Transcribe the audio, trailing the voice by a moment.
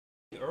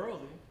Early.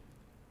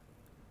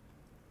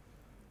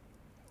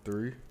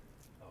 3,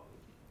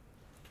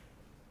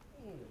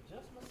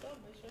 Just myself,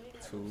 make sure he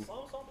got 2. some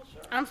sauce on the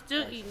shirt. I'm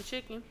still eating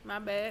chicken. My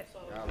bad.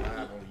 Y'all live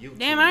on YouTube.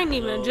 Damn, I ain't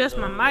even adjust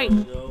my mic. I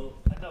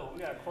know,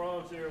 we got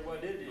crumbs here.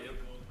 What it is.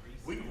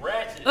 We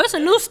ratchet. Oh, it's a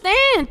new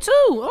stand too.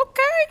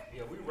 Okay.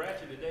 Yeah, we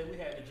ratchet today. We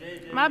had the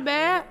JJ. My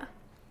bad.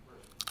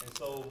 And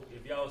so,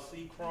 if y'all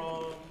see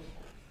crumbs.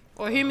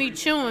 Or hear me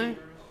chewing.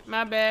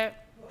 My bad.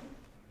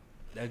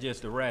 That's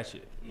just the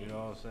ratchet. You know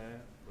what I'm saying?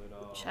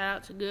 But, Shout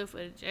out to Good for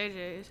the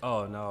JJs.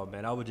 Oh, no,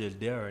 man. I was just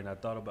there and I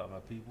thought about my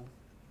people.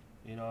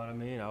 You know what I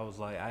mean? I was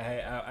like,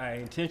 I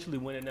intentionally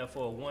went in there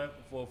for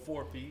a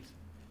 4-piece.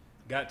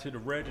 Got to the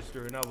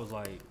register and I was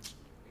like,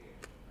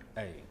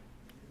 hey,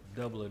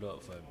 double it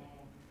up for me.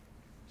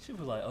 She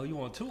was like, oh, you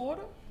want 2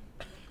 order?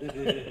 I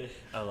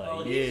was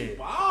like, yeah.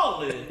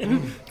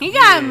 Ballin'. He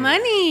got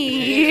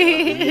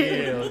money.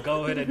 Yeah,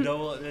 go ahead and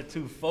double up that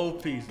 2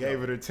 4-piece. Gave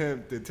her the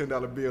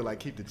 $10 bill, like,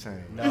 keep the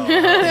change. No.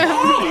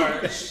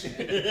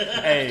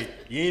 Hey,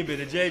 you ain't been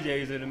to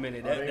JJ's in a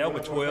minute. That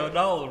was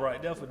 $12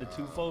 right there for the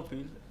 2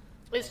 4-piece.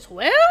 It's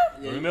 12?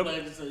 Yeah, Remember-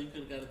 you so you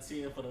could have got a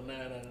 10 for the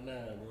 $9.99,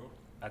 bro.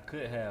 I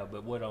could have,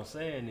 but what I'm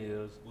saying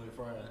is,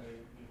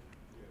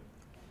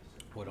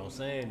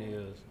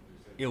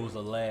 it was a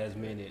last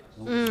minute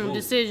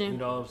decision. You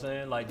know what I'm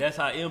saying? Like that's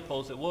how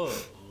impulse it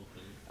was.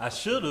 I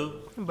should have.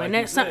 But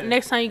next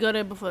time you go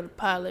there before the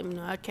pod, let me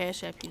know. I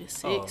cash app you the 6.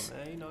 Oh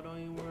man, don't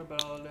even worry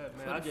about all that,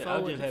 man. For I the just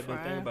forward have been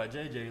fry. thinking about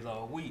JJ's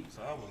all week,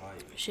 so I was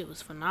like, Shit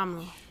was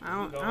phenomenal.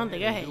 I go don't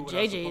think I ahead had and do what I'm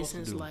JJ's supposed to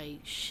since do. like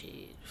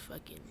shit.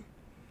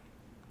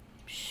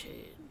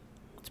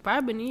 It's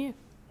probably been a year.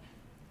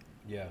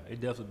 yeah, it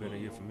definitely been a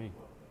year for me.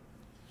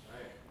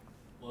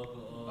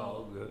 Welcome,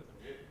 Oh, good.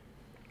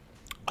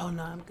 Oh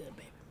no, I'm good,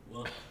 baby.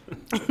 welcome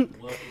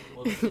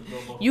to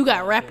Global You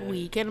got Podcast. rapper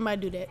weed. Can't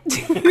nobody do that.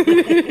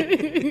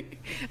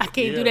 I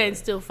can't do that and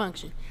still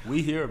function.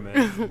 We here,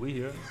 man. We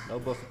here. No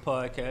Buffer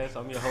Podcast.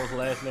 I'm your host.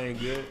 Last name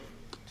good.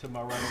 To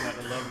my right, I got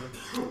the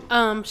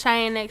lovely.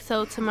 Cheyenne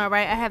XO to my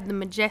right. I have the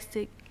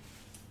Majestic.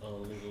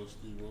 Lego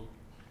Steve-O.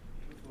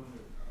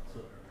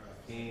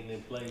 He ain't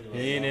in play. He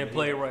ain't in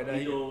play right now.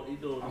 He doing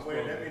this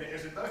Wait, that mean the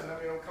introduction.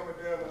 That mean I'm coming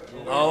down.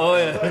 Oh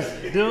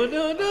yeah. Do.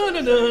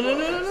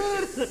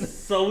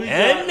 So we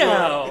And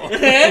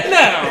got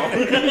now,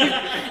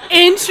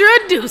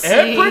 Introducing.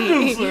 and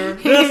producer,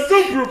 the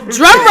super producer,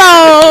 Drum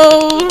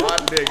roll.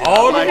 Hot nigga.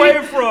 all the Like,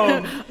 way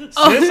from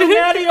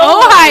Cincinnati,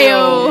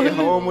 Ohio.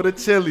 home with a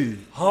chili.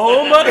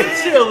 home of the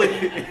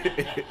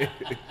chili.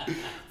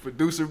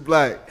 Producer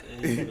Black.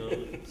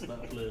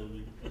 Stop playing with me.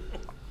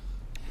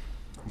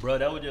 Bro,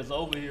 that was just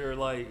over here,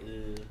 like,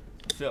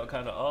 felt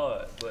kind of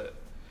odd, but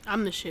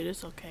I'm the shit.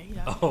 It's okay.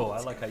 Y'all. oh, I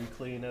like how you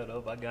clean that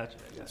up. I got you.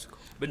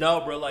 But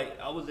no, bro, like,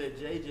 I was at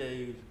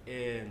JJ's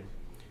and,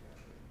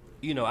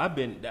 you know, I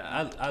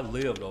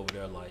lived over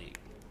there, like,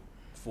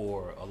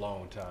 for a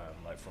long time,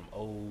 like, from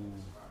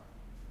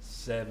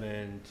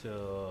 07 to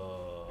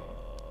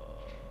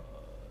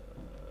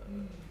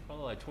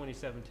probably like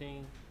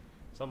 2017,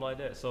 something like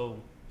that. So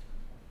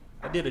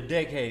I did a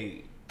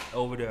decade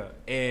over there,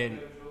 and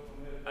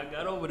I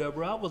got over there,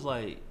 bro. I was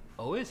like,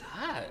 oh, it's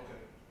hot.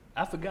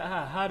 I forgot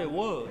how hot it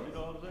was. You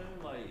know what I'm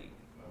saying? Like,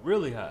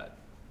 really hot.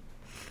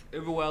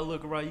 Everywhere I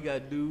look around, you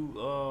got dude.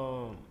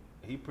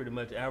 He pretty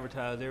much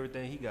advertised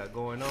everything he got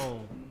going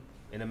on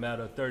in a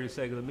matter of 30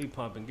 seconds of me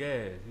pumping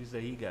gas. He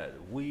said he got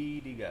the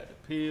weed, he got the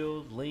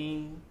pills,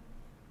 lean,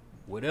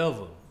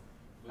 whatever.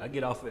 I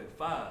get off at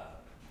 5.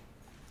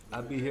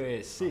 I be here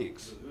at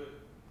 6.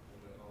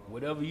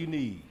 Whatever you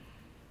need,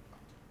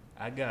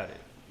 I got it.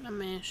 My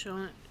man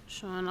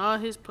showing all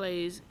his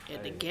plays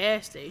at the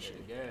gas station.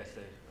 At the gas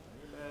station.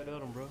 I ain't mad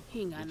at him, bro.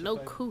 He ain't got Get no your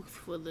paper. couth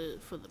for the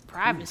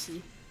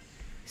privacy,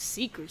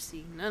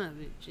 secrecy, none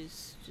of it.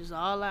 Just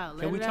all out.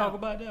 Let Can we it talk out.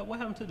 about that? What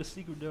happened to the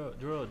secret drug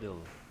dealer?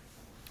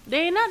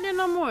 They ain't out there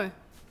no more.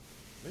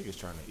 Niggas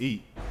trying to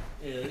eat.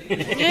 Yeah,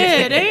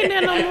 Yeah, they ain't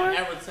there no more.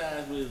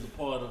 Advertisement is a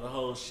part of the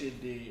whole shit.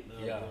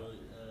 Yeah.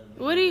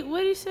 What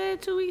he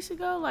said 2 weeks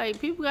ago? Like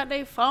people got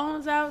their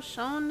phones out,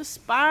 showing the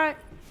spot,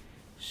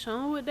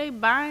 showing what they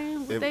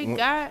buying, what they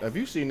got. Have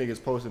you seen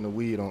niggas posting the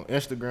weed on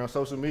Instagram,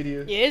 social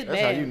media? Yeah, it's That's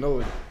bad. how you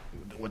know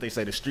what they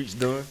say the streets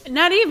doing.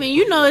 Not even,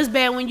 you know, it's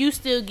bad when you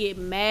still get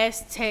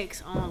mass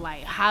texts on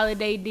like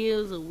holiday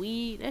deals of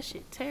weed. That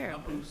shit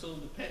terrible. People show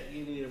the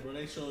package in, bro.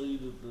 They show you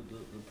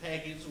the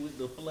package with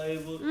the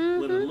flavor,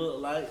 what it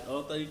look like.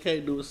 All thing you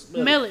can't do is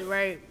Smell it,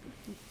 right?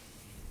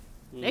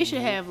 They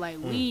should have like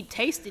weed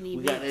tasting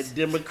We got events. that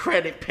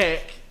Democratic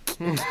pack.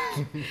 They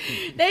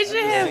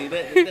should have. See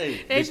that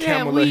today. They The should have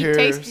Kamala weed Harris.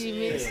 tasting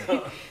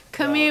events.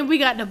 Come in, we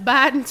got the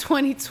Biden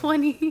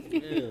 2020.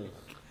 Yeah.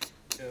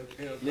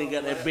 They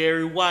got that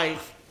Barry White.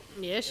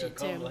 Yeah, that shit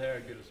Kamala terrible.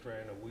 Harris get a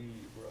strain of weed,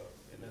 bro,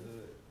 in the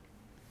hood.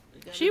 They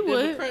got She the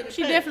would. Democratic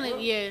She pack, definitely, bro.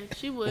 yeah,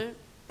 she would.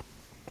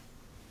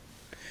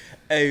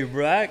 Hey,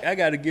 bro, I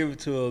got to give it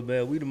to us,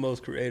 man. We the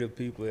most creative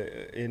people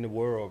in the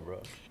world,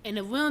 bro. And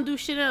if we don't do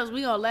shit else,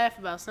 we gonna laugh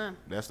about something.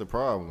 That's the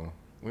problem.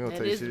 We don't That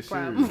take is shit the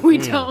problem. serious. We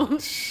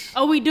don't.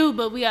 Oh, we do,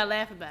 but we gotta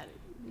laugh about it.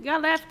 You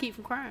gotta laugh to keep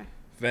from crying.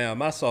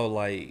 Fam, I saw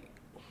like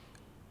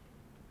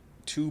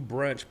 2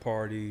 brunch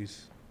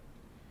parties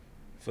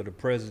for the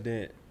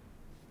president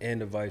and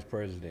the vice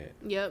president.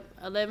 Yep,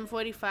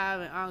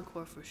 11:45 and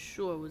Encore for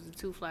sure was the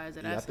 2 flyers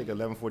that Yeah, I I seen. think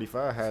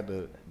 11:45 had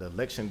the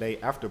election day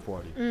after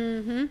party.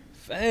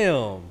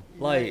 Fam,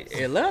 like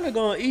Atlanta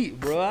gonna eat,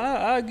 bro.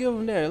 I give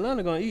them that.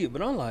 Atlanta gonna eat,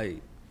 but I'm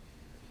like,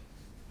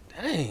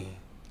 dang.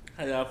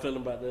 How y'all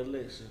feeling about the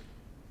election?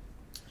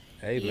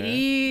 Hey It man.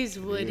 is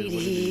what It it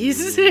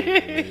is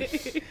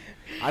is.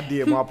 I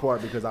did my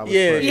part because I was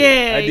Yeah, pregnant.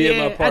 Yeah, I did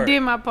yeah. my part. I did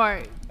my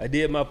part. I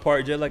did my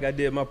part just like I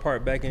did my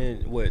part back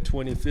in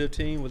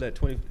 2015. Was that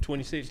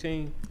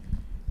 2016?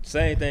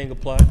 Same thing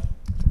apply.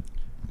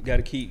 You got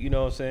to keep, you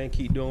know what I'm saying,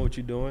 keep doing what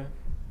you're doing.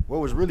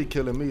 What was really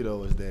killing me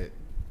though is that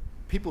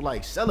people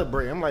like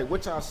celebrate. I'm like,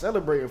 what y'all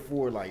celebrating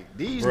for? Like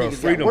these Bro,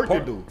 niggas got work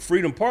to do.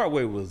 Freedom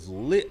Parkway was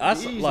lit. I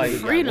saw, These like, niggas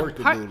got Freedom work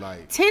to Park, do,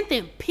 like- 10th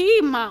and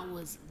Piedmont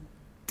was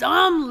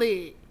dumb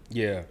lit.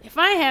 yeah. If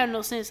I ain't had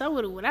no sense, I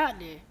would have went out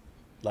there.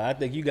 Like I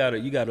think you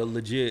gotta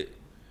legit,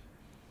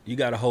 you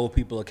gotta hold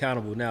people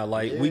accountable now.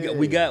 Like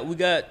we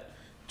got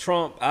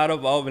Trump out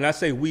of office, and I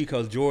say we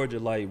because Georgia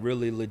like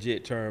really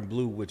legit turned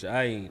blue, which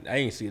I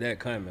ain't see that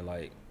coming.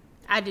 Like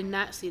I did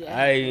not see that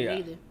I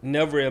either.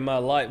 never in my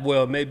life,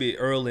 well maybe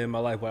early in my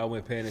life when I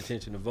wasn't paying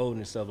attention to voting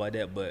and stuff like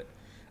that, but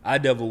I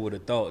never would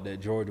have thought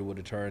that Georgia would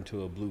have turned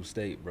to a blue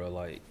state, bro.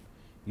 Like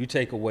you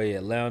take away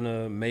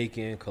Atlanta,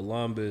 Macon,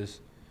 Columbus,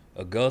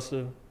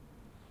 Augusta,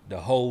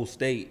 the whole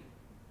state.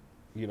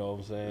 You know what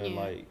I'm saying? Yeah.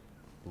 Like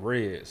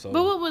red. So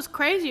But what was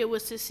crazier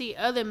was to see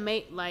other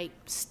like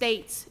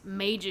states,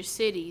 major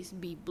cities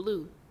be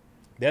blue.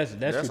 that's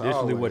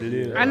traditionally what it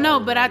always, is. yeah. I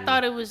know, but I yeah.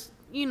 thought it was,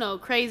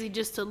 crazy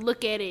just to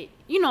look at it,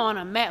 on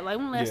a map. Like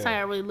when last Yeah. time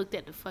I really looked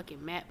at the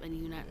fucking map of the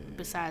United,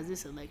 besides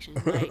this election.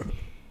 Like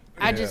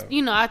I just,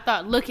 Yeah. I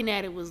thought looking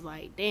at it was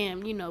like, damn,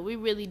 we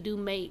really do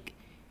make.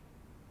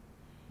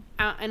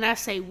 And I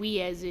say we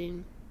as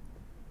in,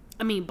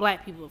 I mean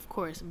black people, of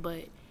course,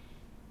 but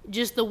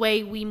just the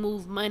way we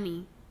move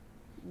money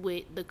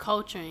with the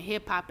culture and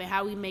hip hop and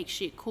how we make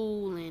shit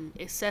cool and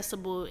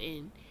accessible,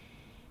 and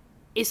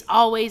it's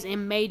always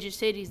in major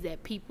cities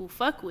that people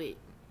fuck with,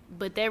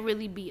 but that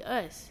really be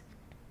us.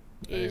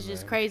 It's Hey,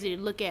 just man. crazy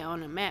to look at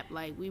on a map.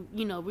 Like we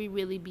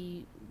really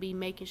be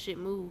making shit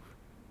move.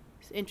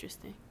 It's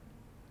interesting.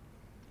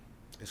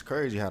 It's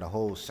crazy how the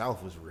whole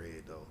South was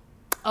red though.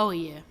 Oh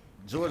yeah.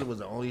 Georgia was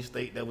the only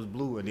state that was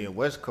blue, and then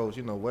West Coast,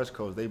 West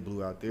Coast they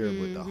blew out there,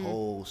 but the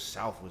whole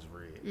South was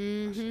red.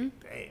 I said,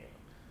 damn.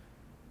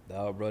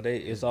 Nah, bro,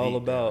 it's all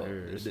about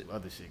There's some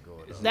other shit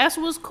going on. That's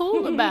what's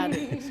cool about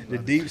it. the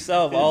deep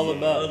south. All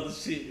about Other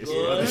shit It's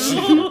going some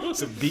on. other shit,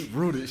 some deep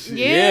rooted shit.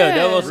 Yeah. yeah.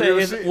 That's what I'm saying. Real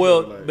It's, shit,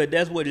 well, though, like- but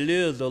that's what it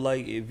is though.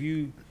 Like if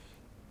you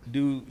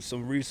do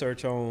some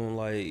research on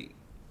like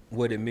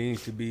what it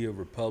means to be a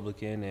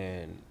Republican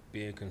and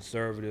being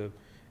conservative,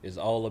 is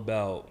all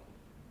about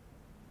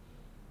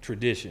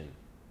tradition.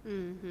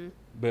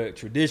 But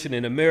tradition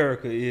in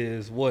America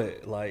is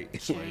what like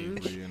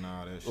Slavery and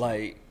all that shit.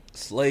 like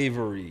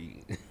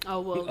slavery.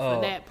 Oh well,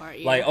 for that part,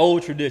 yeah. Like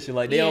old tradition.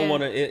 Like they don't Yeah.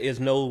 want to.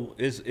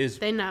 It's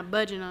They not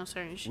budging on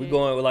certain shit. we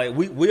going like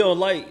we don't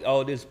like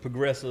all this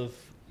progressive.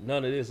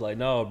 None of this. Like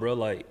no, bro.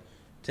 Like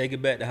take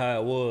it back to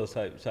how it was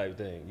type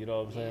thing. You know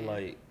what I'm saying? Yeah.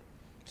 Like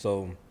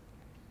so.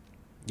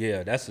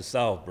 Yeah, that's the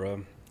South,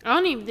 bro. I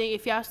don't even think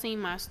if y'all seen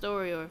my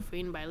story, or for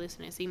anybody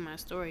listening seen my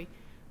story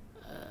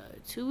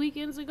 2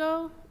 weekends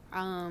ago.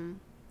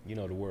 You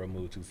know the world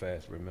moved too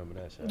fast to remember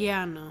that shit.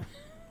 Yeah, I know.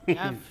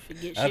 I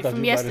forget I shit thought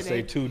from you were about to say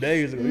yesterday. 2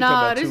 days ago. You No,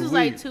 talking about this 2 was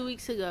like weeks. 2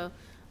 weeks ago.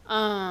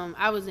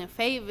 I was in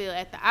Fayetteville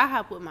at the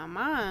IHOP with my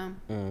mom,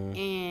 Mm-hmm.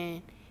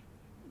 and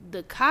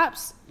the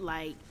cops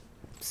like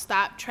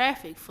stopped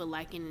traffic for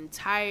like an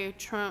entire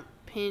Trump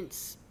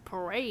Pence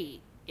parade.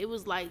 It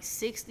was like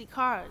 60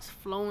 cars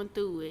flowing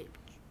through it,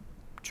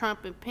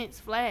 Trump and Pence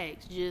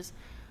flags, just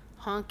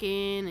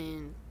honking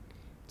and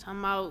talking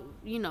about,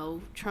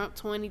 Trump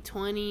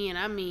 2020. And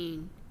I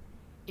mean,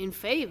 in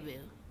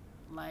Fayetteville,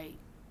 like,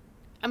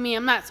 I mean,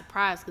 I'm not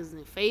surprised because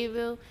in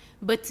Fayetteville,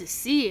 but to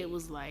see it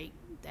was like,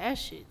 that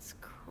shit's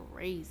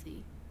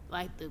crazy.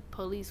 Like, the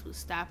police was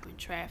stopping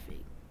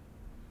traffic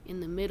in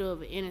the middle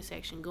of an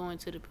intersection going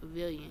to the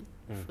pavilion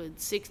for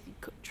 60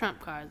 Trump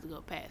cars to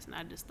go past. And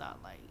I just thought,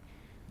 like,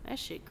 that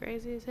shit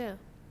crazy as hell.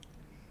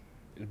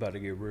 It's about to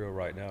get real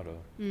right now, though.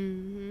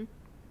 Mm-hmm.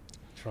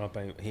 Trump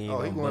ain't. He ain't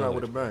Oh, he gonna going out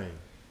budge. with a bang.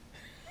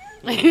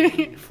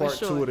 For Part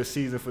 2 sure. of the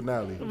season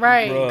finale.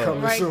 Right, Bruh.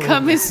 Coming right, soon.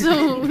 coming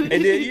soon. And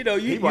then you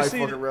He you might see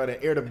fucking around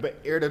and air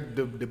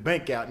the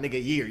bank out,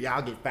 nigga. Year,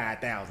 y'all get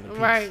 5,000 apiece.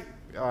 Right.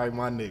 All right,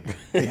 my nigga.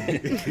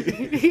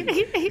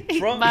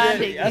 Trump. My Yeah,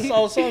 nigga. I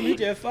saw something. He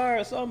just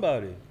fired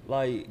somebody.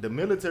 Like the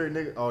military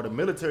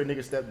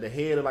nigga stepped, the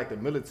head of like the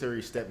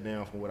military stepped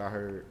down from what I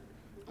heard.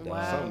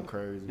 Wow. Something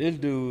crazy. this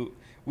dude.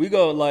 We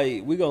gonna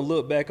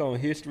look back on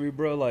history,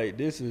 bro. Like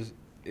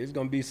it's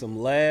gonna be some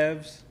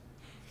laughs,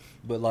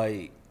 but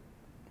like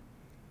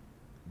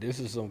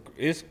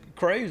it's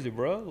crazy,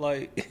 bro.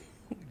 Like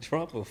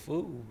Trump a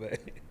fool, man.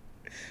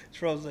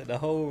 Trump said the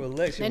whole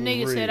election. That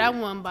nigga was said rigged. I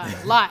won by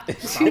a lot.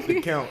 Stop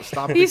the count.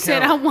 Stop the He count.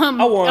 said I won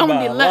I won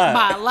by a lot.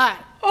 by a lot.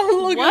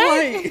 Oh, look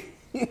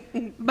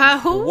What? By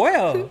who?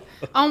 Well,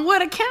 On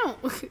what account?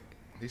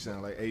 He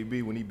sounded like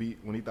AB when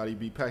he thought he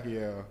beat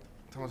Pacquiao.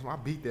 Thomas, I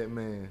beat that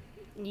man.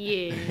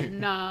 Yeah,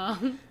 nah.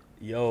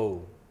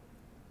 yo,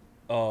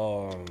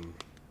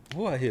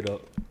 who I hit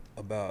up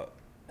about?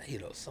 I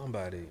hit up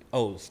somebody.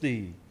 Oh,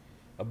 Steve,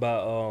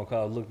 about cause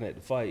I was looking at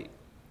the fight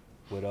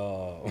with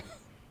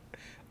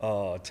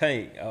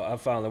Tank. I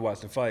finally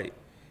watched the fight,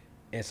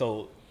 and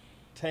so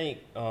Tank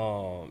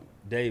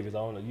Davis. I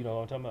don't know. You know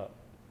what I'm talking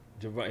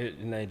about? His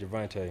name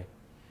Gervonta.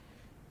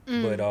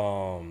 But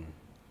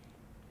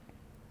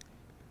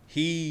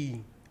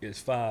he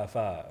is 5'5".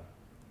 Are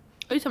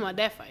you talking about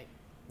that fight?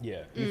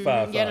 Yeah, he 5'5". Yeah, I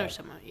know what you're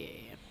talking about. Yeah.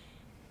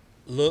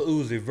 Lil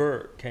Uzi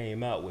Vert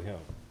came out with him,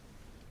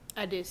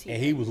 I did see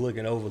and that. he was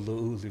looking over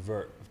Lil Uzi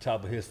Vert,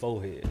 top of his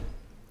forehead,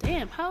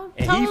 Damn, how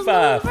and tall he is Lil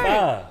Vert?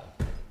 5'5".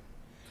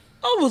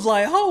 I was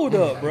like, hold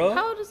up, bro.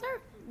 How old is that?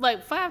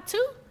 Like 5'2"?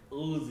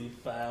 Uzi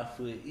 5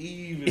 foot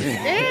even.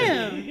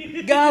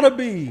 Damn, Gotta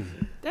be.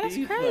 that's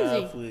He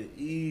crazy. 5 foot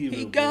even.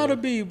 He bro. gotta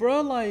be,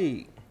 bro.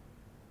 Like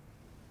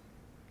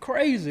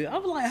crazy. I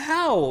was like,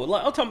 how?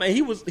 Like I'm talking about,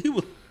 he was he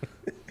was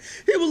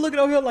looking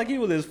over here like he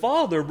was his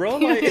father, bro.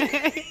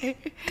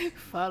 Like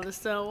Father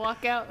son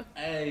walk out.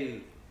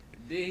 Hey,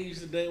 then he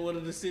used to date one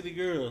of the city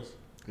girls.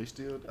 He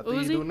still, I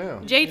think he do now.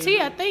 JT,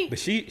 I think. but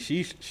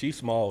she's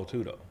small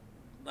too though.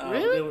 Nah,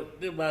 Really?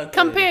 they my thing.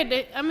 Compared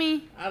to, I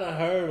mean, I done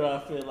heard her, I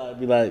feel like,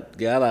 be like,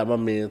 yeah, I like my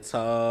men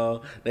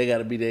tall. They got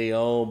to be their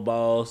own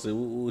boss.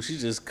 And she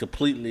just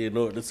completely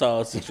ignored the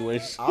tall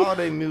situation. All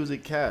they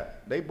music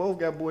cap. They both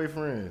got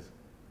boyfriends.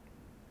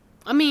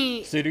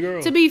 City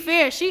girl. to be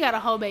fair, she got a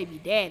whole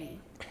baby daddy.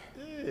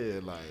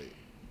 Yeah, like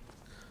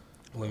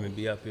Women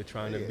be up here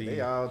trying to be.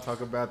 they all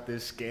talk about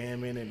this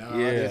scamming and all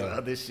Yeah. this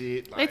other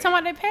shit. They Like, talking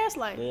about their past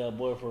life. They got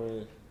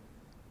boyfriend.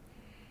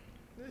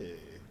 yeah.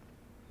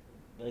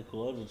 They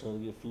cool. I'm just trying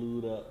to get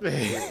flued out.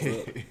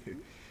 Yeah.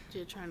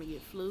 Just trying to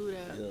get flued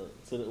out.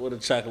 So what the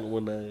chocolate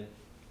one name?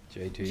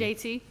 JT.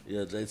 JT.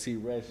 Yeah,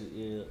 JT Ratchet.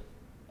 Yeah.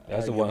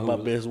 That's the I one give who my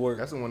was- best work.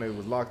 That's the one that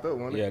was locked up,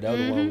 wasn't Yeah, it? that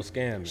was the one who was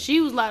scamming. She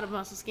was lied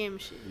about some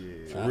scamming shit.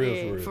 Yeah. For real,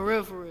 Yeah, for real. for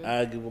real, for real.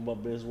 I give her my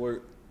best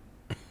work.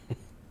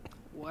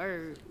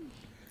 Word.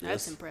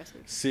 That's Yes.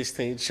 impressive.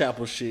 16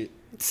 chapel shit.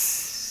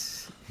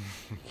 This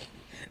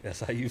That's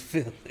how you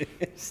feel. nigga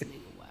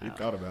He wild.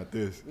 thought about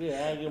this.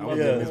 Yeah, I give I my was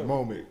Yeah. in best this work.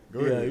 moment. Go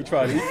Yeah, ahead. you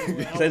try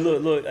to say,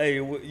 look, hey,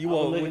 you I was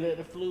want? looking at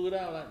the fluid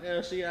out like,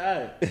 damn, she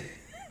alright.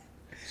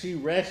 She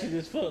ratchet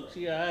as fuck.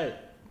 She alright.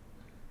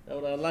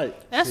 That's what I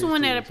like. That's the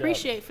one that 16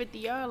 appreciate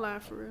 50-yard line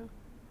for real.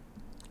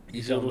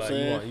 You see what talking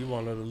I'm about? saying? You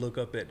want her to look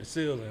up at the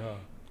ceiling, huh?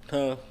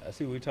 Huh? I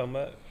see what you're talking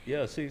about.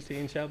 Yeah,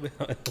 16 chapel.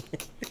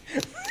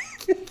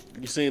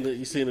 You seen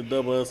the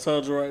double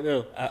entendre right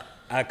now?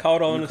 I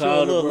caught on You until a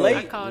called it, little bro. I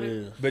late, caught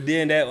it. but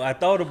then that I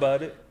thought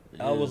about it.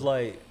 I Yeah. was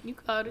like, You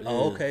caught it.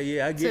 oh, okay,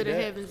 yeah, I get the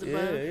that. heavens yeah,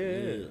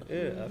 above.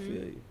 yeah, I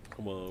feel you.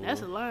 Come on.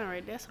 That's a bro. line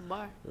right there. That's a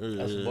bar.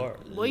 That's a bar.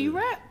 Boy, you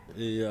rap.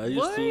 Yeah, I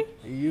used Boy.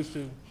 to. You used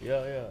to,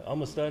 yeah. I'm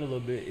gonna study a little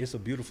bit. It's a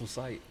beautiful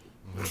sight.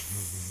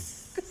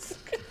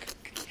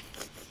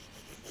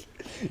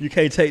 You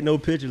can't take no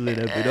pictures of that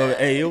bit.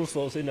 Hey, it was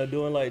folks sitting there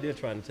doing like this,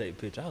 trying to take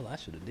pictures. I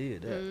should have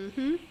did that.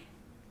 Mm-hmm.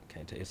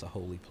 Can't take. It's a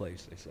holy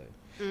place. They say.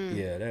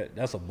 Yeah,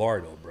 that's a bar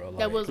though, bro. Like,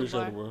 That was a appreciate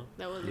bar. it, bro.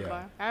 That was Yeah. a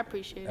bar. I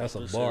appreciate that's it.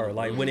 a Appreciate bar. it,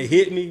 Like bro. when it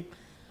hit me,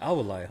 I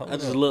was like, hold I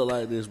just up. look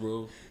like this,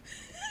 bro.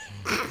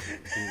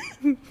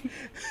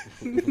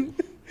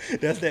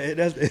 That's that.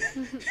 That's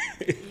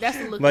that. That's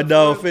the look. My of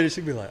dog real. finished.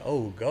 She be like,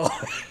 oh god.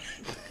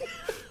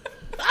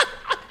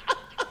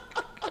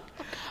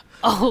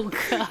 Oh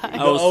God.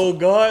 I was- oh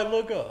god,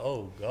 look up.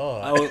 Oh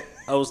god.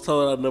 I was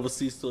told I'd never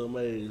cease to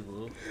amaze,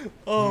 bro.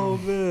 Oh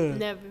man.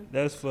 Never.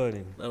 That's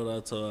funny. That's what I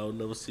told. I would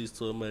never cease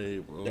to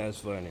amaze, bro. That's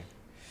funny.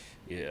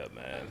 Yeah,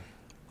 man.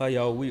 How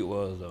y'all week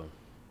was though?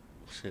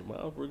 Shit,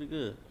 mine was pretty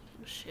good.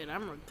 Shit,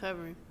 I'm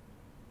recovering.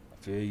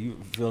 I feel you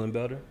feeling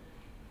better?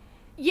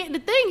 Yeah, the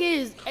thing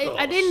is,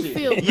 I didn't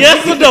feel.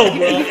 Yes or no,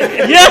 bro?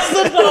 Yes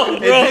or no,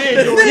 bro?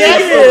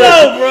 Yes or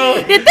no, bro?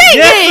 The thing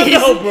is,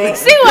 no, bro.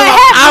 see what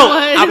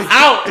happened was.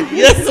 Out.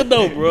 Yes or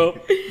no, bro?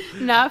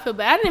 No, I feel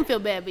bad. I didn't feel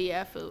bad, but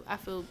yeah, I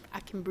feel I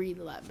can breathe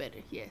a lot better.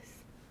 Yes.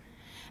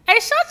 Hey,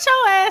 shut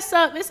your ass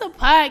up. It's a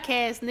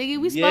podcast, nigga.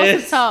 We supposed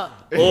Yes. to talk.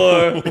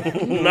 Or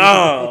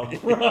nah,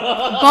 bro.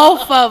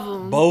 Both of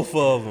them. Both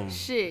of them.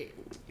 Shit.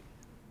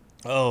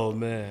 Oh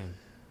man.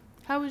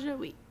 How was your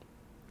week?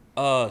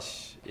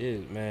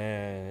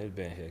 Man, it's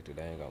been hectic.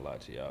 I ain't gonna lie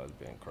to y'all. It's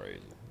been crazy.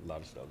 A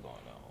lot of stuff going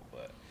on,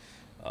 but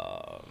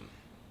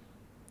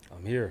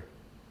I'm here.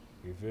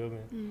 You feel me?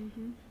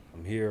 Mm-hmm.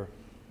 I'm here.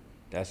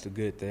 That's the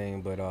good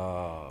thing. But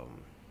The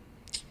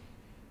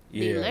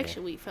yeah.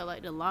 election week felt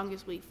like the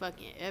longest week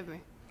fucking ever.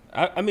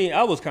 I mean,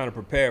 I was kind of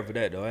prepared for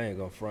that though. I ain't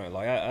gonna front.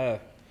 Like I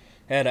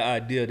had an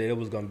idea that it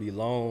was gonna be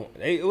long.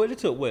 It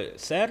took what,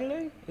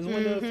 Saturday is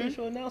when the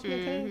official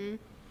announcement came.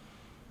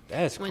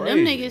 That's When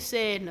crazy. them niggas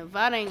said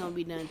Nevada ain't gonna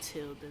be done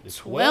till the The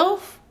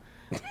 12th,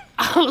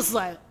 I was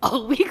like,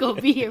 oh, we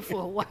gonna be here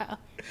for a while.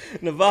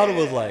 Nevada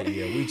was like,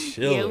 yeah, we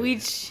chilling. Yeah, we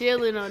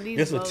chilling on these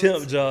It's a boats.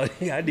 temp job.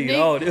 I need Nick-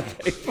 all this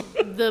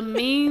paper. The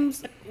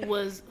memes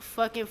was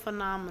fucking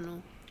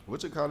phenomenal.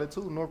 What you call it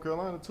too? North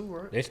Carolina too,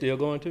 right? They still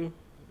going to?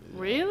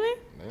 Really?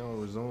 They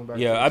don't resume back.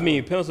 Yeah, to I the-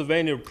 mean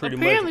Pennsylvania pretty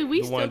Apparently, much we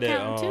the still one that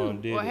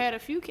counting did too, or it. had a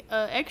few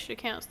extra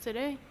counts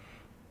today.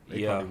 They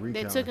Yeah. probably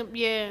They recounted. took them,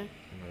 yeah. Right,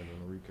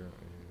 on the recount,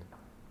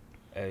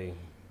 yeah. Hey,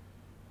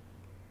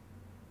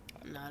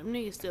 Nah, them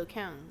niggas still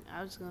counting.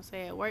 I was gonna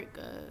say at work,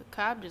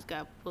 Cobb just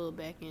got pulled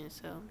back in,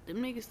 so them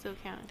niggas still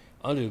counting.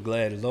 I'm just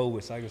glad it's over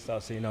so I can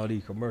start seeing all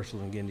these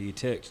commercials and getting these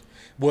texts.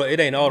 Well, it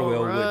ain't all the way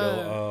over with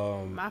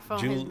though. My phone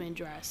has been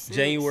dry since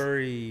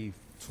January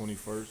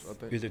 21st, I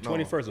think. Is it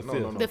 21st or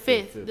 5th? the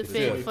fifth, the The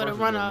fifth for the 21st is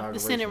runoff, the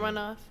Senate inauguration.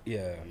 runoff.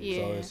 Yeah.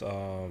 Yeah.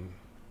 So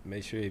it's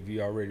make sure if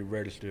you already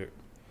registered,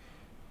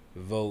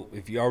 vote.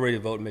 If you already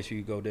voted, make sure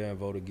you go there and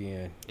vote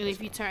again. And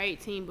if you turn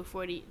 18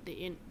 before the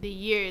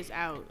year is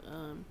out,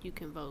 you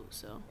can vote.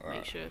 So make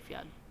Alright. sure if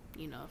y'all,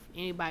 if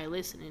anybody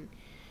listening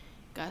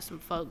got some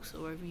folks,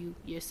 or if you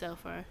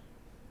yourself are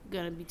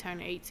gonna be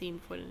turning 18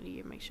 before the end of the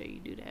year, make sure you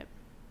do that.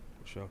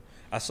 For sure.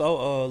 I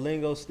saw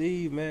Lingo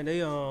Steve, man,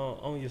 they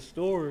on your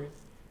story.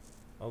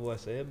 I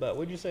was say about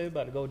what'd you say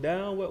about to go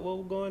down? What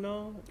was going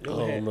on? I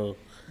don't know.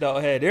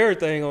 Dog had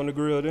everything on the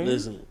grill, didn't he?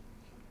 Listen,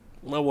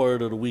 my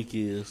word of the week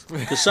is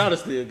Kashada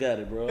still got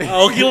it, bro. I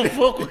don't give a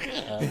fuck what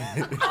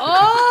God.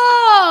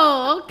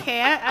 Oh, okay.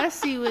 I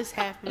see what's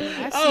happening.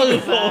 I I don't see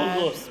give the a fuck.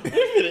 vibes. We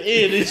finna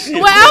end this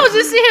shit. Well, I was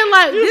just sitting here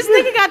like, this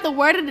nigga got the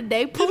word of the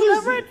day pulled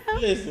up right now.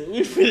 Listen, we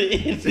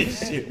finna end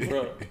this shit,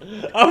 bro.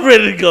 I'm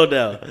ready to go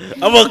down.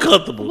 I'm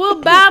uncomfortable.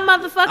 Well, bye,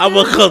 motherfucker. I'm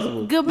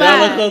uncomfortable. Goodbye.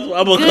 I'm uncomfortable.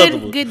 I'm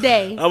uncomfortable. Good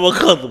day. I'm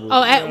uncomfortable.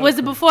 Oh, was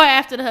it before or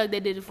after the hug they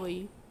did it for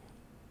you?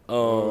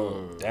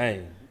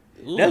 Dang.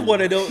 Ooh. That's what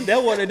they don't.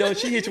 That's what they don't.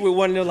 She hit you with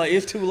one of them like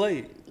it's too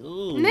late.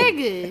 Ooh.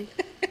 Nigga.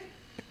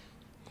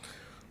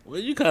 Well,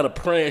 you kind of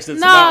pranced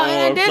into No,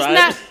 my arm. that's so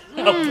not-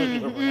 I'm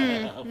fucking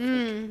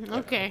around.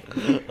 Okay.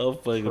 I'm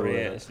fucking around.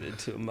 Pranced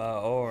into my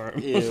arm.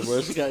 Yeah, bro.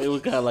 It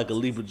was kind of like a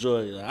leap of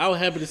joy. Like, I was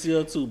happy to see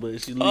her too,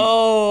 but she leaped.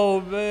 Oh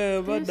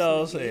man, my This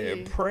dog nigga.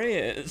 said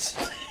prance.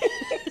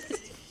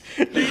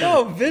 Do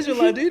y'all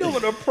visualize? Do you know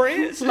what a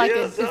prance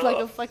It's is? like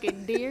a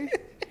fucking deer.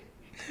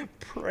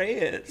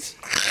 prance.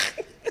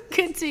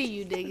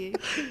 Continue,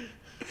 nigga.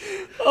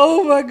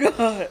 Oh my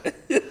god.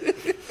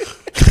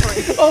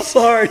 I'm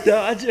sorry, dog.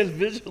 I just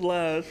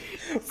visualized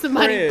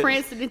Somebody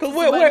prancing into Cause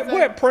somebody's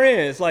what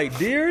prance? Like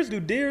deers? Do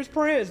deers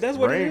prance? That's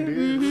what it is.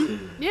 Reindeer.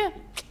 Yeah.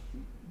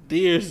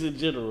 Deers in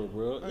general,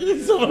 bro.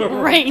 Some of the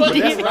Reindeer.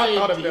 That's what I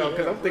thought of now,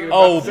 because I'm thinking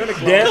Oh, about Santa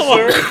Claus.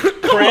 dancer,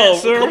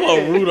 prancer, Come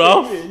on,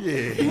 Rudolph.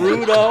 Yeah.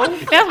 Rudolph.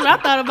 That's what I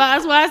thought about.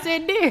 That's why I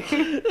said deer.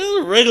 This is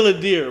a regular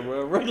deer,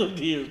 bro. Regular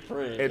deer is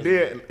praying. And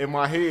then in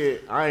my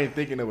head, I ain't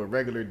thinking of a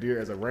regular deer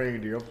as a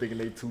reindeer. I'm thinking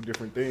they two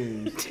different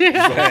things.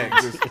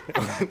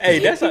 Hey,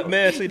 that's a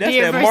man. See, that's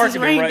Deer that versus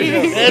marketing right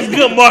reindeer. there. That's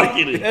good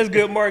marketing. That's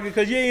good marketing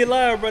because you ain't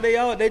lying, bro.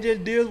 They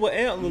just deals with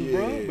antlers,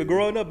 bro. But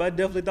growing up, I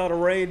definitely thought a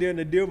reindeer and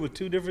a deer were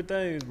two different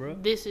things, bro.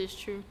 This is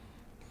true.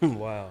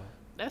 Wow.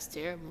 That's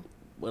terrible.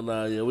 But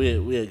nah, yeah,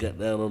 we had got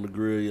down on the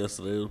grill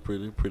yesterday. It was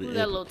pretty Was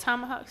that epic. little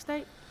tomahawk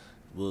steak?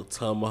 Little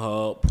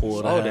tomahawk,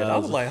 porterhouse. Oh, that I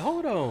was like,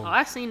 hold Oh, on.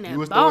 I seen that You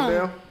was throwing bone.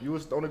 down? You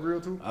was on the grill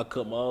too? I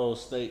cook my own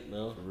steak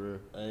now. For real.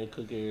 I ain't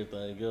cook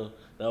everything else.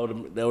 That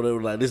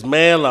would like this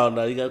man law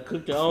now. You gotta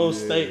cook your own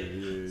steak.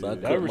 yeah, So I yeah.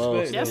 cook my own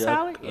Respect. steak. That's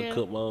solid, I yeah.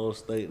 cook my own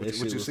steak. That What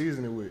shit you was,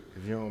 season it with?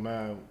 If you don't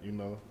mind, you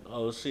know.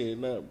 oh shit,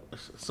 nah.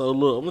 So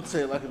look, I'm gonna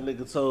tell you like a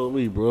nigga told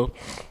me, bro.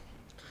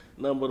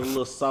 Nothing but a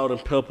little salt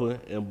and pepper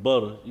and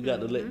butter. You got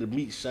to let the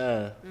meat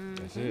shine.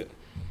 That's it.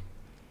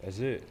 That's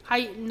it. How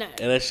you? No,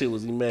 And that shit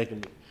was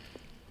immaculate.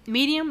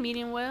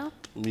 medium well.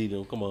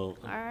 Medium, come on. All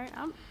right.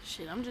 I'm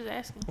just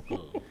asking.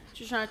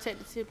 Just trying to take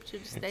the temperature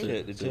of the steak. Check the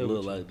It look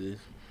temperature. like this.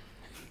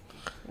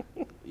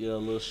 Yeah, a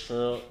little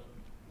shrimp,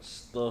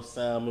 stuffed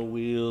salmon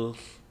wheels,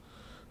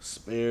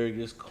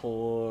 asparagus,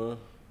 corn.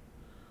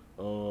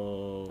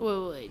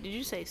 Wait. Did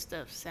you say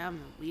stuffed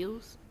salmon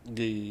wheels?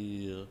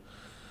 Yeah.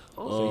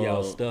 So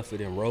y'all stuff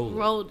it and roll it.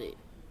 Rolled it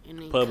and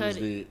then Publix cut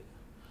it.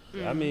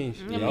 did. I mean,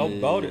 y'all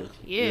bought it.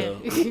 Yeah.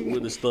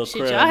 With the stuffed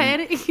Shit, crab y'all meat. had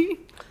it.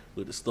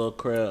 With the stuffed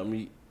crab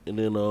meat. And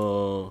then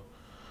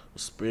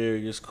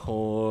asparagus,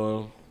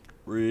 corn,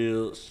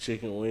 ribs,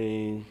 chicken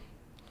wing,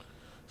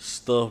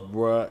 stuffed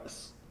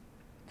brats,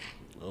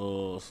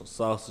 some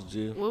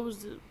sausages. What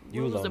was the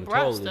You was what was the on the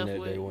brat toilet in stuff that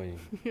day, with? wasn't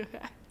you?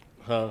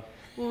 Huh?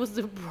 What was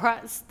the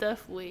brat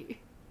stuff with?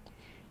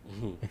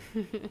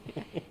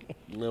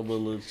 Number a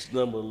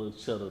little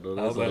cheddar though.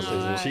 I was That's about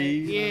to all. say some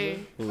cheese.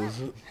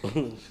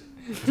 Yeah.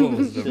 What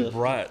was the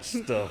brat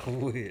stuff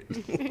with?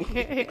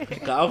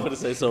 I'm gonna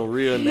say something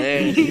real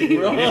nasty,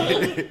 bro.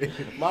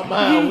 My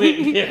mind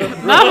went there, bro.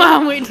 My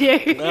mom went there.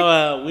 My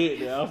mind went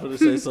there. I'm gonna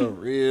say something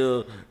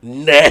real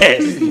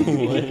nasty.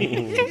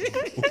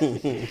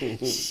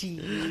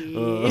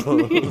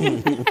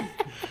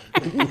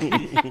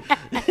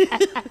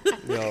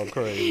 Y'all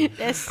crazy.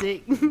 That's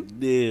sick.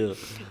 Yeah.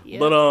 Yeah.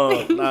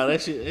 But nah,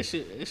 that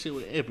shit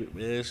was epic,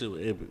 man. That shit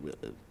was epic, man.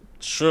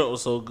 Shrimp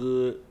was so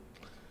good.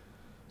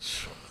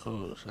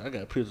 Oh, I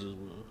got pictures,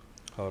 bro.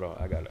 Hold on,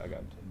 I got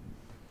it.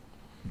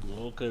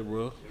 Okay,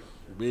 bro.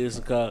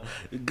 Business card.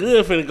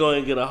 Good finna go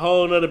and get a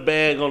whole nother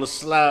bag on the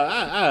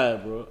slide.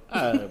 Alright, bro.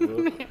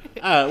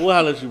 Alright, we'll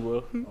holler at you,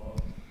 bro.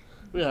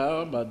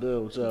 I'm about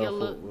done with y'all, Get a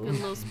folk, bro.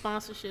 little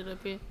sponsorship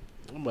up here.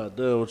 I'm about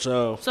done with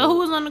y'all. So who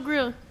was on the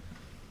grill?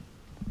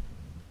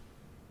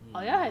 Oh,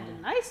 y'all had the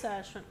nice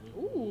size shrimp. The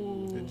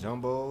Ooh.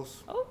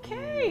 jumbos.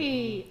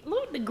 Okay.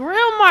 Look, the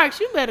grill marks.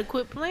 You better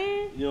quit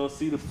playing. You don't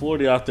see the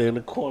 40 out there in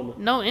the corner.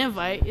 No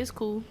invite. It's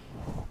cool.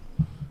 Yeah,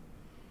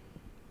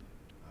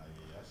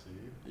 I see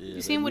you. Yeah,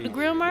 You seen with the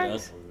grill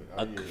marks?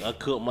 I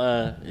cooked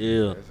mine.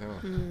 Yeah. That's him.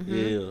 Mm-hmm.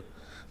 Yeah.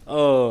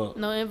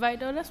 No invite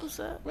though. That's what's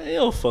up. Man, you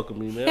don't fuck with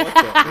me, man. What's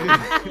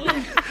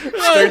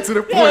up? Straight to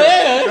the point.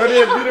 Yeah. Don't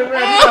even beat around.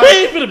 I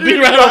ain't finna beat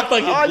around no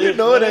fucking Oh, you bush,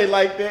 know bro. it ain't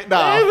like that. I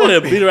Nah. ain't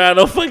finna beat around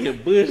no fucking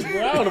bush,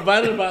 bro. I would have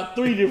invited about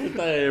 3 different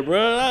things,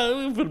 bro. I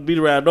ain't finna beat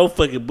around no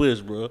fucking bush,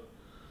 bro.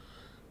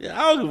 Yeah,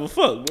 I don't give a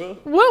fuck, bro.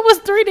 What was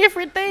 3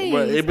 different things?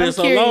 Bro, it been I'm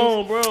so curious.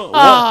 long, bro.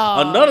 Aw.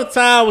 Well, another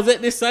time was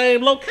at this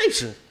same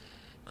location.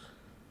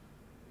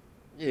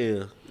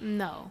 Yeah.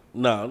 No.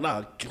 No.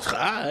 All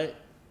right.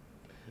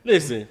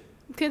 Listen.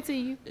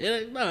 Continue.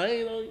 Ain't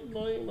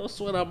no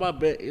sweat out my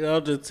back. You know,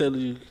 I'm just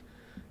telling you,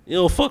 you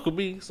don't fuck with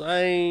me, so I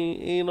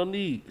ain't no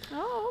need.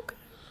 Oh, okay.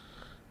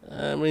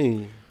 I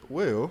mean,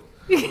 Well,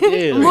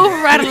 yeah,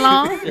 Moving right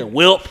along. yeah,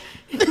 whelp,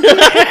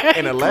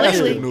 in Alaska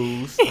Clearly.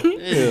 news,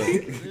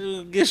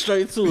 yeah, get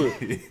straight to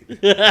it.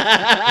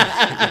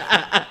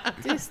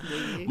 This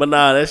nigga. But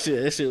nah, that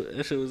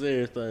shit was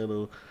everything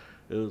though.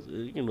 It was,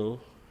 you know,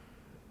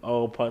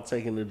 all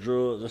partaking the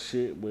drugs and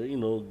shit, but you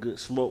know, good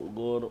smoke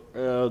going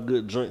around,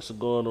 good drinks are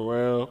going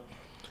around.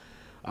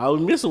 All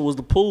we missing was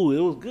the pool. It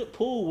was good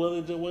pool, well,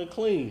 it just wasn't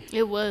clean.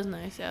 It was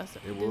nice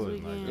outside It this was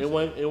weekend. nice.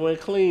 It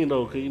wasn't clean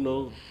though, cause you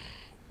know,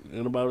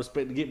 ain't nobody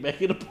expect to get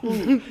back in the pool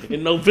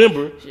in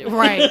November.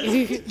 Right.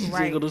 You see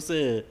Right. what I'm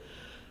saying?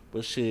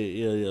 But shit,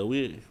 yeah,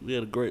 we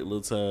had a great little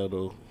time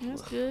though.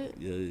 That's good.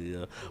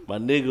 Yeah. My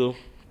nigga,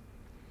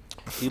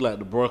 he liked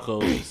the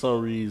Broncos for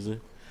some reason,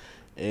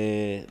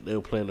 and they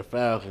were playing the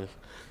Falcons.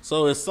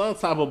 So it's some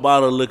type of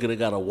bottle of liquor that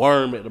got a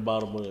worm at the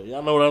bottom of it.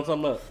 Y'all know what I'm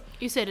talking about?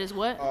 You said it's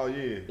what? oh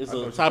yeah, It's I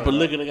know a what type you're of talking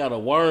liquor that got a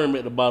worm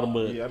at the bottom of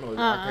about. it. Yeah, I know.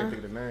 I can't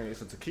think of the name.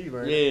 It's a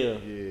tequila. Ain't Yeah.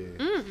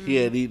 it? Yeah. He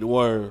had to eat the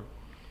worm.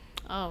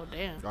 Oh,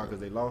 damn. All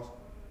because they lost.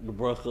 The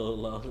Broncos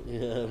lost. You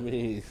know what I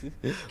mean?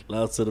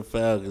 Lost to the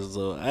Falcons.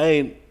 So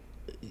I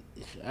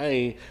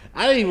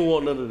didn't even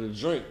want none of the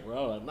drink, bro.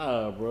 I was like,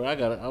 nah, bro.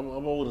 I'm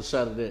on with a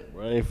shot of that,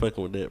 bro. I ain't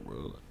fucking with that,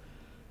 bro.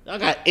 Y'all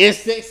got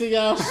insects in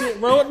y'all shit,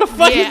 bro. What the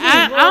fuck is this,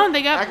 Yeah, bro? I don't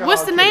think Alcohol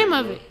what's the killer, name bro.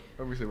 of it?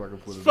 Let me see if I can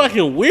pull it. up.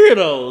 Fucking weirdos,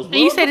 bro. And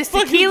you What said the it's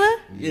fuck is- tequila?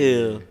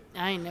 Yeah.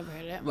 I ain't never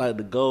heard that. Like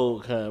the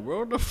gold kind, bro.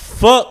 What the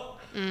fuck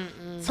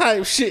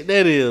type shit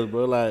that is,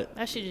 bro? Like,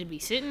 That should just be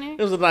sitting there. it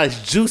was a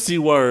nice juicy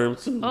worm,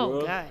 too, Oh,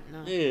 bro. God,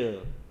 no. Yeah.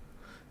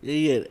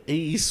 Yeah,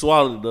 he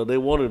swallowed it, though. They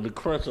wanted the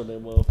crunch on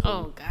that motherfucker.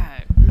 Oh,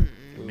 God.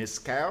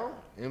 Mezcal,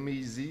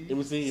 M-E-Z. Let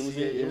me see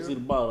the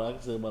bottle. I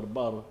can say about the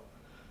bottle.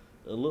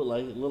 It look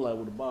like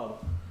with the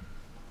bottle.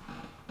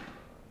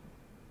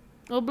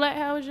 Well, Black,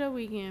 how was your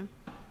weekend?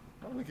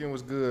 My weekend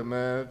was good,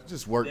 man.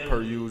 Just work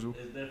per usual.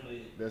 It's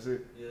definitely, That's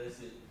it. yeah, that's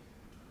it.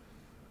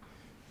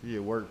 Yeah,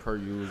 work per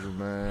usual,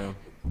 man.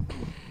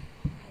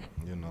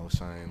 You know,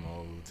 same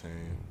old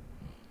routine.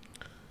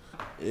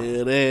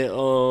 Yeah, they had the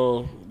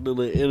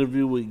little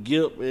interview with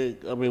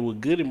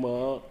with Goody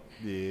Mob.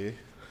 Yeah,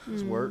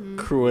 it's work.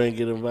 Crew ain't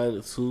get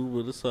invited to,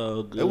 but it's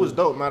all good. It was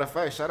dope. Matter of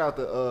fact, shout out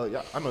to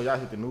y'all, I know y'all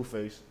hit the New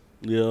Face.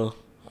 Yeah.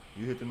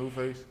 You hit the New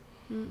Face,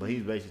 but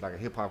he's basically like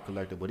a hip hop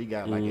collector. But he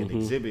got like an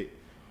exhibit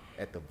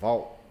at the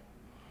vault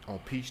on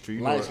Peachtree.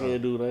 You know Light where,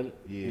 skinned dude, ain't it?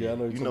 yeah, I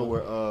know you know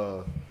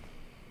where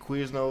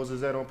Quiznos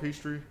is at on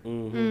Peachtree,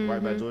 Mm-hmm.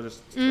 right by Georgia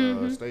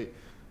State.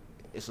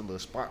 It's a little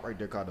spot right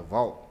there called the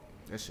Vault.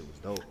 That shit was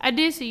dope. I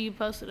did see you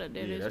posted up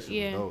there. Yeah, that shit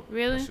Yeah, was dope.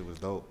 really? That shit was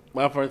dope.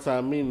 My first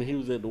time meeting him, he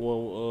was at the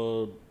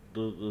one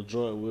the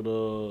joint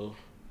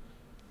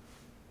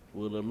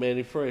with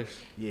Manny Fresh.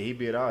 Yeah, he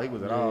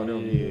was at all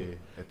them. Yeah. Yeah,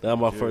 at the That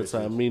was my Jury first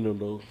time session. meeting him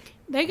though.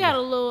 They got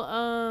a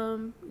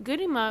little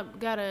Goody Mob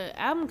got a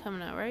album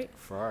coming out, right?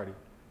 Friday.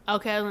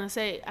 Okay, I was gonna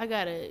say I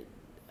got a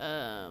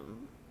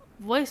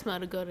voicemail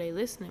to go to their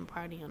listening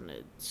party on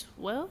the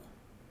 12th.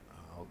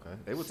 Okay.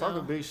 They was So-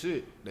 talking big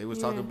shit. They was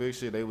talking big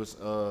shit. They was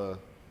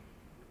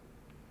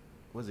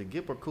it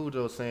Gip or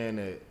Cujo saying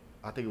that?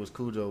 I think it was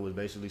Cujo was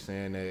basically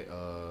saying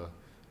that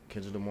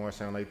Kendrick Lamar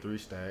sound like 3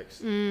 Stacks.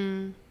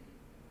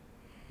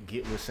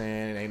 Gip was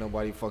saying ain't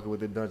nobody fucking with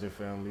the Dungeon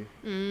Family.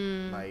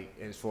 Like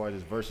as far as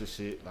this versus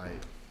shit, like.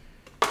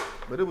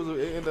 But it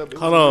ended up. It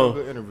was Hold a real on.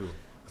 good interview.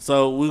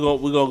 So we gonna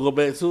go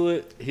back to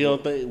it. He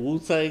don't think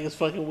Wu-Tang is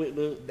fucking with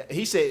the.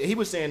 He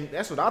was saying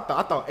that's what I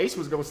thought. I thought Ace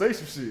was gonna say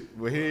some shit,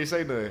 but he didn't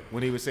say nothing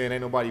when he was saying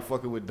ain't nobody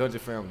fucking with Dungeon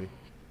Family.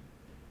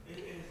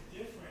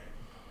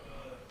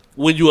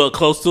 When you up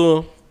close to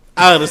him,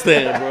 I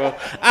understand, bro.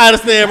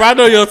 I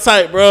know your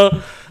type,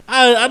 bro.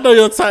 I know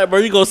your type, bro.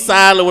 You go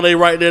silent when they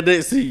right there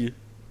next to you.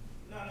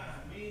 Nah,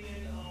 meaning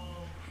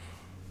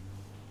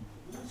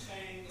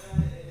Wu-Tang and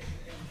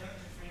Dungeon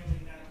Family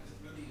not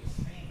really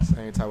the same.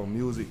 Same type of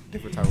music,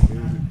 different type of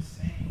music. Not the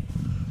same.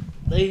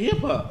 They hip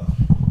hop.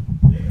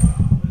 They are,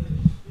 but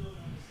it's still not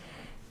the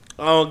same.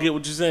 I don't get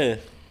what you're saying.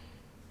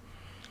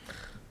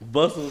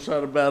 Busta was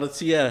trying to battle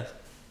T.I. That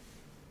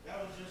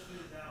was just for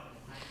his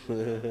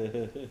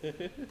album.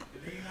 They're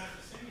not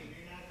the same.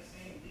 They're not the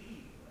same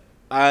league.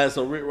 All right,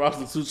 so Rick Ross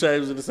and 2 Chainz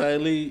was in the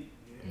same league.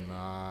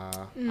 Nah,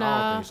 No,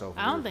 I don't think so. for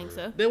I don't real, think for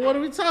real. so. Then what are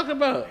we talking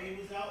about? They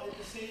was out at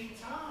the same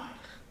time.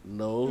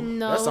 No.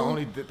 No. That's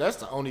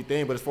the only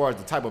thing. But as far as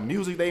the type of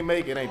music they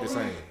make, it ain't the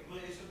same. But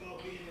it's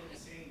about being at the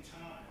same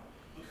time.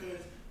 Because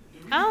the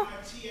reason Oh. why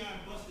T.I.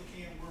 and Busta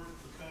can't work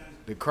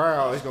because The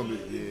crowd, it's gonna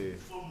be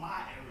for my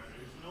era,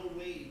 there's no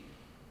way.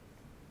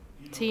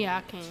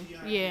 T.I. can,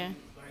 yeah.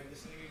 Like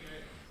this nigga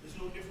got, it's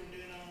no different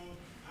than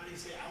how they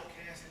say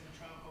Outkast and the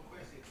Tribe Called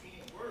Quest. It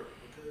can't work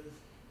because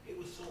it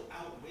was so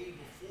out way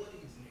before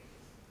these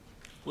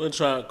niggas. When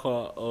Tribe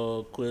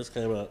Called Quest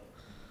came out.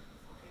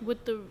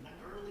 With the, Like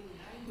early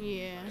 90s,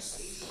 yeah.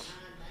 89,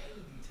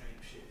 90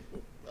 type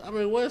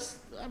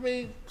shit. I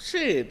mean,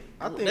 shit.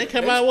 I think they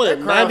came they- out what?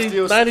 that crowd 90,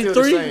 still the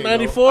 93, same, though.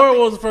 94 what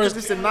was the It's first.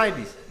 just the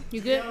 '90s.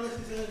 You good? Y'all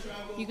listen to the Tribe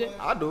Called You good?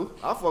 Quest? I do.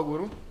 I fuck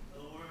with them. The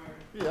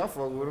word. Yeah, I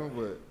fuck with them.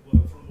 But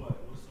What, from what?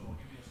 What song?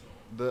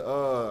 Give me a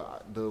song.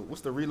 the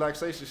what's the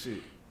relaxation shit?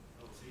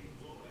 Oh, see,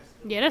 look, that's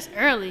Yeah, that's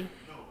early. no.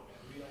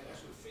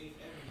 That's what Faith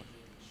Evans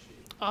did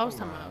and shit. Oh, I was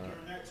talking about.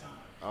 During that time.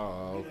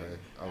 Oh, okay,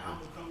 The okay.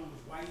 album cover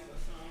was white or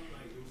something.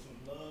 Like there was some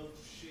love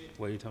shit.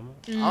 What are you talking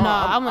about? No, I wasn't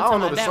I don't talking know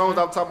about the that songs one.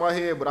 off the top of my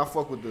head, but I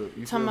fuck with the. You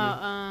feel Talking me?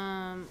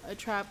 about A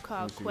Tribe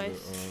Called Let me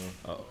see Quest.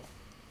 Oh,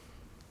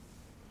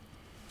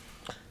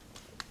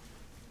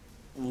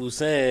 We was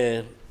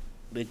saying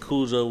that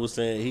Cujo was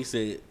saying,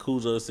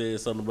 Cujo said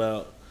something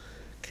about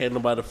can't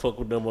nobody fuck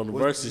with them on the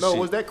versus no, shit.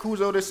 was that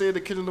Cujo that said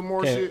the Kendrick Lamar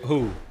okay, shit?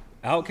 who?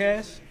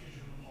 Outkast?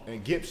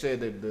 And Gipp said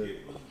that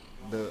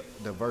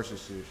the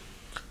versus shit.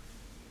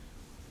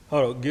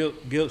 Hold on,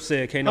 Gil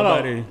said can't Hold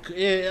nobody. on.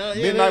 Yeah,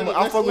 Midnight-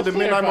 I let's- fuck with let's the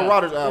Midnight clarify.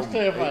 Marauders Let's album.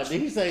 clarify.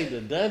 Did he say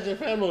the Dungeon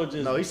Family or just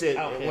No, he said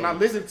Outkast? when I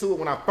listened to it,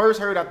 when I first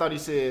heard, I thought he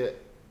said,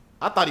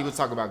 I thought he was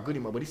talking about Goody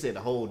Mo, but he said the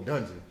whole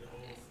dungeon.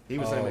 He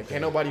was saying that okay.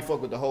 can't nobody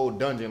fuck with the whole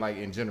dungeon like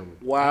in general.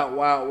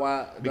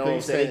 Why? Because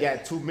he said they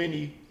got too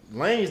many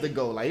lanes to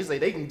go. Like he said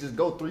they can just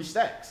go 3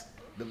 stacks.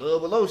 The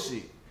love below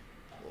shit.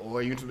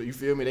 Or you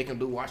feel me? They can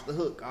do Watch the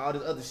Hook, all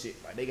this other shit.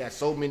 Like they got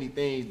so many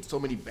things, so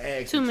many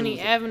bags. Too to many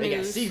choose. avenues.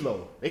 They got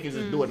CeeLo. They can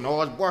just do a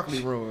Nas Barkley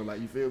run. Like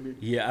you feel me?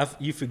 Yeah,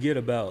 you forget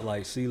about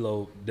like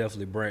CeeLo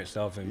definitely branched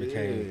off and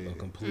became Yeah. a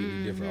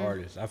completely different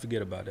artist. I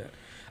forget about that.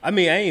 I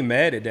mean, I ain't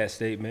mad at that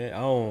statement.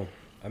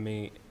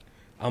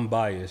 I'm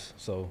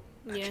biased, so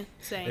Yeah,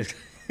 same.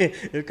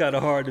 it's kind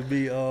of hard to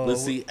be. But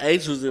see,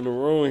 H was in the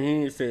room. And he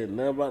ain't said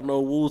nothing about no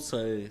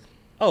Wu-Tang.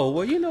 Oh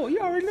well, you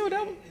already know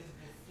that one.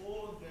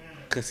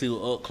 Cause he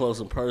was up close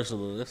and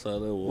personal. That's all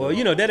that was.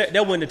 Well,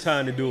 that wasn't the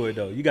time to do it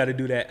though. You got to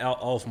do that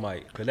off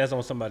mic because that's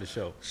on somebody's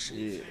show.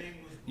 Shit.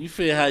 You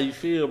feel how you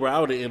feel, bro. I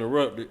would have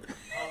interrupted.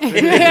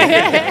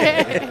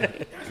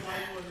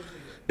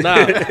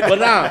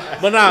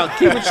 Nah.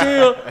 Keep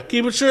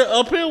it chill.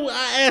 Up here,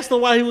 I asked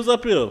him why he was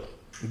up here.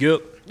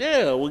 Gip,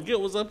 Yeah, well, Git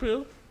was up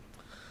here.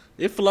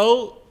 It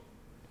flowed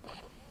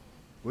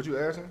What you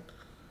asking?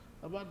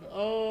 about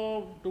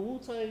the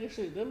Wu-Tang and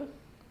shit, didn't it?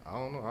 I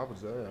don't know. I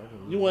was there.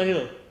 You weren't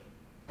here.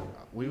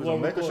 We You was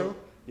on weren't Mecca recording? show.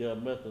 Yeah,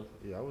 Mecca.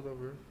 Yeah, I was over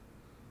here.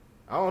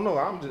 I don't know.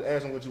 I'm just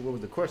asking what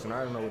was the question.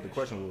 I didn't know what the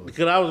question was.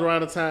 Because I was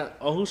around the time.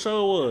 Oh, whose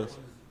show it was?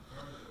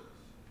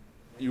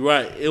 You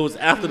right. It was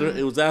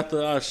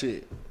after our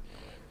shit.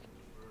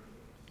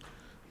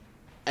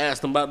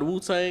 Asked him about the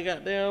Wu-Tang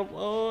goddamn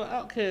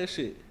Outkast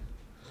shit.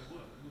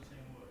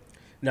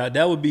 now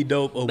that would be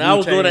dope. That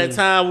was during that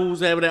time we was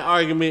having that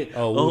argument.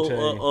 Oh, Wu-Tang.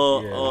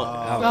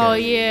 Yeah. Oh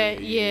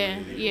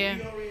yeah.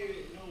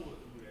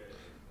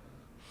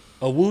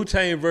 A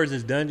Wu-Tang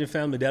versus Dungeon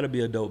Family, that'll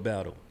be a dope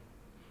battle.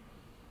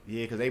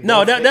 Yeah, because they No,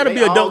 both- that'll they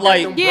be a all dope, got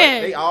like- them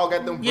Yeah. They all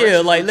got them. Yeah,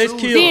 breasts like, to let's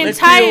choose kill- The from. let's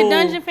entire kill-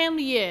 Dungeon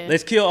Family, yeah.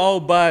 Let's kill all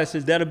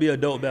biases. That'll be a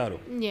dope battle,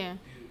 Yeah.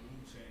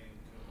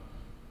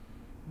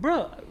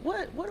 bro.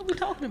 What are we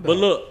talking about? But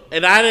look,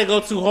 and I didn't go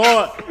too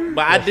hard,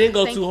 but I didn't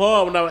go Thank too you.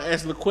 hard when I was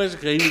asking the question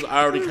because he was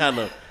already kind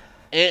of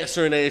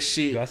answering that Yeah, I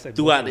shit said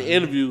throughout both the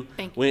of them. interview.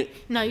 Thank you. When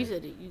No, you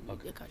said it. You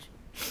got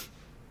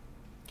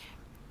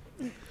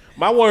you.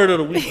 my word of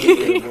the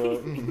week,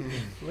 bro.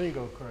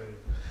 Lingo crazy.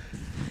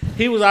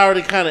 He was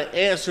already kind of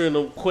answering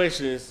the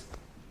questions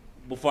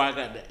before I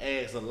got to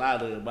ask a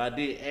lot of them. But I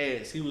did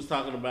ask. He was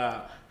talking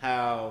about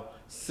how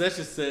such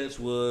and such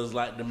was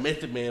like the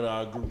Method Man of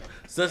our group.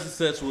 Such and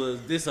such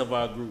was this of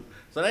our group.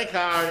 So they kind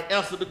of already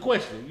answered the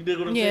question. You dig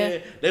what I'm Yeah.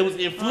 saying? They was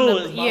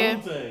influenced by yeah.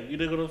 Wu-Tang. You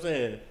dig what I'm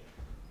saying?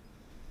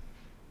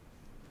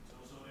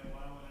 So then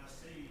why would I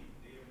say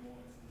they're more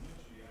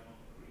influential? I don't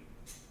agree.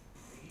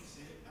 He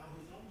said it out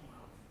his own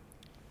mouth.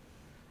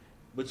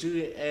 But you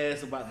didn't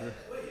ask about the.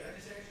 Wait, I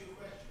just asked you a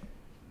question.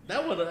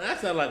 That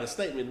sounded like a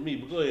statement to me,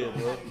 but go ahead,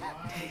 bro.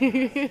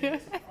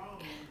 It's a problem,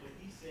 but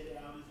he said it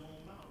out his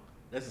own mouth.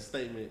 That's a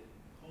statement.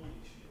 Holy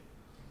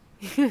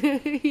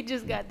shit. He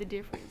just got the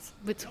difference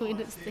between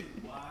I the said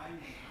things. why when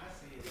I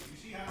said it. You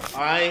see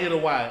how I ain't hit a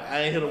why. I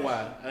ain't hit a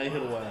why.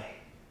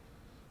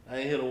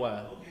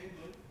 okay,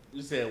 but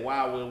You said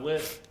why with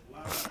what? why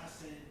when I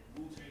said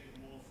Wu-Tang is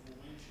more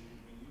influential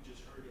when you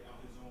just heard it out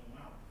his own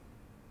mouth?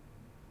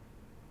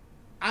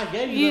 I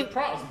gave you the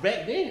props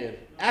back then.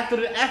 After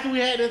we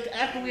had this. Y'all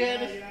was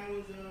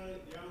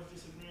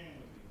disagreeing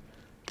with me.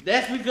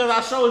 That's because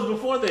our show is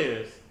before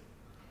theirs.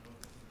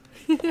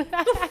 The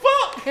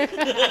fuck?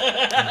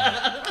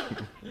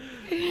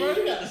 Bro,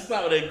 you got to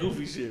stop with that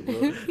goofy shit,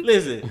 bro.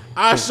 Listen,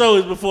 our show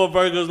is before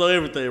Virgos Know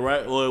Everything,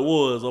 right? Or it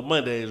was on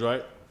Mondays,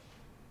 right?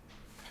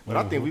 But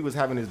I think we was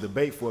having this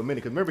debate for a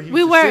minute. Cause remember he We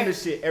used to were send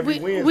this shit every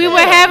Wednesday. we were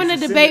He having a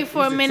used to send debate it- for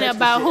he a used to minute text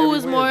about this who shit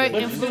was every more Wednesday.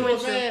 But you see what I'm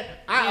influential. saying?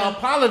 I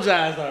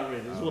apologize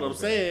already. That's what I'm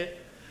saying.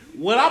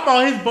 What I'm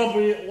on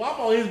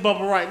his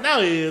bumper right now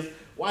is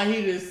why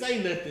he didn't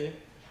say nothing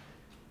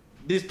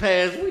this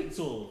past week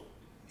to him.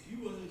 He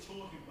wasn't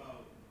talking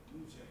about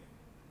Wu-Tang.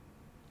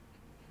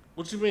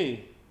 What you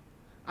mean?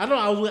 I know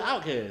I was with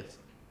Outkast. I'm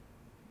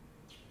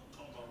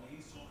talking about when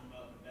he's talking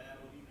about the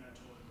battle, he's not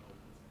talking about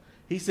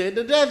Wu-Tang. He said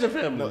the Danger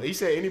family. No, he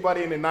said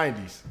anybody in the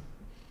 90s.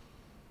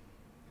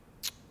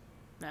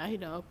 Now he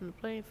done open the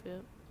playing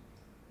field.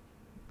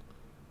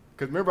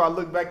 Cause remember I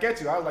looked back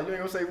at you. I was like, you ain't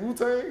gonna say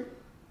Wu-Tang?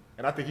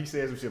 And I think he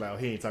said some shit like, oh,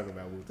 he ain't talking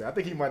about Wu-Tang. I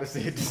think he might have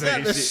said the Got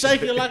same to shit.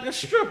 shake it like a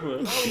stripper.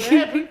 I was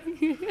happy.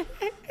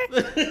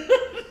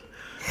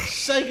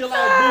 Shake it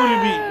like booty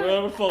meat,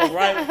 bro. The folks,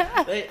 right?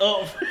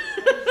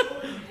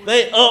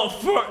 They up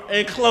front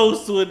and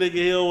close to a nigga.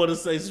 He don't want to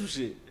say some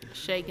shit.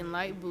 Shaking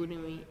like booty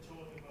meat.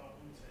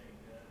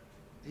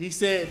 He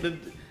said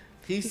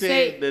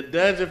the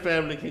Dungeon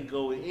family can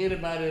go with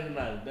anybody in the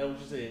 90s. That's what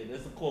you said.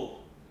 That's the quote.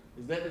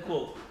 Is that the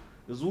quote?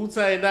 Is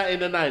Wu-Tang not in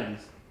the 90s?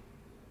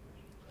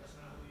 That's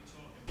not what he's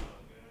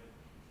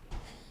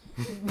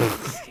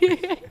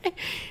talking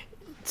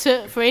about,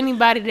 guys. For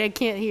anybody that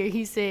can't hear,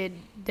 he said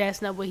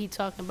that's not what he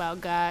talking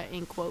about, God,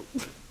 end quote.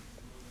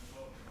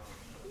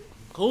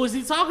 Who is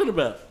he talking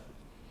about?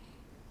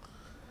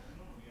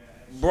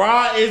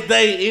 Bra is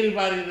they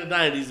anybody in the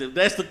 90s. If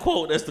that's the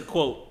quote, that's the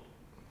quote.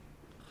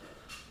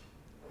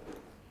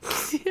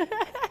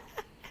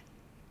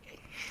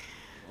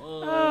 Oh.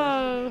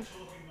 Talking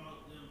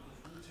about them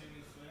because Wu-Tang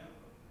is forever.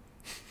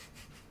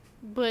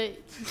 But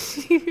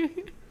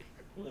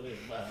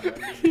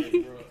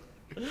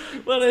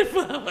Well, they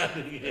find my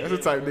nigga. That's the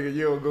type of nigga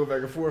you don't go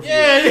back and forth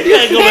Yeah, with. you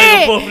gotta go back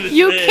and forth with this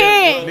you man,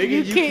 can't. bro.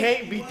 Nigga, you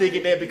can't be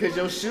thinking that because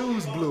your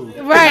shoes blue.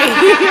 Right.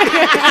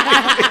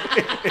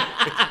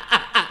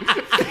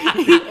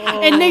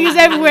 And niggas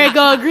everywhere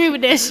gonna agree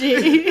with that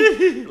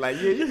shit. Like,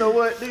 yeah, you know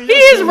what? Nigga, He your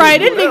is shoes right.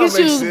 blue. That That nigga don't make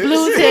shoes sense.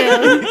 blue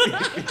tail.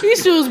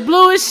 These shoes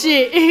blue as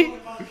shit.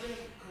 About them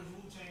because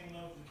Wu-Tang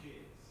loves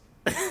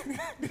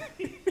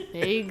the kids.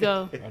 There you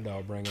go. My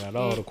dog bringing out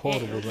all the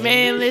quotables. man.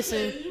 Man,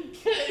 listen.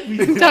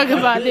 Talking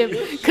about them.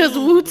 Because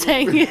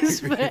Wu-Tang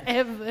is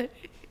forever.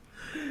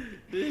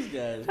 This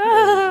guy's crazy,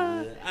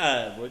 man.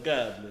 Alright, well,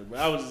 God bless, bro.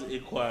 I was just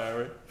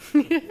inquiring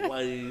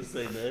why you ain't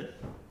say nothing.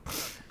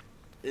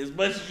 As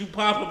much as you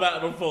pop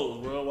about them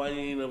folks, bro, why you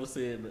ain't never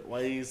said that? Why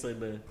you ain't say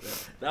nothing?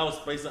 That was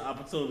space of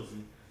opportunity.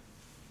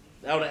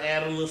 That would have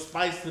added a little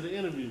spice to the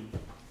interview.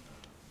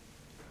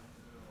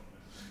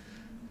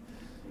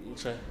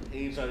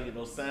 He ain't trying to get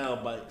no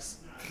sound bites.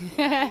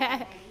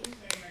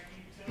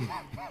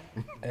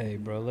 Hey,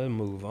 bro, let's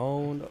move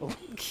on. Though.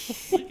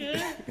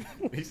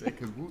 He said,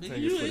 because Wu-Tang is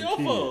You for and the your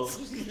kids. folks.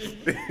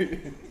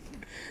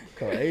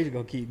 Cause Age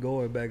gonna keep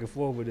going back and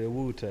forth with that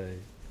Wu-Tang.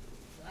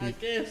 I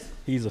guess.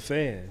 He's a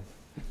fan.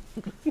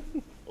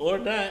 Or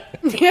not.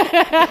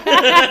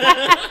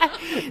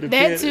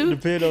 That too.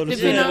 Depend on the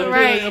Depend on, Yeah,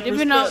 right.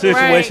 Depend on,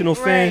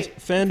 Situational right.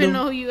 fandom. Depend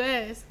on who you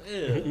ask.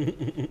 Yeah.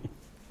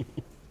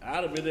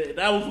 I'd have been there.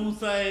 That was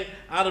Wu-Tang.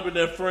 I'd have been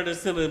there front and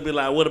center and be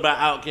like, what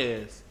about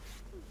Outkast?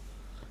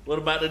 What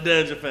about the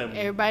Dungeon family?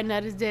 Everybody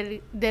not as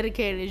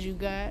dedicated as you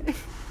got.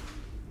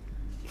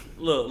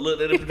 Look,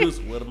 they're the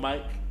producer. With a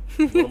mic.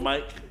 With a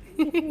mic.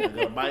 I got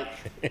a mic.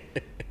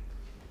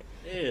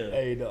 Yeah.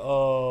 Hey,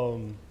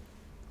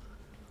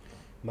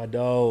 my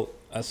dog.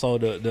 I saw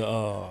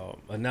the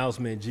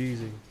announcement.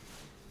 Jeezy,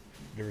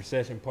 the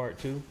Recession Part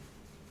 2,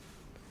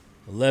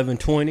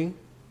 11/20.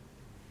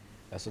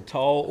 That's a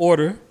tall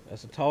order.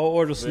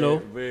 Snow.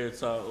 Very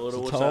tall order. It's a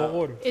What tall y'all-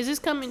 order. Is this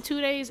coming 2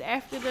 days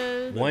after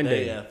the? One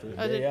day day after.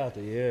 The Oh, day the-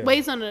 after, yeah. Wait,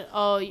 it's on the.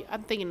 Oh,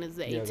 I'm thinking it's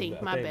the Yeah, 'cause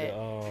 18th. I My think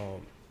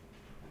bad.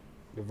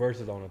 The verse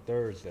is on a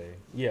Thursday.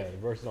 Yeah, the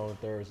verse is on a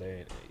Thursday.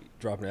 And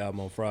dropping the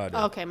album on Friday.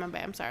 Okay, my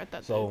bad. I'm sorry. I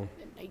thought So-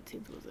 the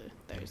 18th was a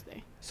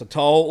Thursday. It's a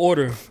tall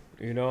order.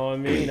 You know what I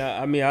mean?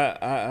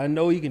 I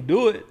know you can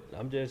do it.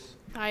 I'm just.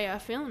 How y'all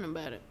feeling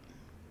about it?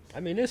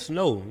 I mean, it's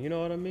Snow. You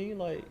know what I mean?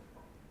 Like,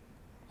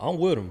 I'm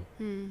with him.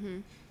 Mm-hmm.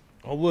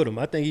 I'm with him.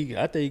 I think he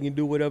can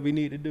do whatever he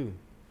need to do.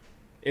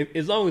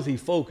 As long as he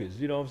focused,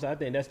 you know what I'm saying? I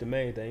think that's the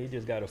main thing. He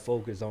just got to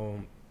focus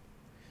on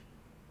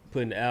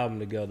putting the album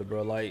together,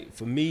 bro. Like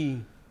for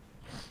me,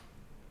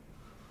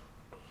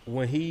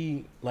 when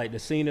he like the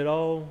Seen It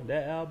All,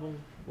 that album,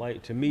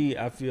 like to me,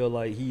 I feel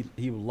like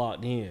he was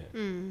locked in.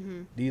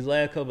 Mm-hmm. These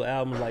last couple of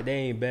albums, like they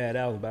ain't bad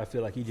albums, but I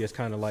feel like he just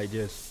kind of like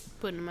just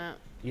Putting them out.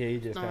 he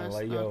just kind of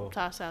like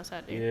Toss outs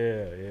out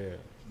there. yeah.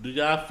 Do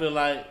y'all feel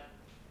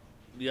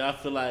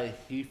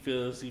like he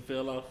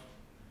fell off?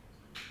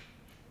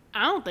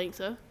 I don't think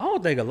so. I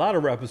don't think a lot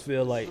of rappers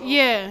feel like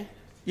Yeah.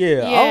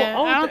 yeah.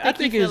 I don't think I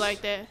think he feel it's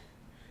like that.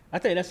 I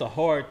think that's a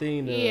hard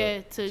thing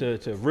Yeah,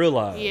 to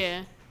realize.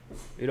 Yeah.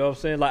 You know what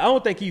I'm saying? Like I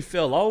don't think he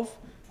fell off.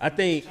 I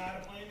think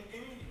Tired of playing the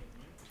game.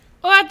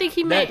 Oh, I think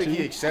he I meant. think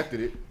he accepted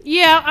it.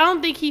 Yeah, I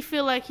don't think he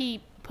feel like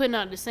he putting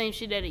out the same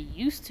shit that he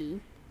used to.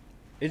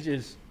 it's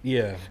just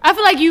yeah. I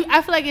feel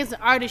like as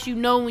an artist, you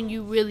know when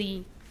you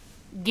really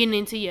getting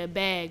into your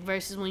bag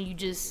versus when you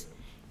just,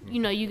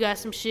 you got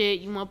some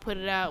shit, you want to put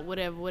it out,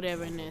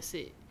 whatever, and that's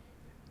it.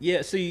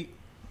 Yeah, see,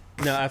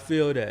 now I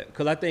feel that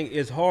because I think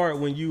it's hard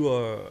when you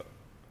are a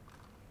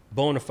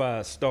bona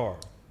fide star,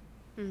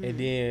 and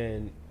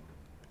then,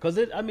 because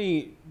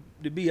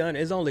to be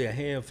honest, it's only a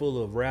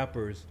handful of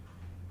rappers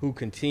who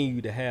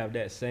continue to have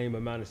that same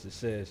amount of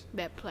success,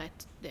 That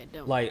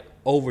don't. like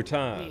over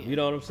time. Yeah. You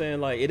know what I'm saying?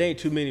 Like it ain't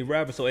too many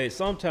rappers, so at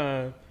some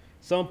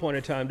point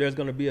in time, there's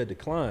gonna be a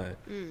decline,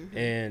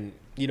 and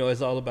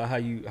it's all about how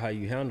you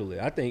handle it.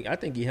 I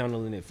think he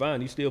handling it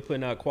fine. He's still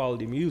putting out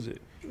quality music.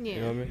 Yeah.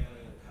 You know what I mean? Had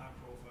a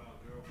high-profile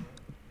girlfriend.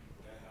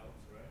 That helps,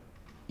 right?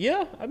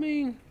 Yeah, I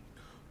mean,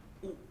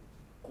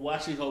 Why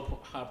she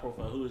high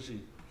profile? Who is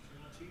she?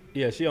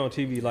 yeah, she on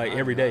TV like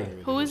every day.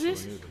 Who is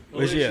this? Who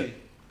But is yeah, she?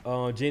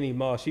 Jenny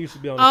Moss. She used to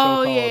be on the Oh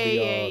show called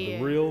yeah. The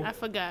Real. I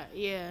forgot.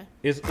 Yeah.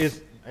 It's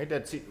Ain't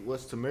that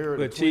what's Tamara?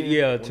 but the twin?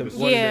 yeah, One of the-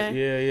 what is Yeah.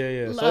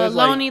 it? Yeah. So it's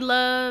Lonely like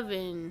Love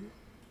and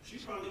She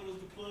probably was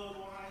the plug on how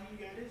he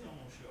got his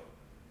own show.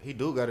 He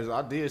do got his.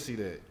 I did see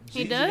that.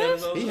 he Jeezy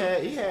does. got his He own-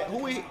 had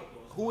who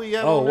he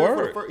had Oh, on there for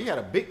word. the first. He had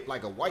a big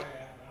like a white.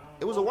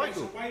 It was a white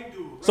dude. White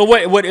dude. Right? so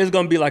what is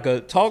gonna be like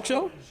a talk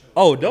show?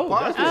 Oh, dope.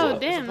 That's Podcast. Oh, what's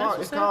up. damn, that's It's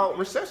what's up. called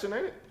Recession,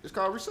 ain't it? It's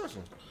called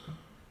Recession.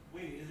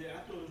 Wait, is it? I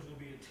thought it was gonna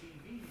be a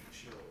TV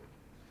show.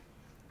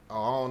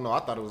 Oh, I don't know. I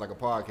thought it was like a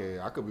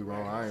podcast. I could be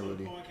wrong. I ain't So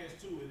really. the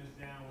podcast too, and it's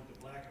down with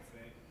the Black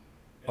Effect.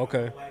 And Okay,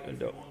 I don't like if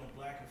dope. you're on the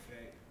Black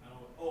Effect. I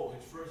don't. Oh,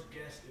 his first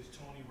guest is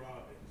Tony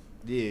Robbins.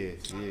 Yeah,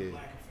 It's not the yeah.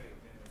 Black Effect.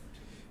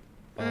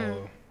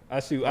 I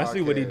see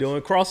what he Podcast.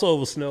 doing.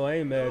 Crossover Snow. I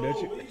ain't mad Then. at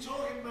Oh, you. what are you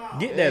talking about?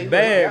 Get Yeah, that he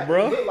bag, look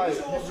bro. like-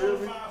 It's all you feel me?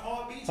 certified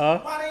heartbeats. Huh?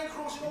 Why they ain't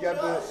crossing You over got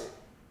to the. us?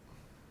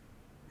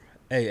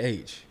 Hey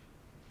H,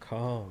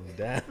 calm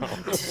down.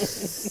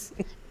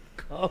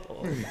 Calm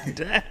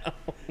down.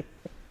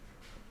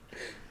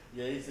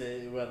 Yeah, he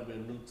said it rather be a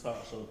new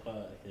talk show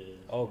podcast.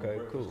 Okay,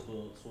 Breakfast cool.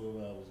 Club, 12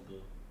 hours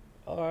ago.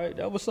 All right,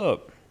 that what's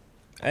up.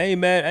 I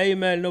ain't mad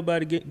at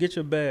nobody. Get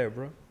your bag,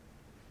 bro.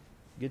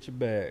 Get your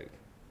bag.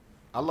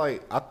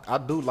 I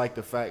do like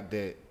the fact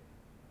that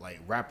like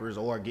rappers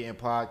are getting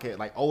podcast,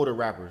 like older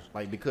rappers,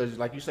 like because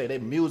like you say, their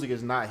music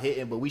is not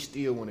hitting, but we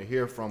still want to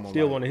hear from them.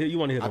 Still like, want to hear. You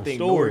want to hear I them think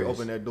stories. Nori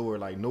opened that door.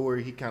 Like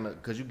Nori, he kind of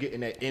because you getting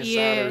that insider.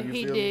 Yeah, you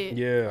he feel did.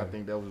 Me? Yeah. I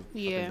think that was.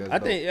 Yeah. that's I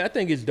dope.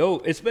 think it's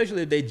dope,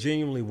 especially if they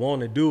genuinely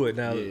want to do it.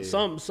 Now, Yeah.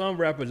 some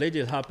rappers they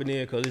just hopping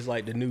in because it's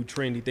like the new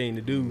trendy thing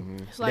to do.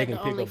 It's like they the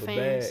can pick up a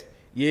OnlyFans. bag.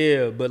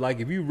 Yeah, but like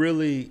if you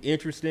really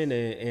interested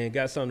and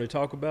got something to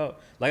talk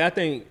about, like I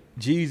think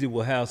Jeezy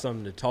will have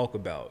something to talk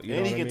about. You know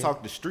and what he I can mean?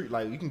 talk the street,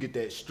 like you can get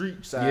that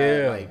street side,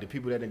 Yeah. like the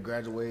people that done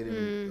graduated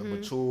and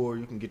mature.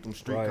 You can get them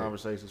street Right.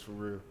 conversations for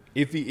real.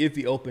 if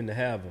he open to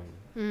have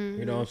them.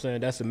 You know what I'm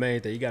saying? That's the main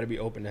thing. You got to be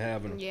open to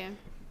having them. Yeah.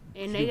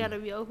 And they gotta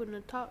be open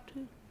to talk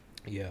too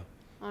Yeah.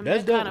 on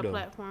That's that kind dope, of though.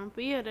 platform.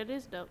 But yeah, that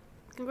is dope.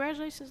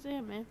 Congratulations to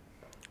him, man.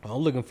 I'm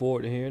looking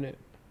forward to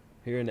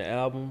hearing the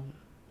album,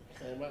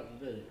 Came out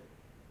today,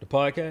 the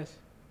podcast.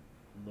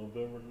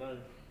 November 9th.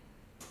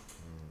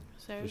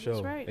 So For that's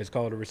sure. right. It's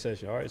called The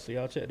Recession. All right, so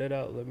y'all check that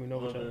out. Let me know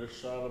what y'all. Under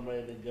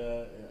Charlamagne the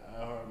God and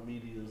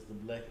iHeartMedia's The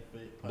Black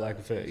Effect. Black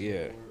Effect,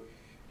 yeah.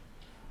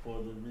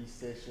 For the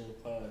Recession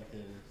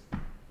podcast.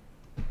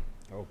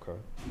 Okay.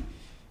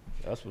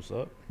 That's what's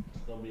up.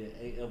 It's gonna be an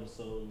 8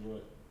 episode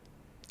run.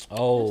 That's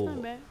Oh,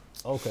 not bad.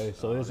 okay.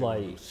 So it's They gonna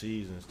like, do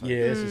seasons. Type. yeah,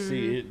 it's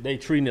a they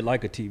treating it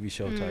like a TV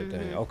show type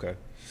thing. Okay,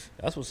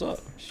 that's what's up.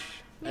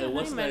 Hey,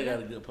 what's ain't that mad got at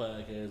a good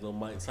podcast on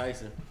Mike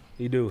Tyson?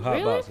 He do hot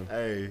Really? boxing.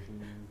 Hey,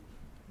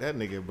 that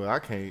nigga, but I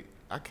can't.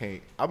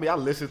 I mean, I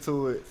listen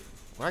to it.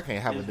 But I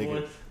can't have His a nigga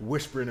voice?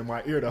 whispering in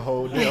my ear the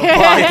whole damn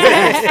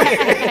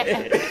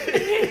podcast.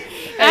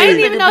 I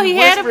didn't even know he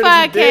had a whispering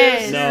is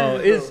dead podcast. No,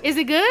 it's Is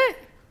it good?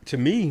 to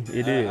me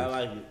it is. I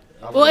like it.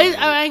 Well,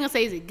 I ain't gonna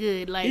say is it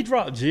good. He Like,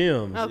 dropped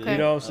gems. Okay. You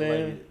know what I'm I like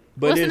saying? it.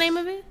 But what's the it's name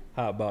of it?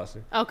 Hot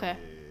boxing. Okay,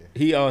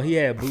 He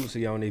had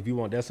Bootsy on it. If you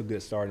want, that's a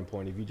good starting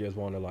point. If you just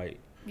want to like,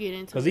 get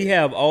into because it. he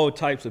have all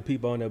types of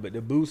people on there, but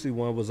the Bootsy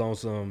one was on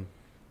some.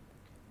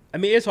 I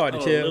mean, it's hard to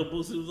Oh, tell. Lil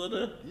Boosie was on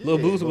there? Lil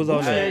Boosie was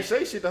on Boosie there. ain't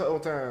say shit the whole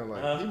time.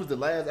 Like he was the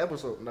last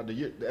episode, not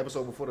the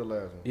episode before the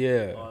last one.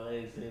 Yeah. Oh, I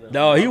ain't seen that.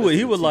 No, he Oh, was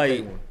this is like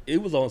TK one. he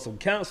was on some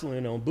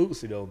counseling on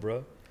Bootsy though,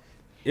 bro.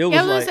 It was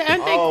Yeah, like, listen,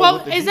 aren't they Oh, quote?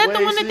 with the Is that the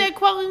D-Wade one that shit? they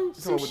quoting? You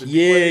talking about with the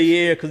yeah, D-Wade shit?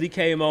 yeah, because he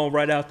came on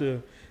right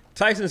after.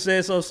 Tyson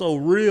said so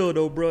real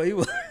though, bro. He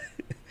was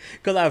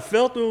because I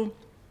felt him.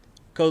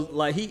 Because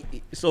like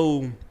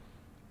so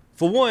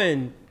for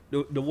one,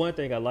 the one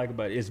thing I like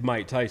about it is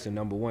Mike Tyson,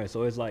 number one.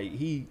 So it's like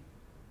he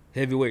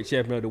heavyweight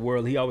champion of the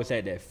world. He always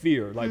had that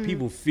fear. Like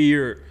people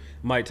feared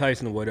Mike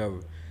Tyson or whatever.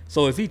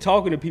 So if he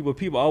talking to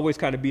people always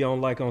kind of be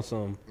on like on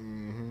some.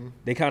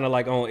 They kind of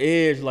like on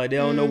edge, like they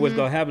don't know what's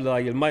gonna happen.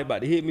 Like it might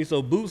about to hit me.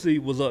 So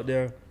Boosie was up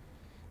there,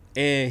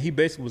 and he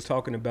basically was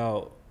talking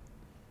about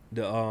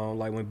the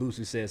like when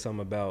Boosie said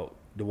something about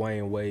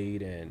Dwayne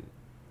Wade and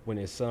when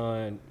his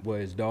son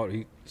was his daughter.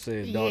 He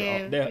said his daughter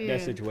Yeah, that yeah.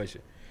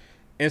 situation.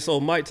 And so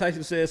Mike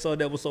Tyson said something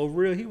that was so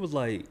real. He was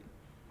like,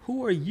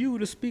 "Who are you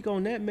to speak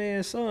on that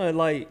man's son?"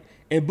 Like,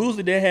 and Boosie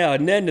didn't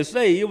have nothing to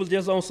say. It was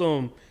just on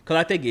some, cause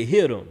I think it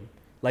hit him.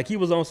 Like he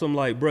was on some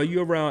like, bro,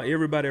 you around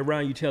everybody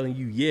around you telling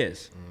you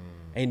yes.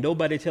 Ain't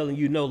nobody telling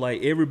you no.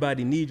 Like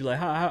everybody needs you. Like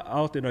how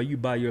often are you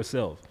by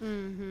yourself?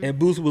 And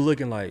Boosie was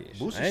looking like,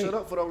 Boosie I ain't- shut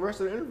up for the rest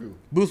of the interview.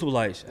 Boosie was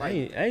like, I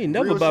ain't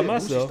never Real by shit. Boosie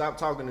myself. stop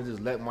talking and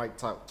just let Mike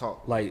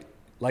talk. Like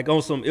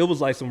on some, it was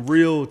like some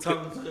real.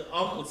 Talking to the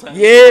uncle type.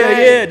 Yeah, yeah, Right.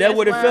 that That's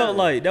what it wild. felt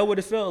like. That what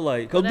it felt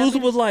like. Cause Well, that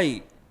Boosie was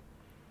like,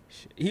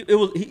 it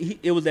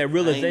was that I ain't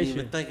realization.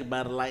 even think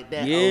about it like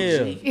that. Yeah.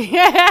 OG.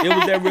 It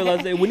was that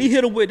realization when he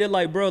hit him with it,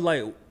 like, bro,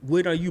 like,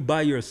 when are you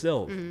by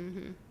yourself?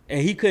 And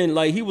he couldn't,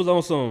 like, he was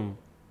on some.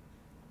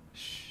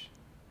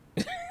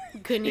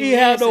 Couldn't He even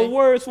had no answer.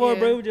 words for it, Yeah.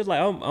 bro. He was just like,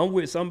 I'm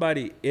with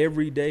somebody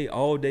every day,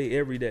 all day,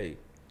 every day.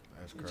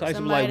 That's crazy. Tyson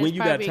was Somebody like, when that's you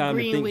got probably time to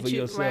agreeing think with for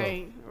you. yourself.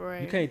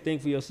 Right. You can't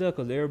think for yourself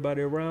because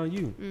everybody around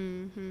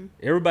you.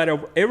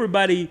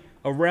 Everybody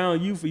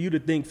around you for you to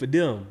think for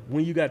them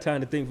when you got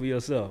time to think for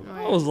yourself.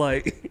 I Right. was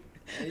like,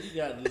 Man, you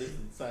got to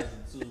listen to Tyson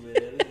too, man.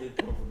 This nigga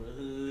come from the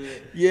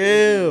hood. Yeah.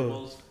 This nigga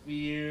most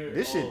feared.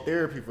 This shit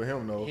therapy for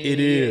him though. It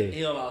is.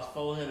 He lost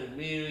 400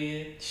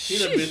 million. He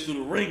done been through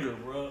the ringer,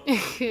 bro.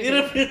 He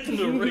done been through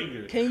the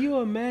ringer. can you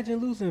imagine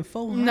losing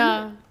 400?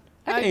 Nah.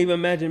 I can't even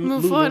imagine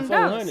move losing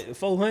 $400.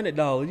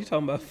 $400. You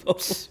talking about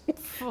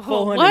For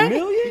 400 what?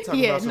 million? He talking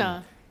Yeah, about some,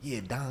 nah. yeah,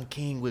 Don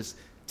King was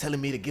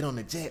telling me to get on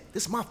the jet.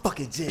 This is my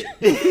fucking jet.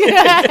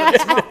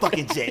 It's my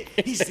fucking jet.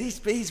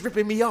 He's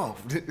ripping me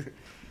off.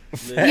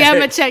 Yeah, I'm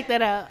gonna check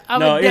that out. I'm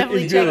No, gonna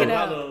definitely it's check good. it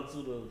out.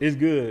 It's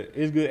good.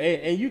 It's good.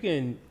 And you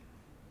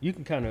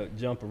can kind of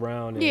jump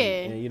around and, Yeah.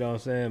 and you know what I'm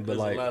saying? But There's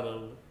like, a lot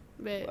of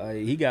But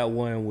he got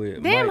one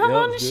with damn, Mike how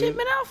long Epps, this good. shit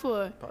been out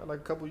for? Probably like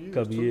a couple years.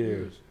 Couple 2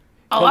 years.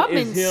 Oh, I've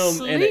It's been him and an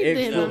sleeping on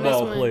this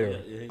ex-football one.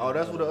 player. Oh,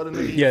 that's what the other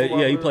nigga. Yeah, football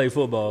he player? played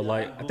football.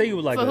 Like I think he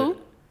was like For who?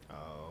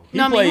 He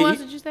No, I mean, played, who else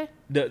did you say?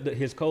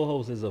 his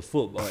co-host is a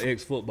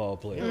ex-football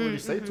He player. don't really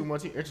say too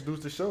much. He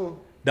introduced the show.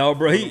 Dog,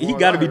 bro, he More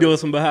got to be live. doing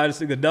some behind the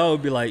scenes. Dog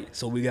would be like,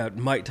 so we got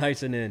Mike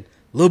Tyson and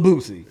Lil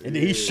Boosie, and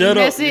then he shut up.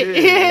 That's it. And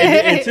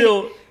then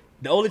until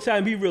the only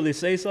time he really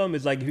say something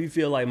is like if he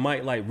feel like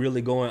Mike like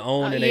really going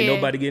on and ain't yeah.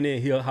 nobody getting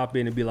in, he'll hop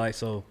in and be like,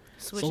 so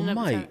Switching up the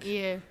Mike, time.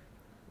 Yeah,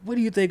 what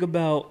do you think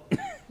about?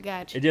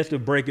 gotcha. And just to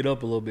break it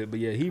up a little bit, but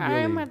yeah, he All right, I'm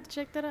really gonna have to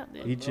check that out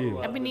he then. chill.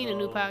 I've been needing a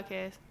new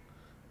podcast.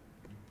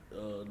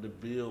 the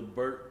Bill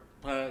Burt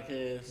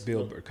podcast.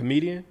 Bill Burr,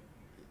 comedian.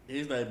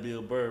 His name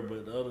Bill Burr,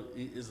 but the other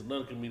it's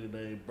another comedian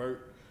named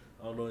Burt.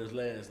 I don't know his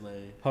last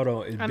name. Hold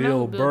on, is I know Bill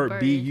who Bill Burr Burr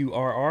is.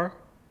 Burr?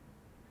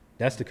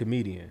 That's the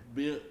comedian.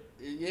 Bill,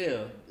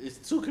 yeah, it's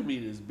two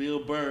comedians,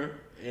 Bill Burr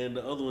and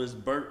the other one is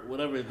Burt,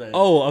 whatever his name.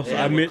 Oh, I'm They sorry,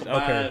 I have a missed-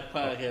 combined okay.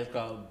 podcast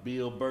called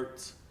Bill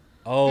Burt's.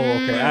 Oh,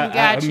 okay. I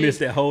Got you. missed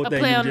that whole A thing.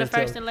 play you on the just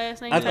first told- and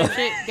last name I type thought-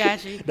 shit.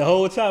 Got you. The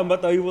whole time I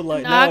thought he was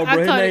like, No, no, bro,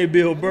 his caught name it.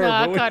 Bill Burr. No,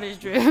 bro. I caught his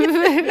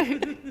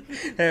drift.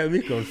 Had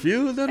me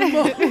confused in the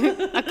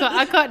moment. I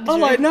caught the I'm drift.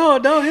 like,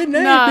 no, his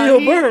name Nah, Bill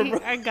he- Burr, he- bro.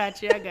 I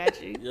got you.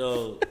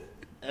 Yo,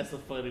 that's a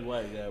funny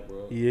white guy,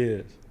 bro.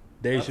 Yes.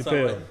 Dave I'm talking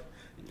Chappelle. about-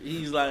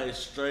 He's like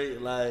straight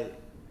like.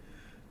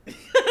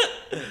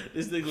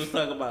 This nigga was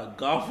talking about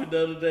golfing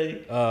the other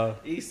day.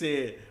 He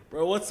said,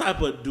 "Bro, what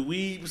type of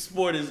dweeb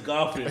sport is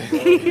golfing?" Bro?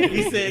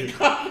 He said,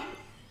 "Golfing."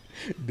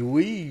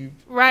 Dweeb.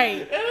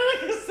 Right. And I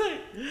can say,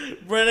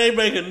 bro, they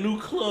make a new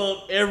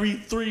club every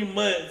 3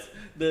 months.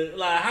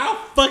 Like, how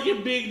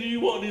fucking big do you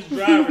want this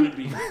driver to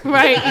be?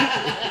 Right.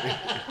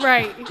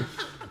 Right.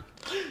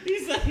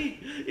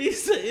 He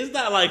said, it's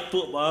not like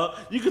football.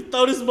 You can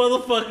throw this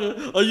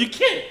motherfucker or you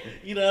can't.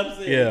 You know what I'm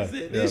saying? Yeah, He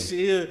said, this shit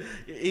here,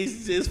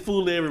 he's just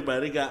fooling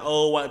everybody. They got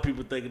old white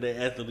people thinking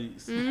they're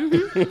athletes.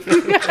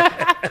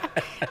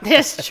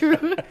 That's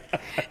true.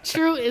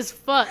 True as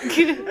fuck.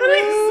 Then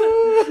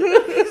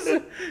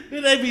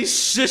they be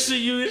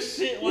shushing you and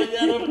shit while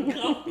y'all on the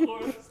golf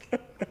course.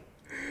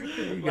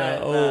 You got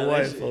Like, old nah,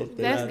 white that shit- folks.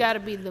 That's got to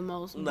be the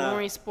most Nah.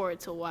 boring sport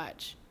to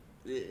watch.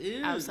 It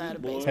is, Outside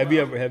of boy. baseball.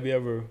 Have you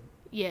ever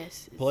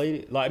Yes. played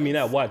it? Like, I mean,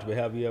 not watched, but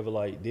have you ever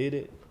like did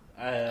it?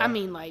 I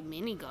mean, like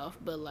mini golf,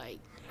 but like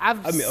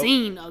I've I mean,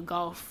 seen a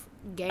golf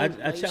game. I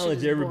Like, shit challenge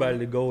is everybody boring.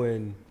 to go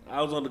and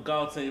I was on the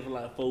golf team for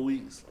like 4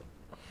 weeks.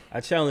 I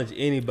challenge I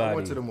anybody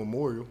went to the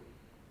memorial.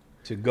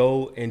 to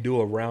go and do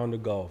a round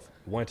of golf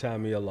one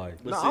time in your life.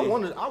 But No, see, I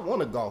want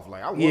to golf.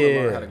 Like I want to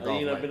Yeah. learn how to you golf.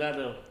 ain't never Like, been out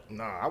there.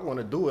 nah, I want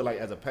to do it like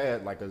as a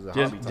pad, like as a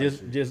Just hobby type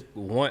shit. just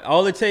one.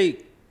 All it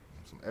take.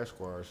 Some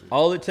Esquire shit.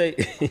 All it take.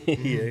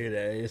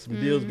 yeah, some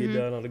deals get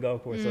done on the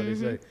golf course. So they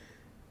say.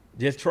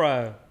 Just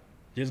try.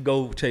 Just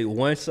go take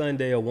one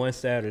Sunday or one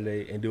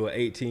Saturday and do an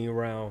 18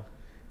 round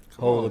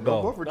hole of no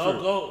golf. buffer Don't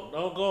trip.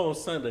 don't go on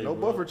Sunday. No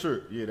bro. buffer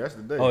trip. Yeah, that's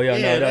the day. Oh yeah,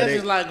 Yeah, no, that's they,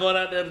 just like going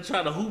out there to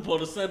try to hoop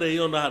on a Sunday. You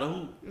don't know how to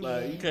hoop.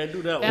 Like you can't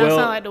do that. That one. don't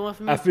sound like the one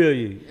for me. I feel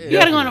you. You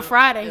gotta go on a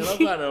Friday. Yeah, don't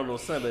go out there on no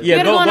Sunday. Yeah,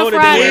 gotta go go on a to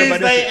Friday.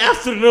 everybody Wednesday else-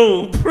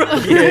 afternoon, bro.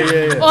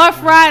 Yeah. or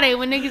Friday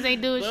when niggas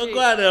ain't doing Don't shit. go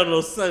out there on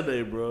no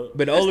Sunday, bro. But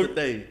the that's only the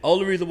day.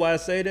 only reason why I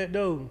say that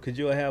though, because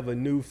you'll have a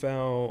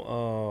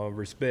newfound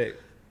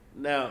respect.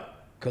 Now,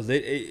 Because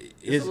it's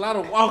it's a lot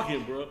of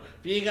walking, bro. If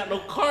you ain't got no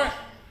cart,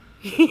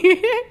 that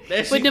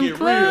shit With them get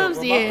clubs,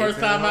 real. Bro. yeah. My first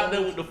time out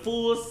there with the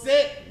full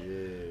set, Yeah.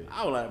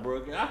 I was like, bro,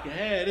 I can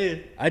have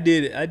this. I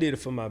did it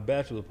for my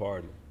bachelor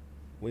party.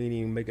 We didn't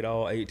even make it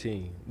all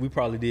 18. We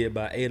probably did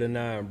about 8 or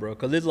 9, bro.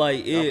 Cause it's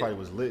like Y'all it. probably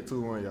was lit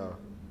too, weren't y'all?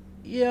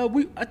 Yeah,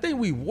 I think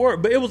we were,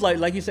 but it was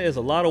like you said, it's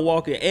a lot of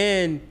walking,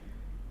 and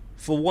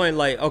for one,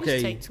 like Just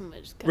okay, take too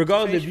much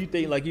regardless if you concentration.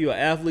 think like you're an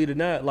athlete or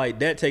not, like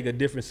that take a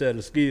different set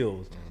of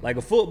skills. Like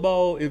a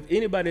football, if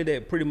anybody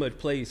that pretty much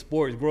played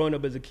sports growing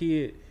up as a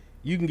kid,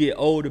 you can get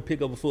old to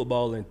pick up a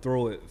football and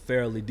throw it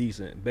fairly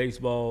decent.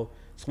 Baseball,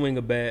 swing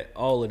a bat,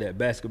 all of that.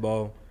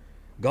 Basketball,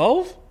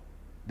 golf,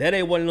 that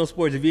ain't one of those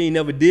sports if you ain't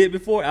never did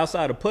before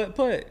outside of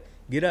putt.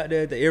 Get out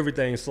there,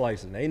 everything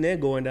slicing. Ain't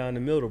that going down the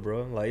middle,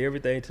 bro? Like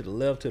everything to the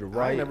left, to the I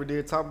right. ain't never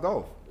did top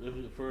golf.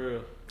 For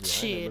real.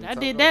 Shit, never I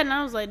been did top that and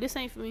I was like, this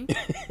ain't for me.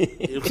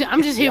 If,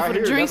 I'm just here Yeah, I for the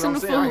hear- drinks and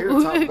that's the what I'm saying. I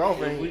hear top food.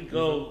 golf if we ain't.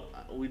 go,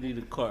 we need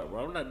a cart,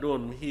 bro. I'm not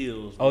doing them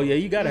hills. Bro. Oh yeah,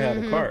 you gotta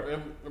have the cart.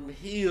 Them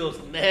hills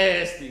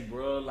nasty,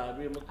 bro. Like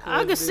me and my I cousin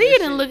could did see that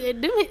it and shit. look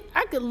at them.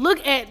 I could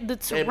look at the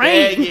That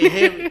bag get terrain.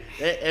 heavy.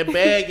 That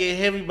bag get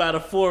heavy by the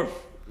fourth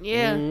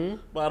Yeah, hole,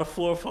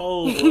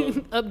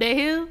 bro. up that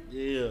hill.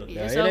 Yeah. Yeah,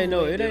 Nah, it's it ain't no,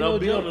 over with. it They ain't don't no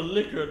be on the joke.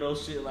 liquor or no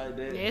shit like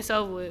that. Yeah, it's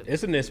over with.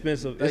 It's an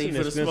expensive, Then it's you an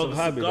finna expensive smoke a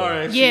hobby. cigar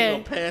Though. and Yeah.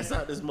 shit, gonna pass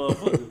out this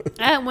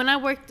motherfucker. When I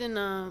worked in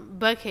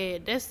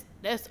Buckhead,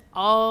 that's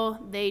all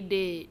they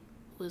did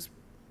was,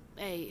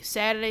 hey,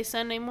 Saturday,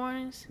 Sunday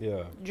mornings,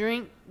 Yeah.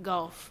 drink,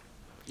 golf.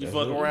 You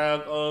fuck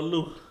around,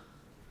 Lou,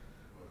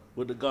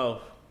 with the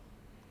golf.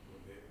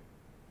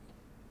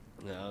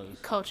 Yeah,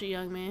 Culture,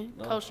 young man.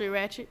 No. Culture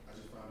ratchet. I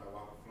just found out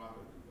Waka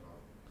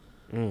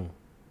Flocka do golf.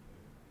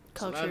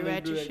 Culture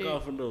ratchet shit.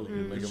 golfing though.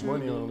 Making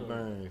money on them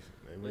things.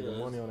 They making Yeah.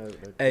 money on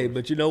that. Hey,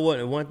 but you know what?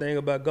 And one thing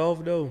about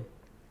golf though,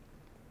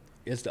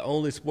 it's the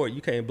only sport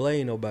you can't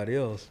blame nobody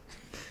else.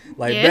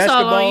 Like Yeah, it's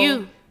all basketball,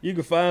 on you.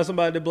 can find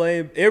somebody to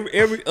blame.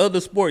 Every other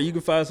sport, you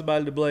can find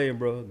somebody to blame,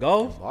 bro.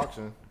 Golf,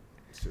 boxing,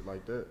 shit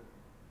like that.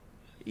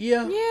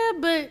 yeah. Yeah,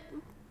 but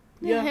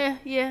Yeah.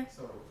 yeah.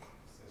 So,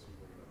 since we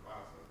bring up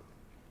boxing,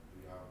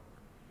 do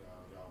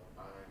y'all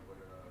find what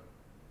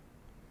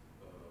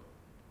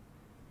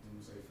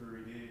dude say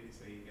Fury did? He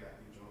say he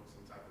drunk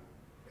some type of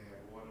bad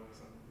water or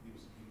something. He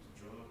was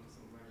drugged or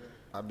something like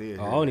that. I did.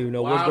 I hear don't that. even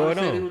know what's going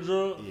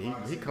on.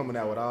 Yeah, he coming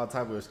out with all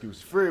type of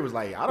excuses. Fury was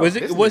like, I don't. Was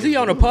this he nigga's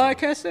on a delusional.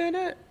 podcast saying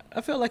that? I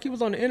felt like he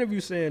was on the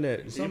interview saying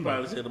that. He Somebody.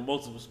 probably said the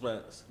multiple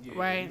spots.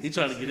 Right. He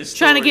trying to get his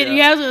Trying to story get. out.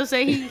 Yeah, I was gonna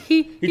say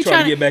he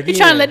trying to get back He in.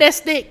 trying to let that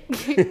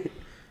stick.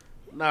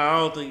 Nah, I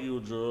don't think he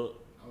was drugged.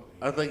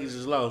 I think he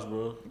just lost,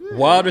 bro. Yeah,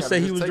 Wilder you gotta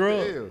say he just was take the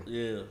drugged? L.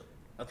 Yeah,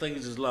 I think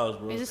he just lost,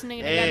 bro. Is this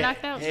nigga that got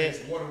knocked out?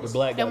 The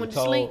black guy, That the went to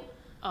sleep. tall.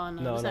 Oh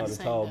no, No, it's no, not the the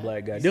same tall guy.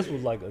 black guy. This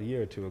was like a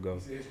year or two ago. He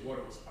said his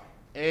water was spiked.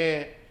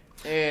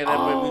 And that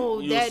Oh,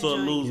 made me, you that was so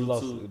joint. He loser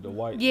lost too. the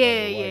white. Yeah, the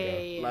white yeah,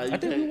 guy. yeah. Like, I you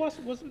think we can't, watched.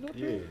 Was it?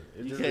 Yeah, it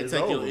you just- can't it's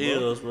take over, your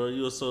bro. L's, bro.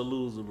 You a so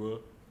loser, bro.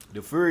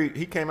 The Fury,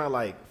 he came out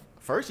like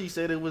first he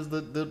said it was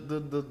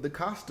the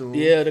costume.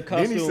 Yeah, the Then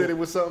he costume. said it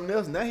was something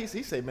else. Now he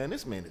say, man,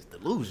 this man is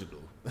delusional.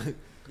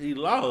 He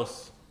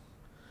lost.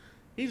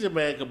 He just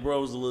mad because bro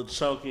was a little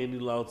chunky and he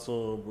lost to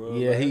him, bro.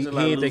 Yeah, he just didn't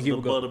think losing he to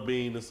was gonna- butter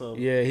bean or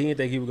something. Yeah, he didn't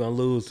think he was gonna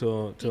lose to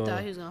him. He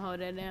thought he was gonna hold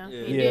that down.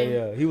 Yeah. He Yeah, did.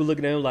 yeah. He was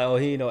looking at him like, oh,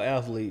 he ain't no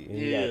athlete. And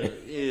Yeah,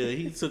 yeah,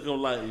 he took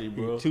him lightly,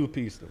 bro. he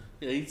two-pieced him.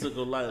 Yeah, he took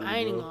him lightly, I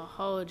ain't even bro. gonna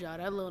hold y'all.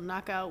 That little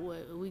knockout,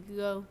 a week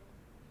ago?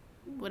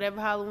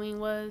 Whatever Halloween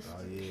was.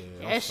 Oh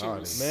yeah, That shit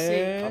was Man.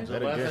 sick. I'm better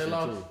Somebody guessing say too.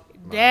 lost?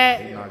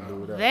 That he knocked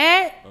dude out.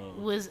 that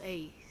was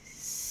a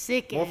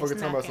sick ass Motherfucker talking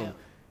about knockout. some.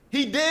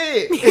 He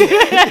did.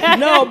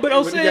 No, but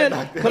I'm When he got saying,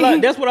 knocked out. 'cause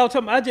like, that's what I was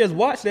talking about. I just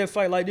watched that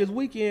fight like this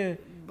weekend.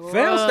 Fam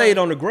Bruh. stayed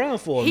on the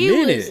ground for a He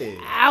minute. was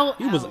out.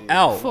 He was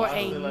out. for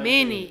a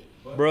minute.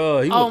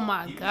 Bro, he Oh was,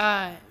 my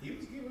god. He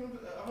was giving him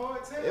a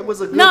hard time. It was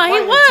a good No, fight he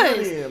until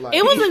was. then. Like,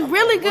 It was a I'm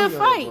really like, good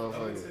what fight. the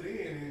motherfucker? to the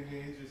end, and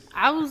then he just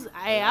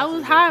I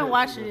was high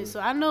watching it, so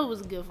I know it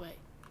was a good fight.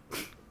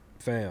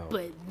 fam.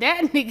 But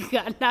that nigga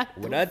got knocked.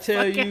 When the I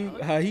tell fuck you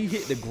out. how he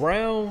hit the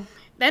ground,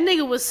 that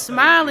nigga was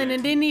smiling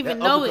and didn't even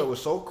That know uppercut it.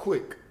 was so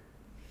quick.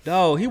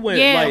 dog, he went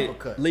Yeah. like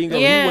Uppercut. Lingo,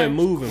 Yeah. he went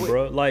moving,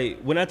 bro.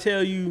 Like when I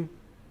tell you,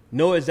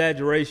 no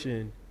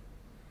exaggeration,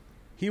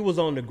 he was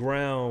on the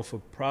ground for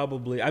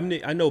probably. I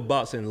mean, I know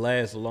boxing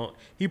lasts a long.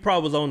 He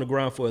probably was on the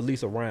ground for at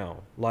least a round,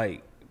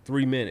 like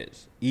 3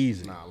 minutes,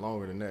 easy. Nah,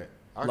 longer than that.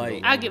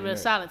 Like- I give it a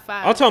solid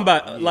 5. I'm talking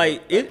about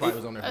like that it, probably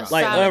was on there for a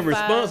like solid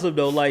unresponsive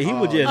though. Like he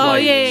was just Oh,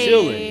 like yeah,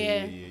 chilling.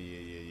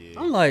 yeah.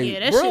 I'm like, Yeah,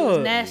 that shit bro, was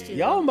nasty,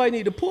 y'all though. might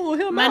need to pull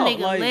him My out. nigga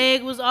like,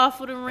 leg was off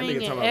of the That ring nigga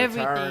and talking about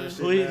retiring everything. and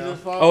shit Who he now.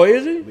 just fought? oh,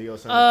 is he? Leo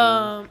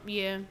Santa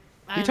Yeah.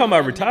 I You know talking about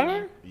that nigga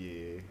retiring? Cruz. Yeah.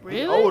 Really?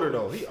 He older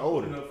though. He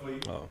older. Enough for you.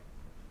 Oh,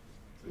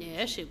 Yeah,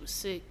 that shit was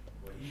sick.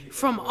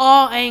 From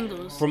all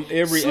angles. from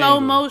every Slow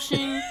angle.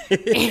 motion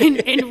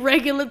in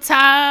regular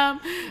time.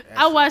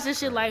 I watched this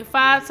shit like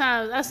 5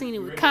 times. I seen it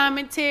with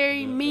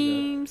commentary,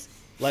 memes.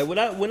 Like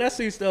when I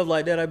see stuff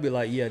like that, I be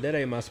like, yeah, that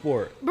ain't my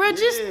sport. Bro,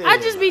 I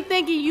just be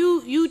thinking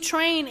you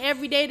train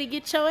every day to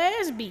get your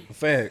ass beat.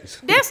 Facts.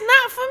 That's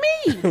not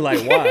for me. Like,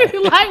 why?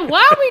 Like,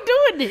 why are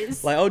we doing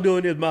this? Like I'm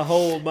doing this my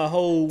whole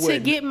To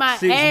what, get my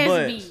 6 ass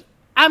months. beat.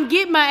 I'm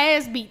getting my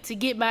ass beat to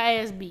get my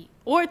ass beat.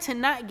 Or to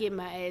not get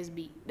my ass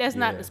beat. That's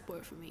not Yeah. the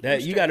sport for me. That I'm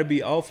you straight. got to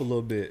be off a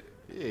little bit.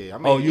 Yeah, I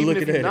mean, Oh, you even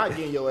looking if you're at not it.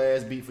 getting your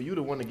ass beat, for you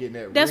to want to get in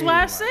that That's ring, why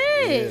I like,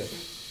 said.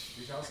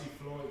 Did y'all see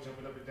Floyd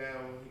jumping up and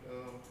down when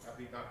he,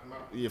 after he knocked him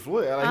out? Yeah,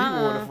 Floyd, like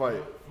he want to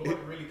fight. Floyd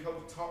really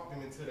talked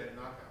him into that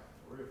knockout.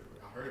 For real.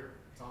 I heard him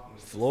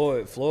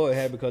talking. Floyd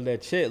had because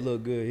that check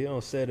looked good. He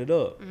don't set it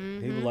up. He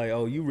Mm-hmm. was like,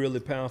 oh, you really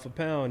pound for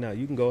pound now.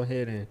 You can go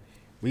ahead and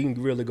we can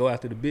really go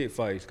after the big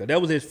fights. Cause that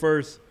was his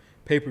first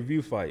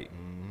pay-per-view fight.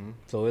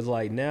 So it's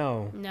like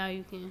now, Now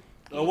you can.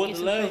 Oh, what get the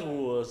some last pay.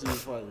 one was he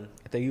was fighting?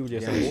 I think he was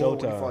just Yeah, on he fought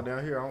Showtime.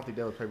 down here. I don't think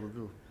that was pay per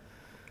view.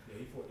 Yeah,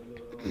 he fought the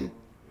little dude down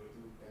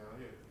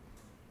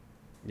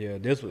here. Yeah,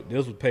 this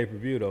was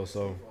pay-per-view though.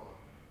 So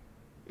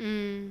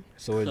Mm.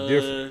 so it's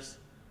different. Cuz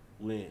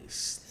went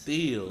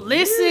still.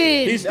 Listen.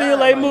 He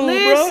still ain't moved,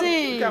 bro.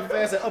 He got Listen.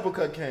 fast at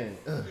uppercut came.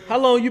 How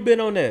long you been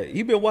on that?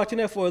 You been watching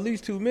that for at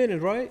least 2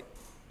 minutes, right?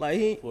 Like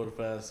he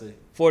 45 seconds.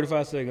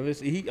 45 seconds.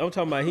 Listen, I'm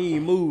talking about he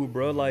ain't moved,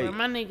 bro. Like Bro,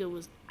 my nigga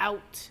was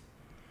out.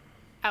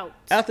 Out.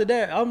 after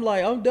that, I'm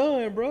like, I'm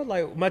done, bro.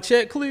 Like my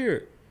check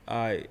cleared. All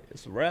right,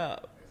 it's a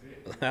wrap.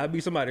 I'll be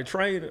somebody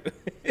trainer.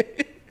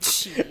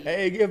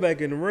 Hey, get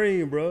back in the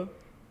ring, bro.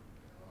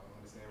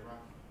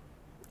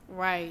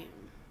 Right.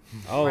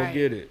 I don't Right.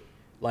 get it.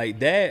 Like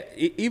that,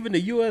 even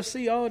the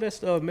UFC, all that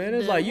stuff, man.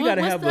 It's like you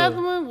gotta what's have the other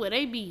a. one where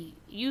they be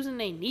using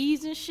their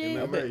knees and shit?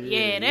 MMA, yeah,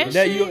 yeah. that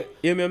That shit.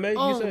 you MMA?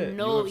 Oh, you said?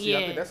 no. UFC, I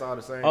think yeah. that's all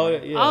the same. Oh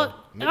man. yeah. All,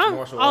 Mixed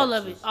martial all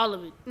arts of it. is- All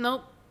of it.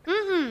 Nope.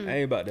 I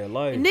ain't about that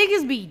life.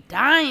 Niggas be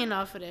dying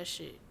off of that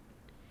shit.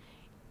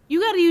 You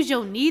gotta use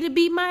your knee to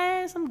beat my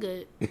ass. I'm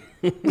good.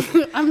 I'm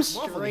Motherfucker hit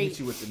straight.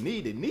 you with the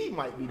knee. The knee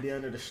might be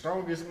down to the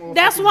strongest one.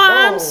 That's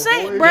why I'm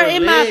saying, bro,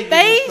 in my Leg is the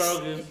face.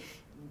 strongest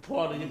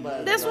part of your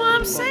body. That's what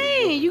I'm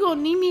saying. You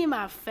gonna knee me in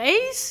my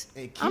face?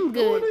 I'm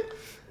good. And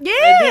then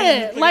Yeah,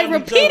 you think like I be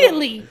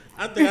repeatedly.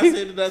 I think I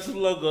said it not too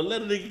long ago.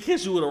 Let a nigga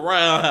catch you with a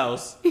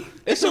roundhouse.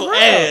 It's your real.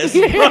 ass,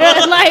 Yeah,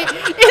 bro. like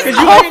it's ain't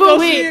over gonna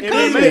see it with.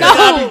 coming.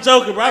 I No. be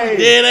joking, bro. I be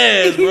Hey.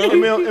 dead ass, bro.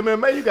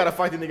 MMA, you gotta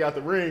fight the nigga out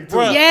the ring too.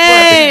 Bruh.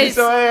 Yes.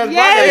 Beat your ass, bro. I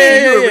Yes. gotta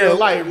see you in Yeah. real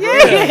life, bro.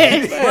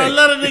 Yes. Bro,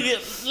 let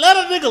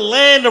a nigga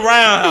land the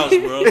roundhouse,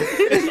 bro.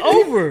 It's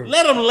over.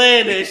 Let him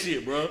land that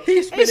shit, bro.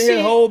 He's spinning his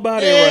shit- whole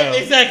body Yeah, around.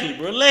 exactly,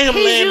 bro. Let him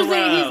He's land the using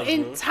roundhouse, his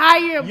bro.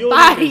 entire You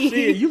don't even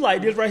see it. body. You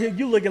like this right here.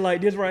 You looking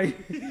like this right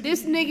here.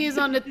 This nigga is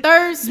on the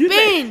third You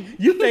spin. think,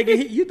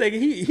 you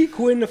thinking he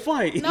quitting the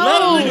fight.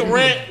 No. Let a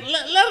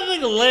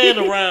nigga land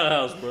the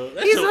roundhouse, bro.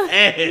 That's He's your on-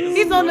 ass.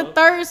 He's on the bro.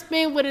 third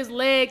spin with his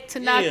leg to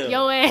knock Yeah.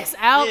 your ass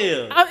out.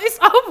 Yeah. It's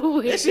over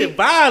with. That shit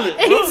violent,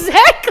 bro.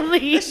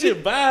 Exactly. That shit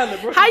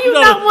violent, bro. How you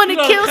know not the- wanna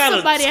know the kill kinda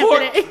somebody after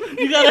torque that?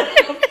 You gotta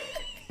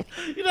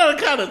have, you know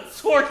the kind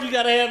of torque you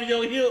gotta have in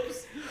your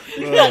hips.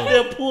 You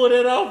gotta pull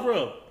that off,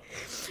 bro.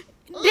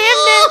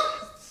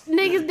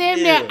 Niggas damn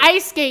Yeah. near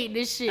ice skating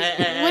this shit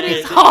with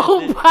his Hey, whole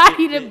hey,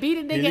 body to beat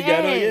a You nigga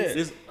got no ass. yet.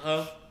 This,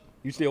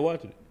 You still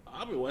watching it?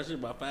 I've been watching it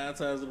about 5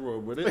 times in a row,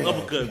 bro. This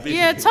uppercut video.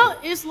 Yeah,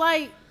 it's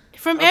like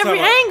from I'm every talking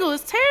about- angle.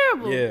 It's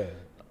terrible. Yeah.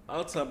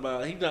 I'm talking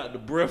about he knocked the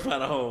breath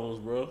out of Holmes,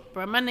 bro.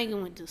 Bro, my nigga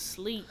went to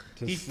sleep.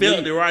 To He sleep.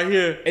 felt it right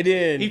here. And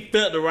then He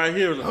felt it right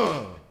here. Like,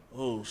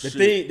 oh the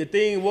shit. the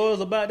thing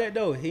was about that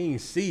though, he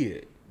ain't see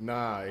it.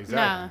 Nah, exactly.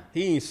 Nah.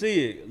 He ain't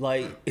see it.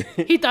 Like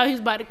He thought he was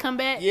about to come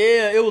back.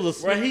 yeah, it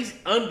was a Right, he's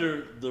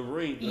under the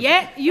ring.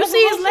 Yeah, you That's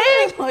see what his I'm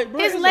saying. leg. Like,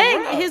 bro, His it's a leg,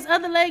 wrap. his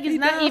other leg is he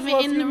not down even for a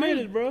in few the ring.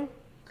 minutes, bro.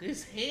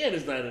 His head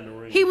is not in the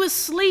ring. He was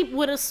asleep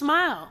with a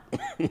smile.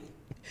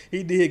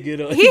 He did get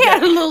up. He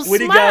had a little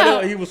when he got smile.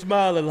 up, he was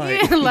smiling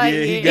like, Yeah, like,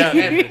 yeah, he yeah. got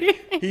me.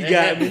 He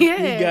got me. Yeah.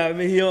 He got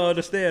me. He don't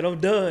understand. I'm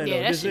done. Yeah,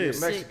 though. that This shit is was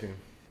He's Mexican.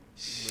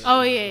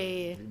 Oh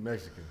yeah, He's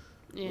Mexican.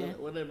 yeah.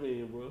 What that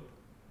mean, bro?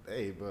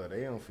 Hey, bro,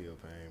 they don't feel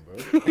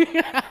pain,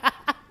 bro.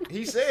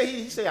 he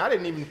said I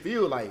didn't even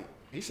feel like.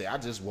 He said I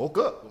just woke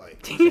up.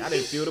 Like he said, I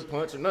didn't feel the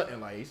punch or nothing.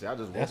 Like he said I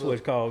just woke That's up. what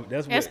it's called.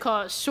 That's That's what.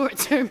 called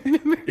short-term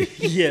memory.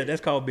 Yeah, that's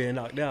called being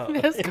knocked out.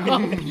 That's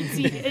called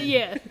PT.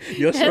 Yeah.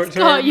 Your That's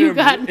short-term called you memory.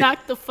 got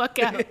knocked the fuck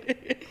out.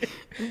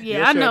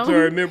 Yeah, I know.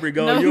 Short-term memory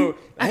going. No.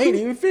 I ain't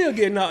even feel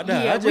getting knocked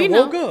out. Yeah, I just we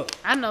know. woke up.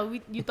 I know.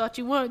 You thought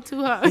you wanted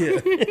to, huh?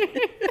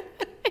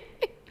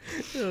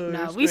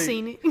 Nah, we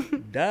seen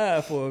it.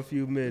 Died for a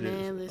few minutes.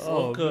 Man, listen.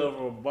 Oh, Cover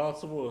from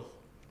Baltimore.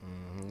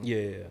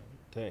 yeah.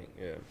 Tank,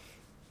 yeah.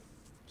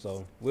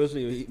 So we'll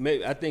see.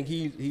 Maybe I think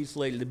he's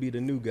slated to be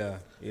the new guy.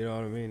 You know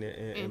what I mean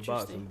in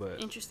boxing.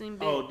 But Interesting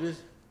bit. Oh,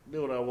 this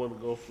what I want to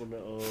go from the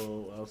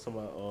I was talking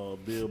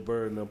about Bill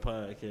Burr and the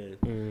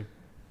podcast.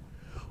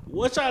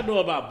 What y'all know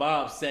about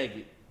Bob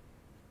Saget?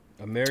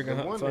 American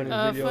The one Funny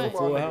that- Video, Fun-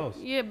 Full House.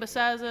 Yeah,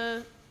 besides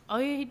oh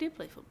yeah, he did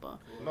play football.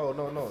 No.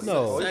 No. He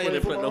Saget played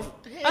didn't play football?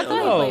 I thought no. he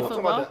I'm played talking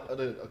football.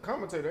 about a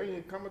commentator. Ain't he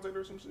a commentator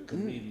or some shit?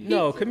 Comedian.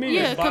 No,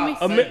 comedian. Yeah, Bob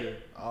comedian.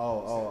 Saget.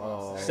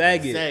 Oh.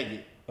 Saget.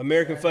 Saget.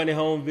 American Funny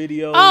Home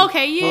Video. Oh,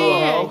 okay, yeah, Full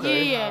yeah, House,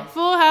 okay. yeah.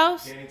 Full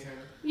House. Danny Tanner.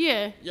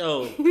 Yeah.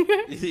 Yo,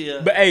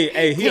 yeah. But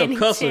hey, he a Danny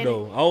cusser Tanner.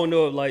 though. I don't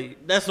know if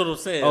like. That's what I'm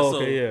saying. Oh, So,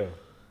 okay, yeah.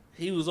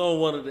 he was on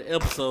one of the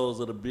episodes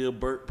of the Bill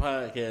Burr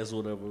podcast or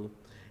whatever.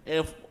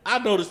 And I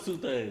noticed two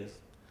things.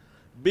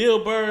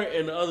 Bill Burr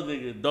and the other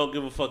nigga don't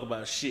give a fuck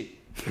about shit.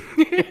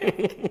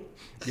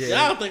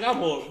 Yeah, Y'all think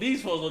I'm on.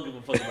 These folks don't give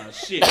a fuck about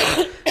shit.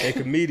 they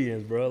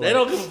comedians, bro. They Like,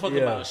 don't give a fuck yeah.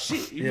 about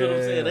shit. You feel what I'm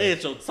Yeah, saying? yeah. They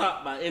ain't your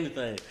top by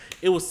anything.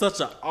 It was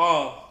such a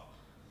awe.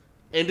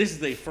 And this is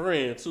their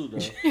friend too, though.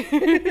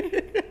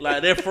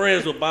 Like they're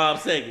friends with Bob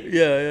Saget.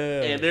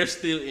 Yeah. And they're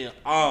still in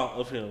awe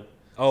of him.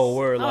 Oh,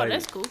 word, Oh, like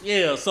that's cool.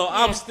 Yeah, so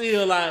I'm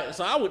still like,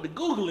 so I went to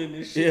Googling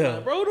this shit. Yeah.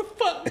 Like, bro, the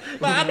fuck?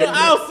 Like, I know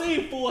I've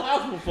seen Full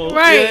House before.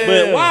 Right.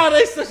 But Yeah. why are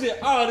they such an, this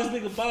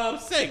nigga Bob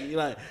Saget?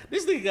 Like,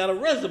 this nigga got a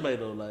resume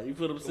though. Like, you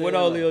feel what I'm saying? what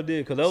all like, Leo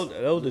did, because those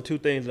are the two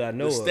things that I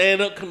know the of.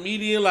 stand-up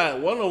comedian,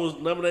 like, one of them was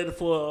nominated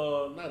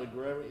for, not a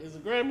Grammy. Is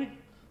it Grammy?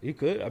 He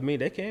could. I mean,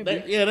 they can be.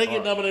 They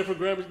get nominated for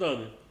Grammys,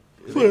 don't they?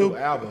 They do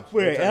albums.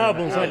 Well, They turn into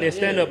albums like their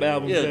stand-up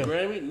albums. Yeah, Yeah.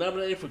 Grammy,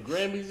 nominated for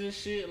Grammys and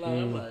shit. Like,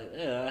 I'm like,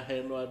 yeah, I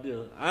had no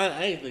idea.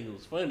 I ain't think it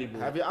was funny,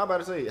 but Have you? I'm about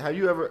to say, have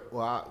you ever?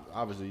 Well,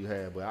 obviously you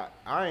have, but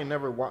I ain't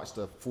never watched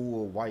a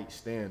full white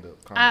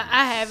stand-up comedy.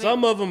 I haven't.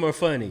 Some of them are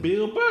funny.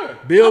 Bill Burr.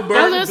 Bill I was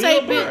Burr. gonna say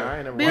Bill Bill, Burr. I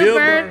ain't never Bill Bill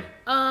Burr.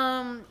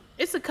 Burr.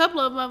 It's a couple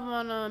of them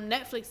on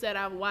Netflix that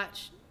I've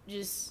watched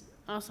just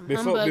on some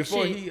Before humbug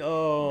shit. he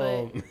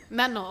but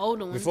not no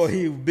older ones. before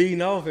he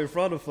beating off in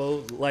front of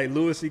folks like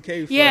Louis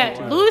C.K. yeah,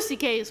 funny. Louis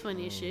C.K. is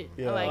funny as shit.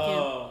 Yeah. I like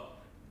him.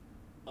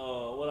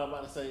 What I'm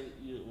about to say,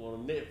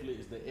 on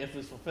Netflix, the F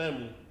is for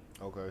Family.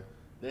 Okay.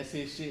 That's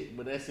his shit,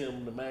 but that's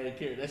him, the main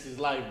character. That's his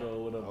life,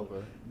 bro. Whatever.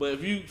 Okay. But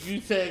if you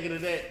tag into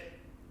that,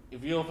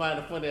 if you don't find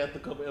it funny after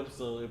a couple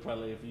episodes, it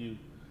probably ain't for you.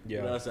 Yeah.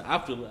 You know what I'm saying?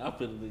 I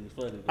feel the nigga's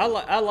funny.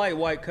 I like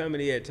white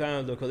comedy at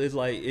times though,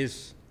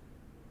 because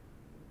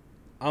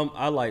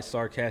I like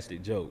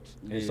sarcastic jokes,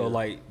 and so Yeah.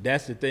 like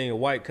that's the thing.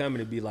 White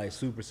comedy be like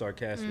super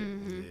sarcastic,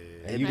 Mm-hmm.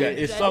 and you got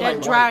it's That- some that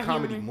Like dry white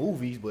comedy humor.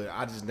 movies, but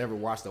I just never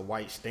watched a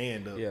white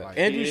stand-up. yeah. Like,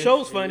 Andrew Yeah,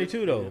 Schultz yeah, funny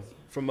too though, yeah.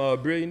 from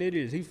Brilliant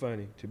Idiots. He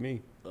funny to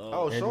me.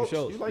 oh, Andrew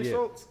Schultz. You like yeah.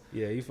 Schultz?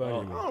 Yeah, he funny.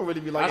 to me. I don't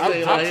really be I like.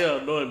 say like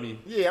him, annoying me.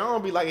 Yeah, I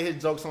don't be liking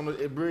his jokes on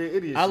the Brilliant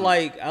Idiot. I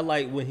shit.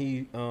 like when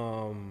he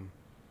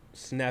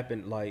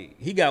snapping like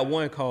he got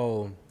one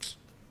called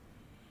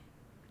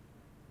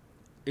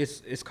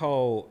it's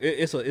called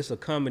it's a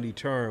comedy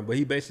term, but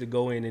he basically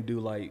go in and do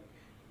like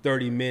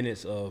 30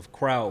 minutes of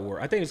crowd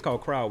work. I think it's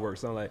called crowd work,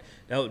 something like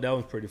that. That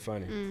was pretty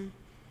funny.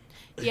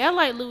 Yeah, I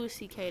like Louis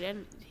C.K. That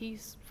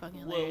he's fucking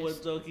hilarious.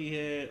 What joke he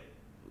had,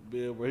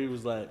 Bill, where he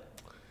was like,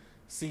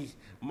 see,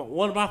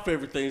 one of my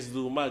favorite things to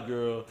do with my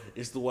girl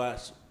is to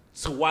watch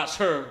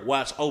her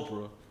watch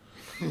Oprah.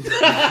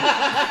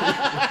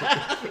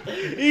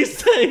 he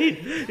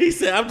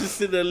said, I'm just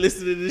sitting there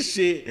listening to this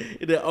shit.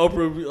 And then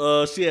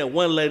Oprah, she had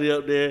one lady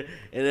up there,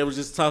 and they was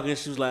just talking.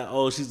 She was like,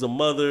 "Oh, she's a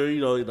mother.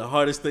 You know, the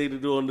hardest thing to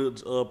do on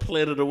the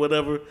planet or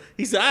whatever."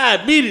 He said,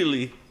 "I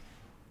immediately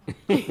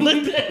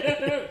looked at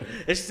her,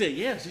 and she said,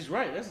 "Yeah, she's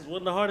right. That's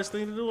one of the hardest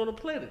things to do on the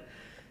planet."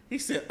 He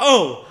said,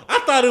 "Oh, I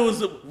thought it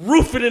was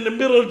roofing in the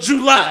middle of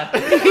July."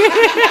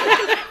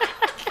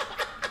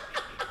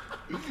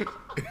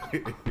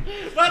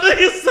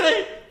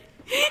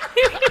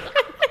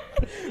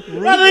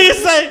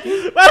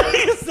 My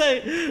nigga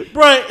say,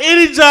 bro,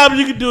 any job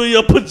you can do in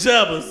your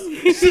pajamas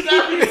should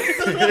not be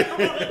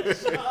considered a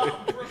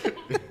job, bro.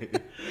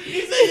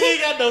 He said you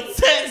ain't got no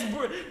tax,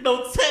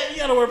 you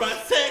gotta worry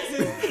about taxes,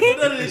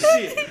 none of this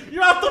shit.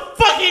 You're off the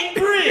fucking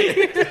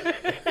grid.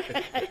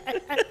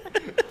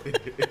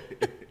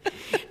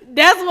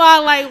 That's why I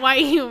like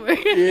white humor.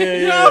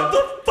 You're off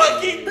the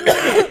fucking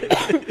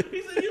grid.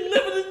 He said you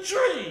living a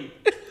dream.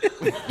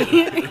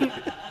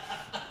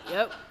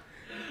 Yep.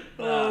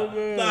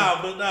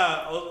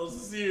 Nah, on some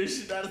serious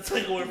shit, not to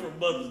take away from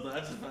mothers, though. I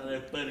just find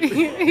that funny.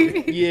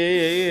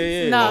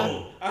 Yeah. Nah.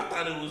 Oh, I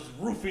thought it was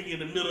roofing in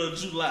the middle of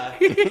July.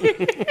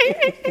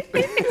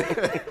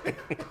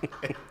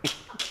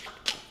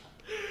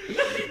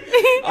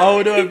 I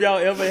don't know if y'all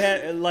ever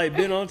had like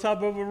been on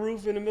top of a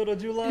roof in the middle of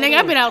July. Nigga,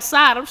 I've been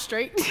outside. I'm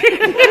straight.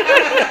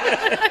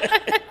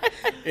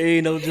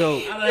 Ain't no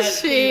joke. I done had to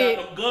clean Shit.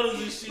 out them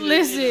gutters and shit in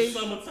Listen. the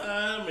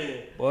summertime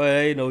and Boy,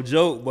 ain't no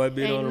joke. Boy,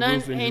 being on the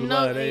roof in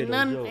July,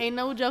 ain't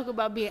no joke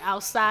about being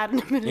outside in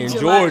the middle In of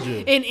July Georgia.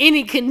 in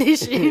any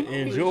condition.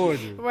 in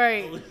Georgia.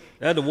 Right.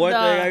 That's the one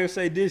Nah. thing I can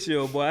say this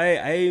year, boy.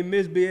 I ain't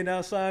miss being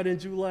outside in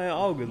July and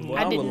August, boy.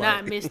 I did was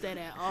not like, miss that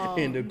at all.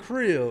 in the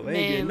crib. Man,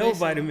 Ain't getting no listen.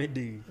 vitamin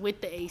D. With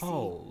the AC.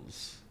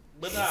 Pause.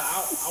 but nah,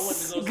 I went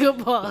to go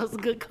Good pause.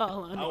 Good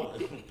call on I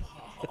it.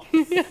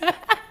 went,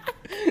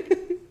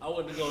 I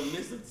went to go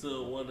listen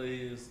to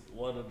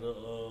one of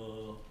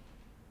the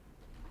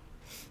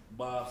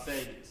Bob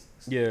Saget's.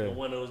 Yeah. The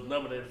one that was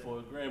nominated for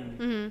a Grammy.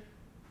 Mm-hmm. And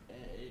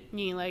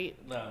You ain't like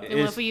it? nah, It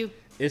went for you?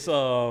 It's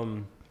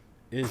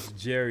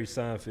Jerry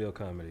Seinfeld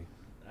comedy.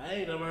 I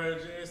ain't never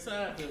heard Jerry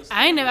Seinfeld.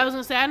 I was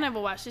gonna say I never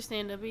watched his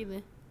stand up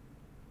either.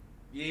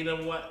 You ain't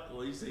never watched.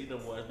 Well, you say you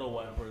never watched no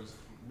white person.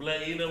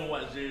 Black, you never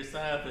watched Jerry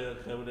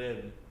Seinfeld coming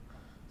at me.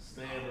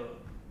 Stand up.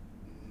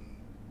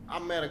 I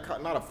might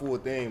have not a full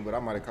thing, but I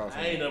might have caught I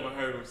something. ain't never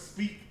heard him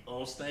speak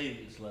on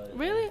stage. Like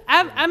Really?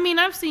 I mean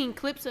I've seen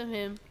clips of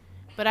him,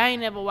 but I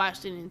ain't never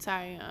watched an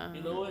entire.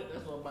 You know what?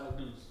 That's what I'm about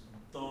to do. Is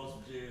throw on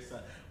some Jerry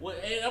Seinfeld. Well,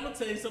 hey, I'm gonna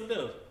tell you something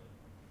else.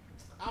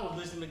 I was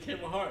listening to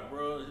Kevin Hart,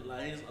 bro.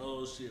 Like his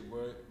old shit,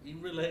 bro. He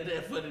really ain't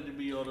that funny to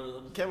be on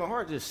the. Kevin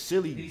Hart just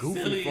silly, He's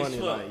goofy, silly as funny,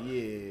 fuck. like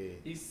yeah.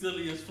 He's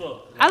silly as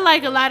fuck. I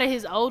like a lot of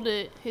his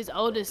older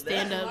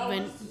stand That's up what I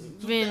when was listening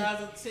to, when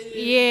 2010.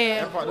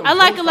 yeah. That part, them I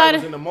like a jokes lot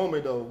was of in the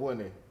moment though,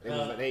 wasn't it?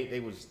 Uh, They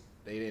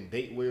didn't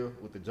date well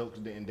with the jokes.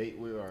 Didn't date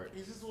well. Or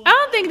It's just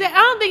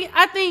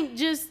I think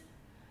just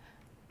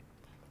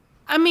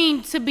I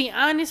mean to be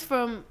honest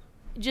from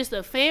just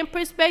a fan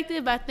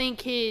perspective, I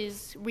think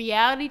his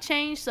reality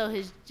changed, so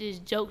his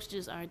jokes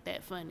just aren't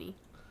that funny.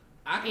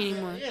 I can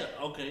anymore. Say,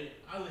 yeah, okay.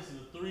 I listened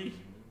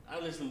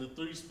to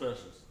three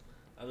specials.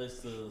 I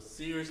listened to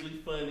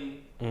Seriously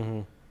Funny,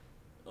 Mm-hmm.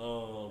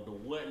 the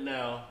What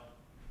Now.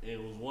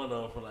 It was one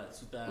of them for like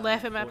 2000.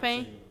 Laugh at My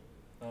Pain?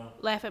 Huh?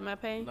 Laugh at my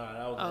pain. Nah,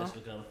 that was Oh.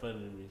 actually kind of funny to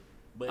me.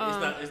 But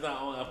it's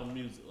not on Apple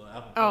Music or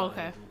Apple. Oh, Podcasts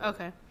okay, or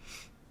whatever. okay.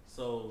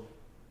 So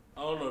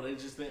I don't know. They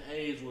just didn't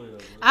age well. Bro.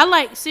 I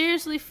like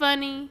Seriously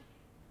Funny,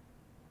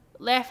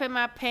 Laugh at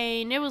My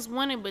Pain. There was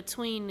one in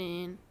between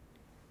then.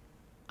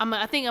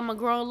 I think I'm a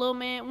Grown Little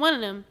Man. One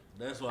of them.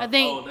 That's why. I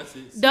think oh, that's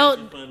it. Those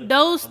Seriously Funny,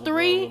 those I'm a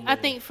three. Grown Little I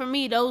Man. think for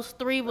me those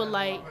three were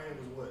like. My man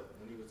was what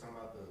when he was talking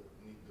about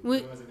the We-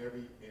 guns in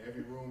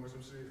every room or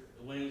some shit.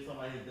 When he was talking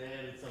about his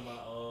dad, he talking about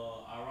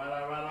all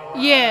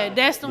right. Yeah,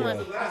 that's the one.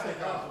 The last thing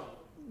I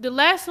The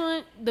last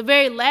one, the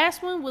very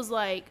last one was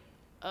like,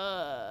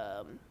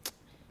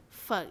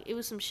 fuck. It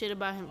was some shit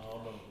about him.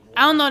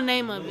 I don't know the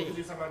name of it.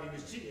 was talking about he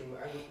was cheating.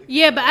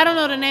 Yeah, but I don't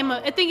know the name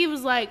of. I think it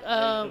was like,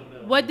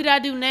 what did I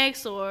do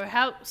next or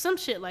how some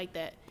shit like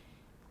that.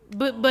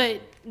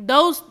 But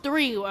those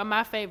three are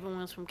my favorite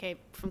ones from Kevin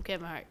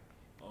Hart.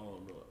 I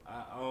don't know.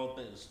 I don't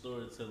think the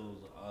storytelling was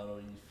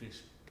auto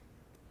efficient.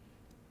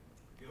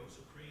 Yo,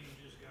 Supreme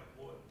just got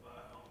bought by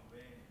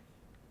Van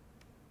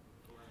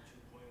for like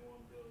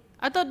 $2.1 billion.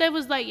 I thought that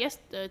was like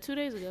 2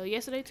 days ago.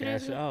 Yesterday, 2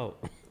 days Cash ago,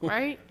 out.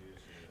 right?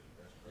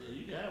 Yeah,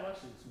 you can have my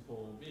shit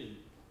 2.1 billion.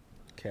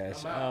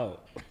 Cash I'm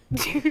out.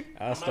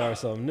 I'll start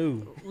something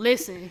new.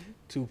 Listen,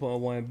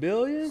 2.1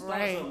 billion? Start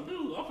Right. something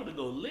new. I'm finna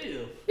go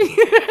live.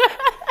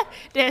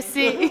 that's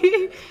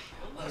it.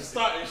 I'm not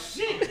starting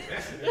shit.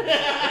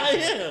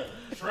 yeah.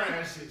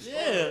 Trying shit.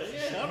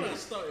 Yeah. I'm not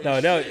starting No,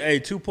 shit. hey,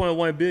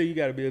 2.1 billion. You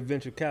got to be a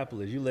venture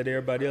capitalist. You let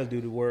everybody else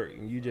do the work,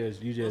 and you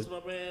just What's my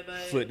man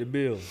name? foot the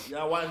bill.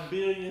 Y'all watch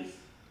Billions?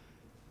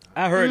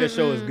 I heard that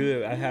show is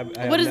good. I have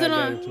What is not it got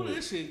on? into Ooh, it.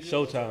 that shit good.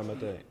 Showtime, I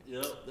think.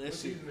 Yep, that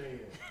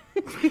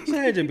shit.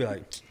 Sage and be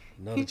like,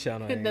 another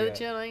channel. I ain't Another got.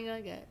 channel I ain't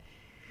gonna get.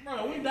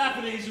 Bro, we not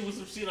finna hit you with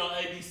some shit on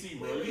ABC,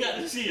 bro. You got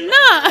to chill.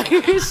 Nah,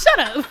 shut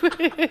up. You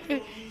use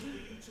the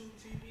YouTube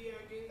TV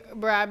I gave?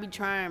 Bro, I be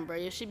trying, bro.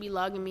 You should be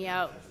logging me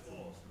out.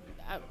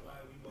 Why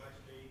we watch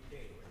it every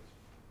day?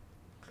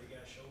 They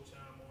got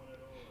Showtime on it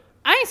or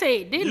I ain't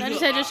say it didn't. You I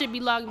just go- said you should be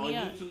logging on me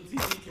out. YouTube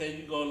TV,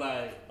 can you go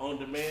like on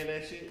demand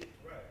that shit?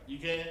 right. You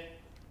can?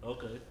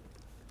 Okay.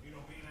 You know,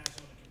 being that's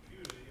on the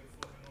computer, you're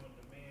fucking on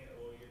demand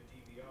or your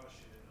DVR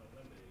shit is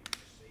unlimited. You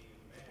just say your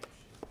map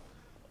shit.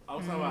 I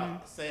was talking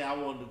about, say I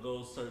wanted to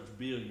go search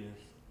Billions.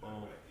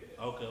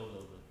 Okay.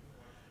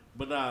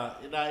 But nah,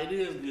 it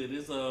is good.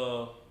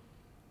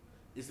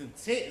 It's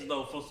intense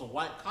though for some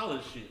white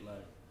collar shit.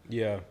 Like,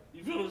 Yeah.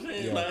 you feel what I'm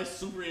saying? Yeah. Like, it's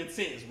super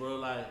intense, bro.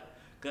 Like,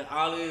 cause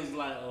all it is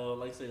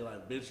like say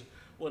like bitch,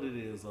 what it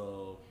is, Dude,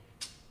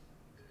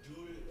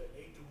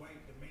 ain't the white,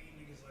 the main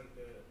niggas like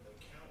the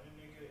accountant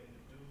nigga and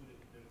the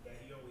dude that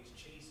he always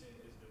chasing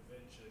is the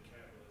venture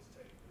capitalist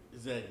type dude.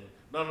 exactly.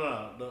 No.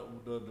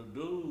 The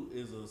dude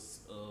is a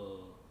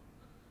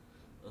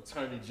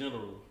attorney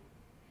general.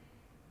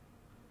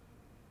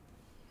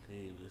 He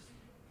ain't listen.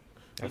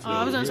 Oh,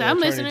 I was gonna say, Yeah, I'm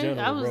Attorney listening.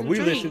 General, I was bro. We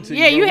intrigued. listened to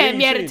Yeah, you, you bro. had We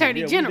me at ain't seen it. Attorney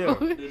Yeah, we General.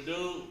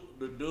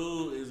 The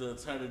dude is an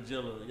attorney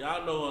general.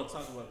 Y'all know what I'm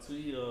talking about too.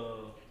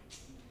 Y'all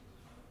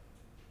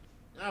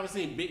ever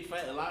seen Big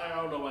Fat Liar? I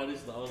don't know why this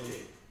is the only.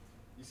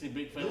 You seen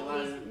Big Fat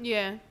Liar?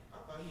 Yeah. I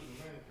thought he was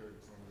a manicure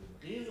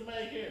He's the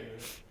main character.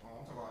 Oh,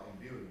 I'm talking about in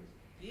Billions.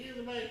 He is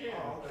the main character.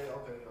 Oh,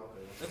 okay.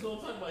 That's what I'm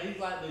talking about. He's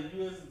like the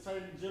U.S.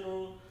 Attorney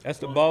General. That's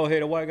the bald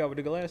headed white guy with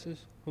the glasses.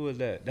 Who is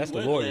that? That's He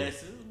the wear lawyer.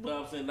 glasses, but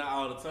I'm saying not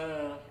all the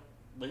time.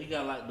 But he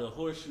got like the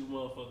horseshoe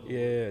motherfucker.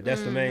 Yeah,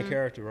 that's the main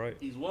character, right?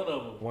 He's one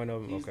of them. One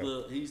of 'em,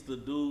 okay. He's the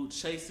dude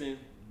chasing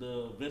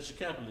the venture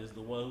capitalist,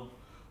 the one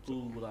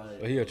who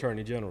like He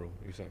attorney general.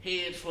 You saying?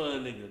 hedge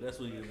fund nigga. That's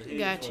what he is. A hedge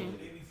Gotcha. fund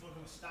They nigga. be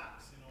fucking with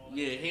stocks and all that.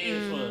 Yeah,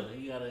 hedge fund.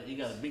 He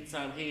got a big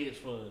time hedge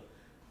fund.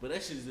 But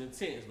that shit is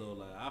intense though.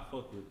 Like I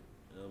fuck with it.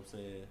 You know what I'm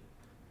saying?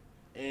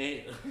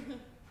 And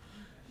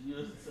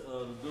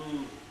the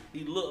dude,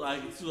 he looked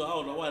like it too. I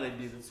don't know why they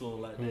did it to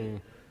him like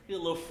that. He a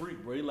little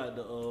freak, bro. He like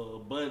the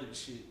abundant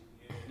shit.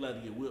 He like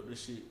to get whipped and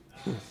shit. I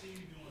see you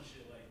doing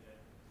shit like that.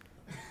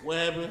 What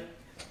happened?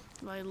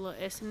 Like little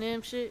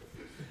S&M shit.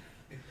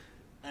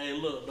 Hey,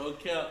 look, no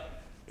cap.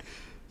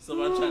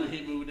 Somebody tried to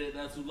hit me with that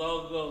not too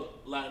long ago.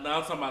 Like, now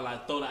I'm talking about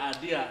like throw the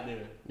idea out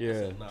there. I Yeah,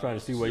 said, nah, trying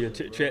to see where you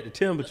shit, bro. check the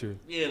temperature.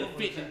 Yeah, the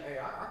fit. Hey,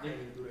 I can't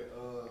even do that.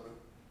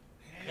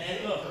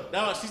 Handcuff.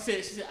 That's what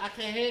she said, I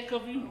can't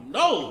handcuff you.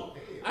 No.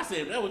 I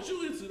said, that's what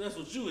you into. That's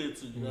what you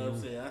into. You know what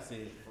I'm saying? I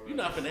said, you're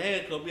not finna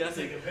handcuff me. I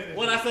said,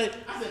 what I said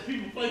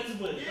people play too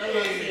much. That's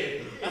what I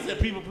said. I said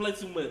people play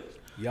too much.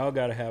 Y'all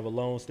gotta have a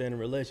long-standing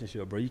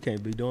relationship, bro. You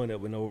can't be doing that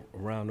with no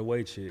around the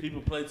way chick.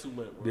 People play too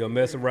much, bro. They'll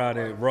mess around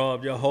and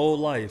rob your whole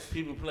life.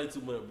 People play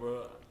too much,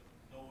 bro.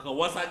 Cause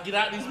once I get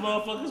out these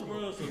motherfuckers,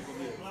 bro, it's gonna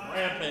be a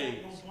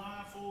rampage. No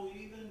blindfold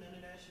either, none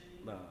of that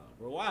shit. Nah,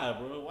 bro. Why,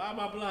 bro? Why am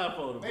I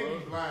blindfolded, Maybe bro?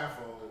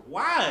 blindfold.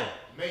 Why?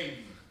 Maybe.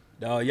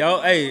 Dog,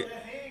 y'all, hey, That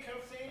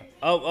handcuff thing.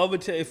 I'm gonna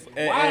tell you.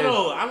 Why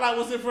though? I like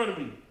what's in front of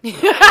me.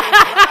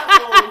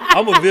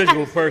 I'm a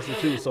visual person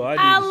too, so I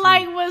need I to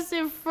like what's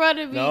in front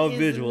of me. No, I'm is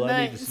visual.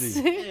 I need to nuts.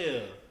 see. Yeah.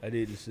 see. I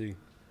need to see.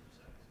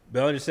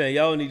 But I'm just saying,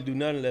 y'all don't need to do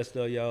none of that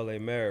stuff. Y'all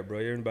ain't married, bro.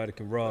 Everybody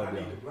can I rob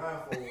need y'all. the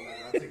blindfold. When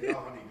I take it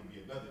off, I need to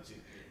be another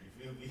chick.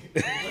 You feel me?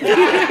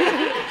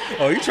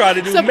 Oh, you try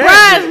to do Surprise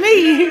magic.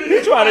 me.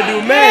 You try to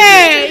do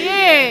magic.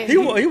 Yeah. He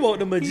want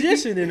the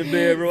magician in the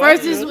bedroom.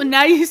 First is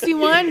now you see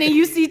one, then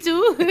you see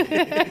two.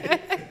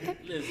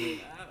 Listen,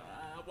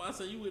 I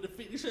say you with the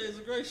 50 Shades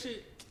of Grey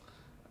shit.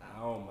 I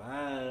don't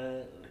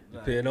mind.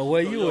 Depending on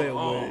where you at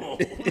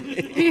with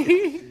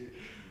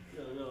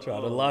Try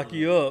to lock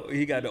you up.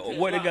 He got the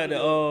what? They got the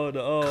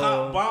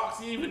cop box.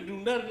 He even do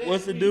none of that.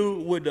 What's the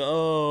dude with the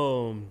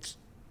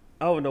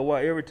I don't know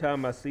why. Every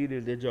time I see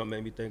this, that jump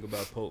made me think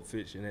about Pulp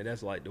Fiction, and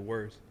that's like the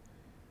worst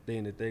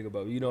thing to think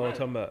about. You know what I'm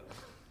talking about?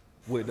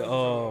 With the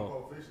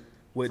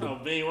with the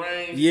Some Ving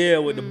Rhames. yeah,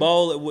 with the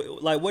ball,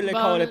 like what do they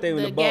call that thing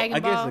with The the ball? gag I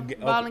and guess ball? the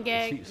Ball and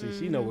gag?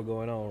 She know what's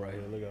going on right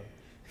here. Look at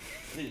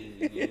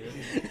Yeah.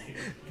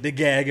 the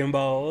gag and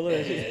ball. Look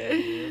at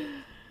that.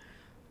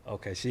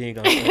 Okay, she ain't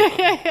gonna.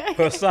 Say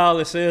her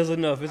solid says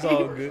enough. It's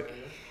all good.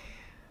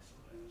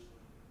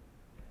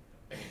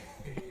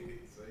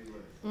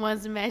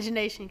 One's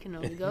imagination can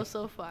only go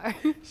so far.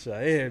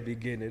 Cheyenne be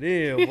getting it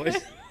in. Boy.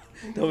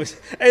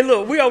 Hey,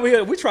 look, we over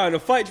here. We trying to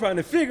fight, trying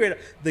to figure it out.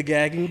 The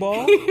gagging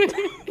ball.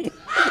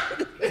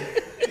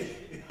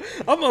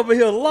 I'm over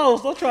here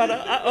lost. I'm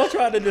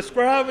trying to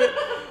describe it.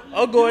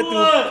 I'm going through.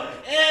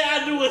 And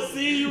I do a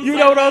scene. You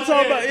know what I'm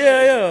talking about?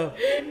 Yeah.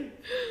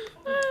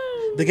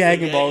 The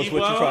gagging ball is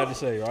what you tried to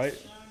say, right?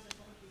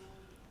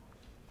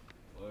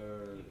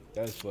 Word.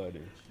 That's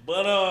funny.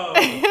 But yeah,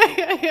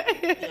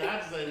 I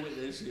just ain't with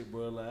that shit,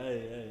 bro. Like, I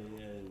ain't with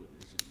that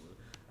shit,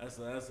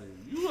 bro. I said,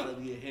 you ought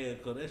to get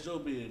handcuffed. That's your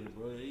business,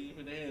 bro. You ain't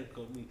even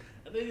handcuff me.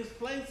 And they just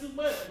play too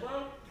much, bro.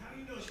 How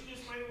you know? She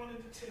just might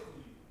wanted to tickle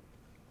you.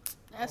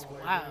 That's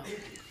wild.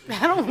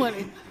 I don't want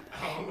to.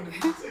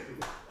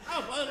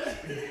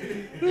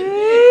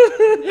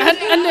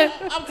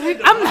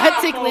 I'm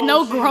not tickling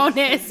no grown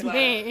ass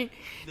man.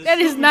 That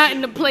is not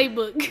in the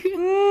playbook.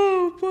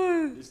 Oh,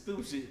 boy. This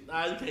stupid shit.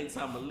 Nah, you can't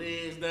tie my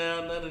legs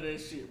down. None of that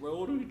shit, bro.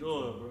 What are we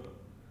doing, bro?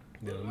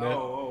 Yeah, I don't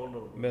know.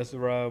 Bro. mess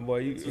around,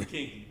 boy. Too You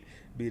kinky.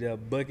 be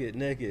that bucket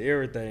naked,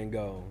 everything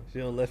gone. She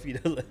don't left you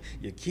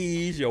your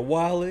keys, your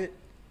wallet.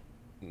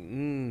 I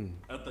think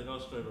I'm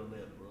straight on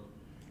that, bro.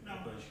 No,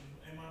 but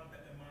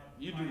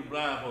You do the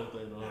blindfold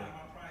thing, though. Nah, Huh? my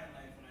prior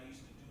life when I used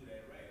to do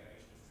that, right? I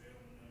used to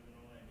film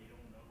them, and they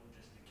don't know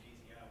just in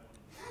case y'all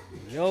want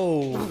to.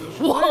 Yo,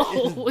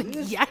 Whoa,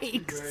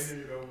 yikes.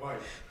 You know, Mike.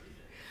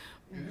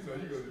 You know,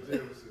 you go to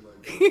jail and shit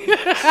like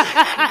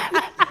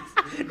that.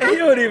 and you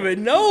don't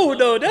even know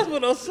though. That's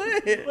what I'm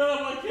saying. But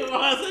I'm like,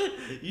 I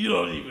said, you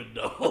don't even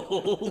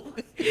know.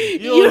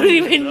 You don't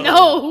even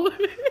know.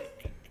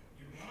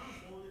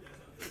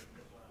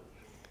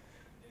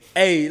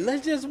 Hey,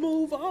 let's just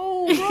move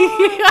on, bro.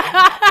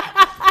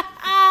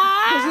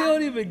 Cause he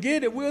don't even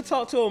get it. We'll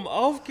talk to him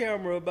off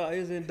camera about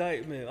his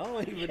indictment. I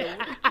don't even know. You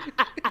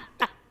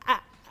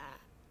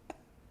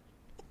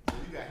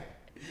got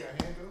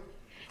handcuffs?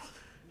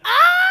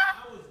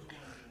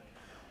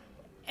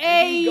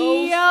 Hey,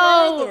 goes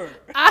yo. further.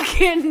 I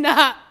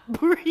cannot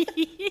breathe.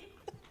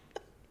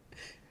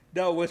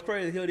 No, what's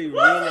crazy? He don't even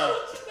realize.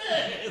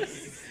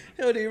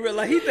 He don't even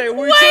realize. He think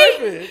we're Wait,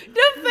 tripping.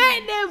 the fact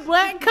had that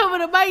black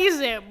coming up, you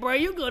said, bro,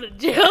 you go to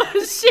jail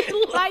and shit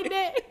like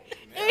that.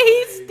 And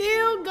he's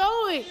still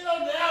going. You know,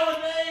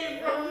 nowadays,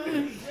 bro,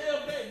 jail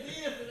back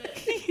then for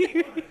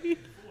that.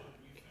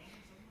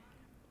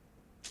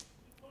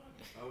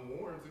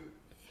 Unwarranted.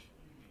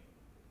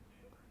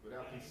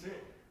 Without consent.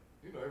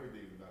 You know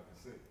everything is about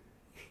consent.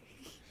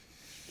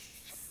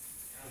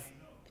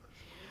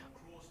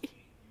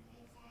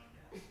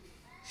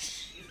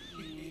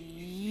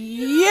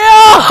 Yo!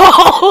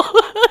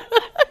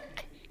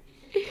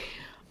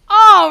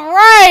 All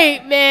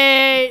right,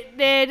 man.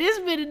 This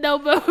been a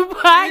November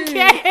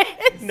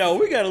podcast. No,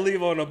 we gotta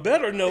leave on a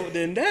better note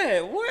than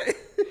that. What?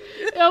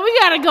 Yo, we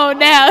gotta go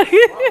now. While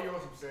we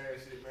on some sad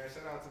shit, man,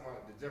 shout out to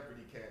the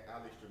Jeopardy cat,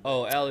 Alex Trebek.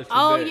 Oh, Alex.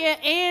 Oh Trebek.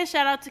 yeah, and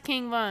shout out to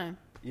King Von.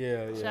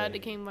 Yeah. Shout out to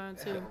King Von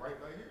They too. had him right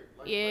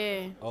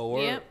here. Yeah. Oh,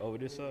 word. Yep. Over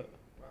this up.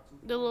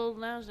 The little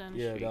lounge down the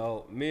Yeah, street.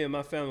 dog. Me and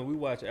my family, we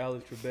watch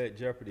Alex Trebek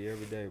Jeopardy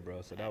every day,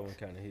 bro. So that one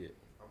kind of hit.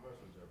 I mess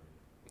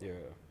with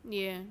Jeopardy.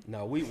 Yeah. Yeah.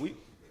 Now we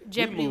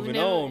Jeopardy would moving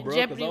never, on, bro. Because I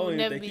Jeopardy don't would even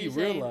never think be he the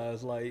same.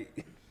 realized like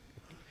That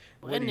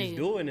what he's nigga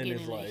doing in getting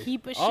his a life.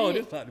 heap of Oh,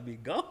 shit. this about to be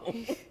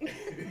gone. The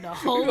We're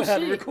whole gonna have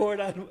to shit.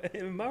 record out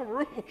in my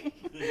room.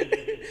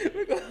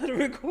 We're gonna have to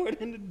record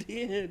in the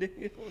den. I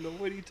don't know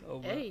what he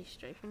told me. Hey,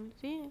 straight from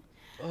the den.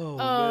 Oh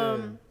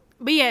man.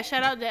 But yeah,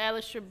 shout out to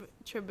Alex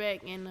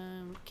Trebek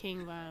and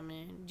King Von,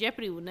 man.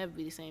 Jeopardy will never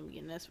be the same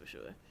again, that's for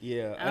sure.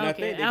 Yeah, I and I don't think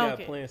care. they I don't got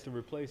care. plans to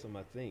replace him.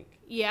 I think.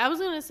 Yeah, I was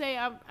gonna say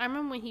I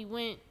remember when he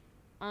went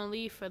on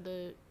leave for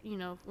the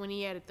when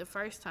he had it the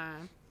first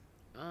time.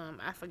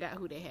 I forgot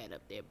who they had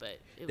up there, but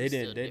it They was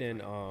didn't. still They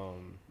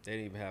different.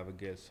 didn't even have a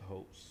guest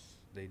host.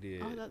 They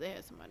did. Oh, I thought they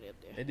had somebody up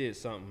there. They did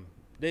something.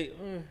 They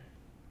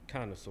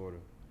kind of, sort of.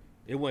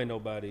 It wasn't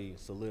nobody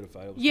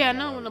solidified. It was Yeah,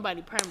 kinda no, like-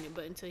 nobody permanent,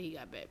 but until he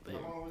got back. But How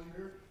long was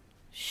he here?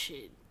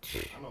 shit.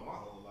 I know my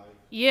whole life.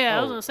 Yeah,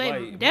 I was Oh, gonna say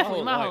like,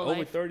 definitely my whole over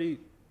life. 30,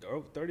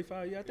 over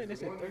 35. Yeah, I think they Is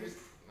the said one 30. nigga,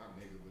 not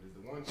nigga, but is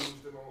the one dude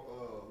still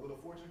on Wheel of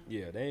Fortune?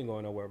 Yeah, they ain't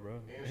going nowhere, bro.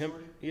 And Him,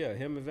 Shorty? yeah,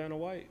 him and Vanna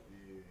White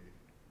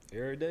Yeah.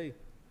 every day.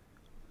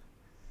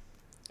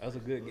 That's a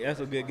good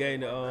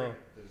game to.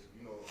 Because,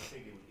 I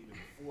think it was either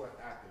before or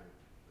after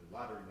the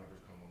lottery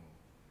numbers come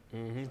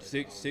on.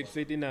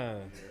 659. Yeah, I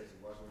used to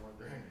watch with my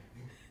granny.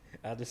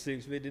 After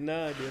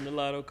 659, then the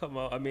lotto come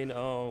out. I mean,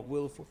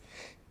 Will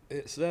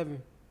at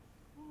 7.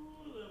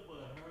 Ooh, that boy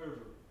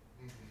Herbert.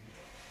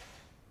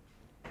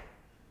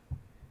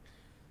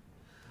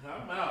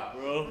 I'm out,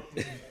 bro.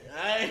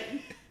 I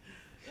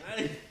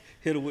ain't,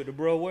 Hit her with the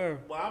bro where?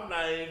 well, I'm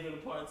not even gonna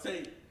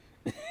partake.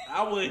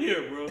 I wasn't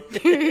here, bro.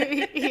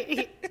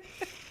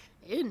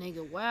 This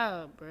nigga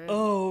wild, bro.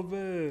 Oh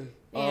man.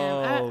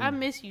 Damn, I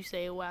miss you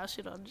saying wild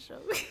shit on the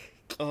show.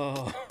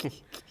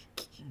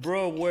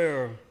 Bro,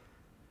 where?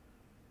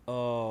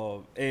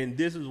 And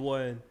this is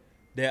one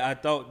that I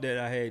thought that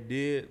I had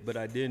did, but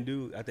I didn't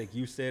do. I think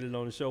you said it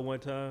on the show one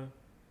time,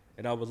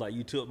 and I was like,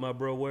 "You took my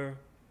bro where?"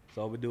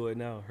 So I'm gonna do it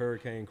now.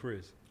 Hurricane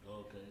Chris.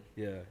 Okay.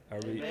 Yeah, I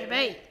read.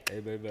 Baby. Hey,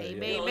 baby. Hey, Yeah.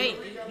 baby.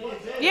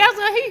 Yeah,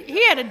 so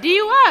he had a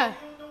DUI.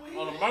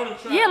 On the murder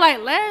trial. Yeah, like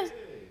last.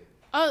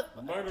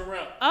 Murder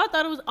rap. I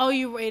thought it was. Oh,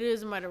 it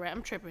is a murder rap.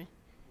 I'm tripping.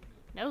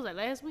 That was like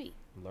last week.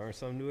 Learn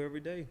something new every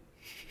day.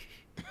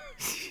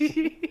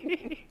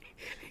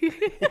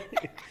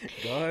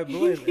 God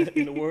bless.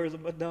 In the words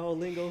of my dog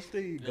Lingo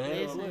Steve. God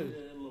Listen. bless. Yeah,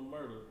 a little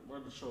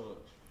murder charge.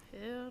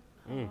 Hell.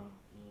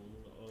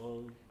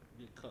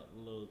 Get caught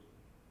in a little.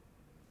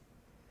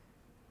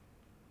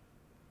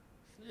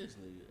 This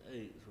nigga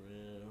H,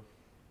 man.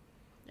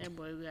 That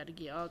boy, we got to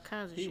get all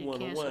kinds of He shit won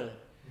the canceled. one.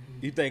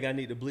 You think I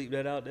need to bleep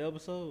that out the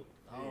episode?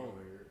 I don't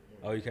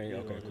Oh, you can't. he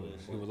Okay, don't do cool. that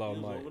It shit. was all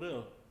He mic. over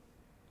there.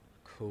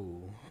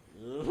 Cool.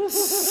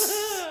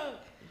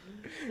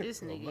 This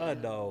nigga. My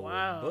dog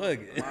Wow. was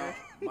bugging.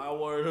 My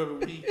word of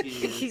the week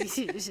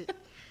is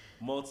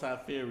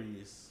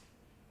multifarious.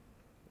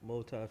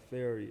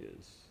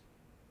 Multifarious.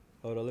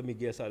 Hold on, let me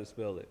guess how to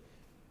spell it.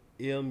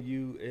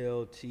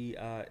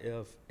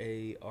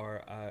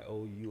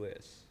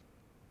 MULTIFARIOUS.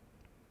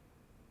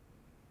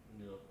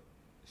 Yeah.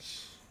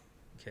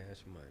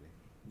 Cash money.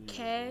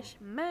 Cash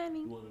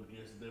money. You want to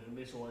guess the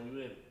definition while you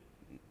at it?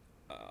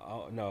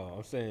 No,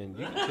 I'm saying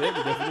you can tell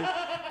me definitely.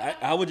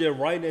 I was just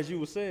writing as you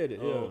were saying it.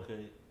 Yeah. Oh,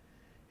 okay.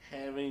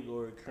 Having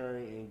or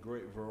occurring in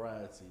great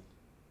variety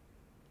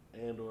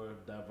and or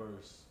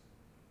diversity.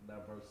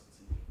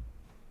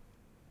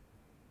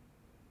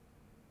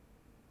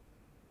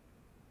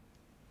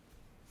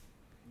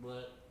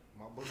 But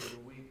My book of the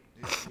week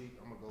this week,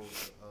 I'm gonna go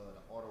with The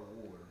Art of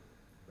War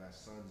by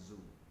Sun Tzu.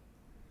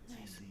 TZU.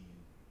 That's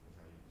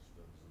how you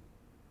spell Zoo.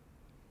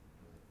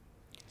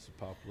 It's a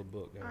popular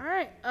book. All Yeah.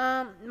 right.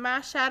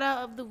 My shout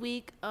out of the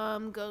week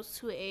goes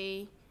to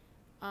a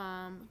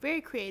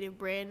very creative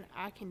brand.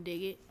 I can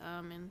dig it.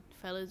 And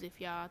fellas, if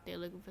y'all out there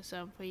looking for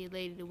something for your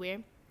lady to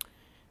wear,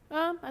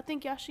 I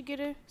think y'all should get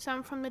her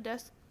something from the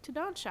Dusk to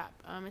Dawn shop.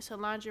 It's a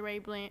lingerie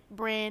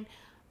brand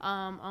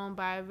owned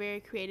by a very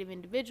creative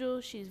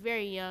individual. She's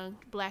very young,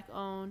 black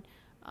owned,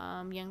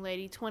 young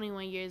lady,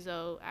 21 years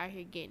old, out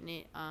here getting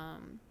it.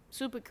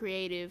 Super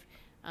creative.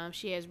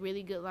 She has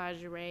really good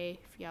lingerie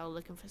if y'all are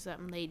looking for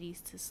something,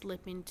 ladies, to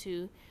slip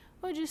into,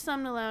 or just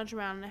something to lounge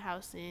around in the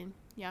house in.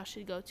 Y'all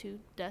should go to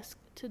Dusk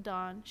to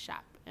Dawn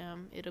shop.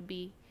 It'll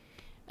be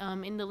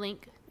in the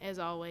link, as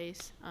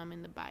always,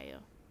 in the bio.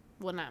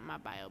 Well, not my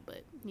bio,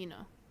 but, you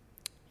know,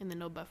 in the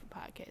No Buffer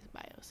Podcast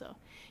bio. So,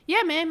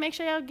 yeah, man, make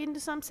sure y'all get into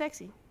something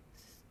sexy.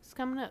 It's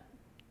coming up.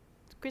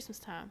 It's Christmas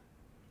time.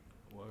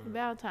 Word.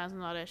 Valentine's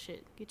and all that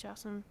shit. Get y'all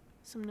some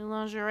new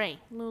lingerie,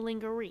 little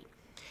lingerie.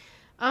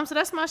 So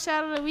that's my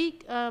shout of the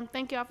week.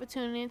 Thank y'all for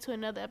tuning in to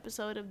another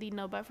episode of the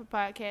No Buffer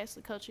Podcast,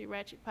 the Culture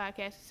Ratchet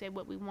Podcast. We say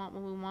what we want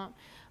when we want.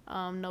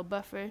 No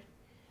buffer.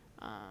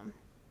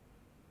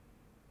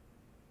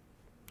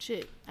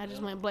 Shit, I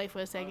just went blank for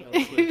a second.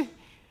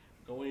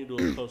 Go when you do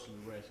a Culture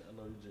Ratchet, I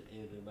know you just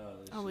ended and all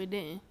that Oh, shit. we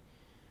didn't.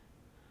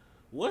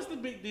 What's the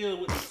big deal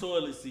with the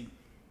toilet seat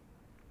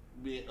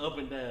being up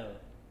and down?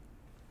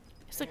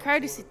 It's a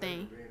courtesy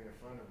thing. Being in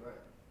front and back.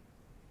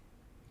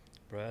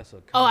 Bro, that's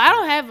a Oh, I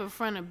don't have a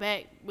front or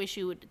back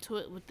issue with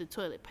the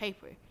toilet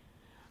paper,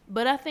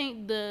 but I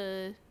think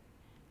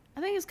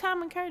it's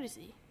common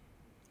courtesy.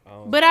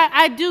 But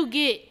I do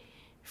get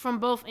from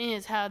both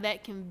ends how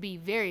that can be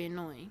very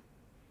annoying.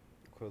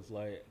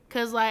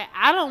 Cause I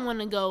don't want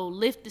to go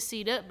lift the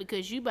seat up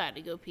because you about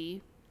to go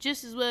pee,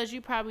 just as well as you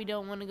probably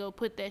don't want to go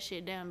put that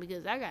shit down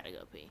because I gotta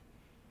go pee.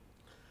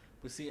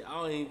 But see, I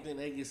don't even think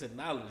that gets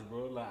acknowledged,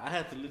 bro. Like, I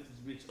have to lift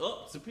this bitch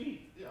up to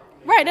pee.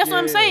 Right, that's what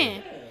I'm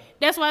saying. Yeah.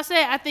 That's why I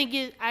said I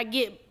think I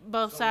get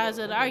both sides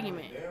of the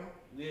argument.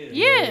 Yeah.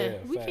 Yeah,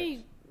 we facts.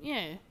 keep.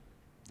 Yeah.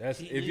 That's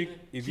Keep if leaving,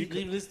 you keep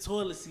leaving this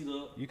toilet seat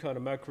up. you come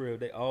to my crib,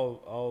 they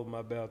all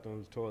my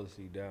bathrooms toilet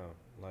seat down.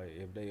 Like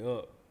if they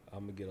up, I'm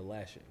gonna get a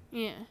lashing.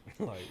 Yeah.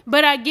 Like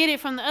But I get it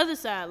from the other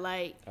side.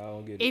 Like, I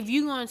don't get if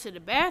you go into the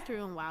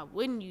bathroom, why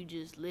wouldn't you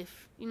just lift?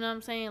 You know what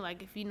I'm saying?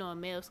 Like, if you know a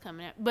male's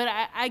coming out. But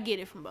I get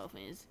it from both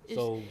ends.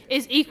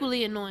 It's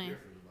equally annoying. Like,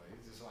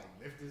 it's just like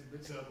lift this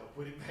bitch up or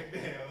put it back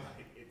down.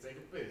 Like it take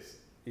a piss.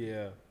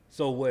 Yeah.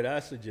 So what I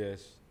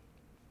suggest,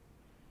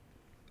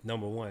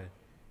 number one,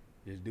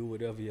 is do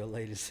whatever your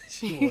lady says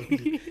she wants to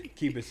do.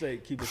 Keep it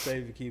safe,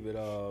 and keep it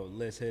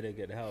less headache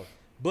at the house.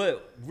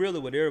 But really,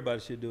 what everybody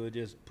should do is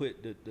just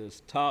put the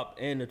top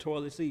and the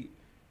toilet seat,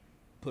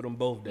 put them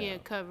both down. Yeah,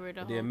 cover it.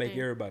 And then make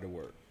everybody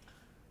work.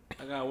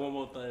 I got one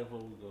more thing before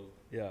we go.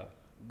 Yeah.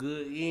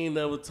 Good, you ain't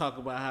never talk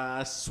about how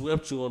I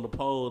swept you on the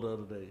pole the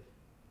other day.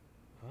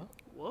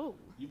 Whoa.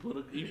 You put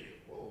a you,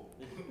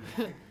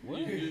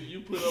 What?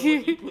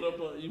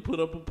 you put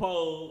up a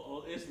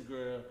poll on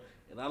Instagram,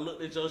 and I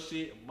looked at your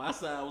shit. My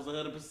side was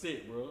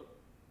 100%, bro.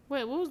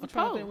 Wait, what was the I'm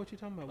trying to poll? think what you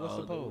talking about. What's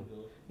the there we poll?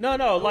 go.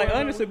 No, like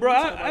honestly, bro,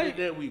 I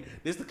that week.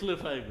 This the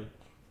cliffhanger.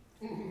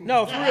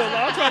 no, for real.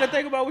 I'm trying to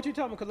think about what you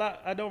talking about because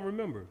I don't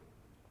remember.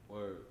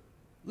 Word.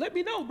 Let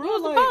me know, bro.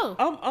 What was the like,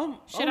 poll?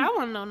 Shit, I I'm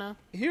want to know now.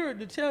 here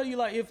to tell you,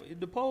 like, if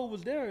the poll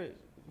was there,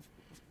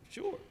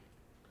 sure,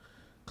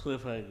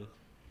 Cliffhanger.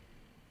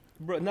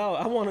 bro. No,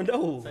 I want to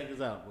know. Take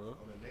us out, bro. On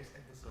the next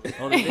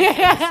episode, On the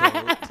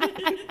next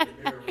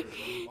episode.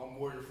 I'm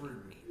Warrior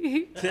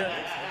Freeman.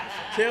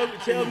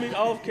 Tell me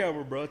off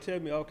camera, bro. Tell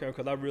me off camera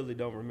because I really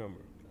don't remember.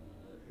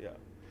 Yeah.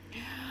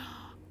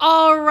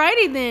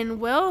 Alrighty then.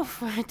 Well,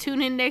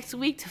 tune in next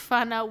week to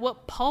find out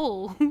what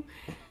poll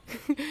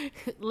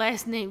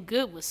last name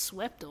Good was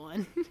swept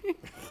on.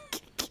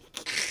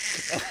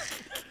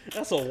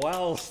 That's a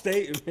wild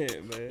statement,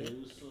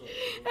 man.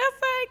 That's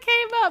how it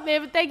came up,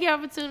 man. But thank y'all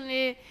for tuning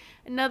in.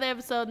 Another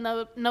episode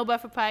of No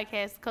Buffer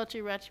Podcast,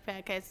 Culture Ratchet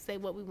Podcast. Say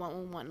what we want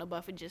when we want. No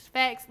Buffer, just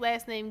facts.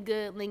 Last name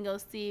Good, Lingo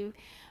Steve.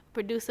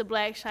 Producer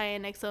Black,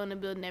 Cheyenne XO in the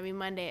building every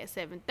Monday at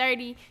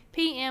 7:30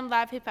 p.m.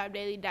 Live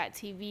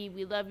hiphopdaily.tv.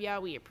 We love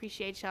y'all. We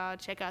appreciate y'all.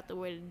 Check out the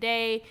word of the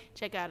day.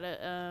 Check out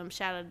the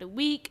shout out of the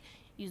week.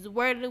 Use the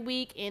word of the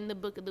week and the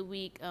book of the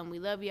week. We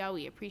love y'all.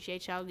 We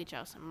appreciate y'all. Get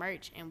y'all some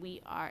merch, and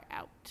we are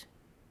out.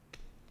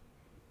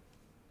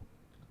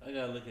 I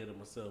gotta look at it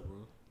myself,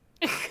 bro.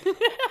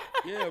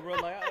 Yeah, bro.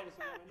 Like, I honestly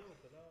don't know.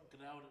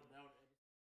 'Cause I don't-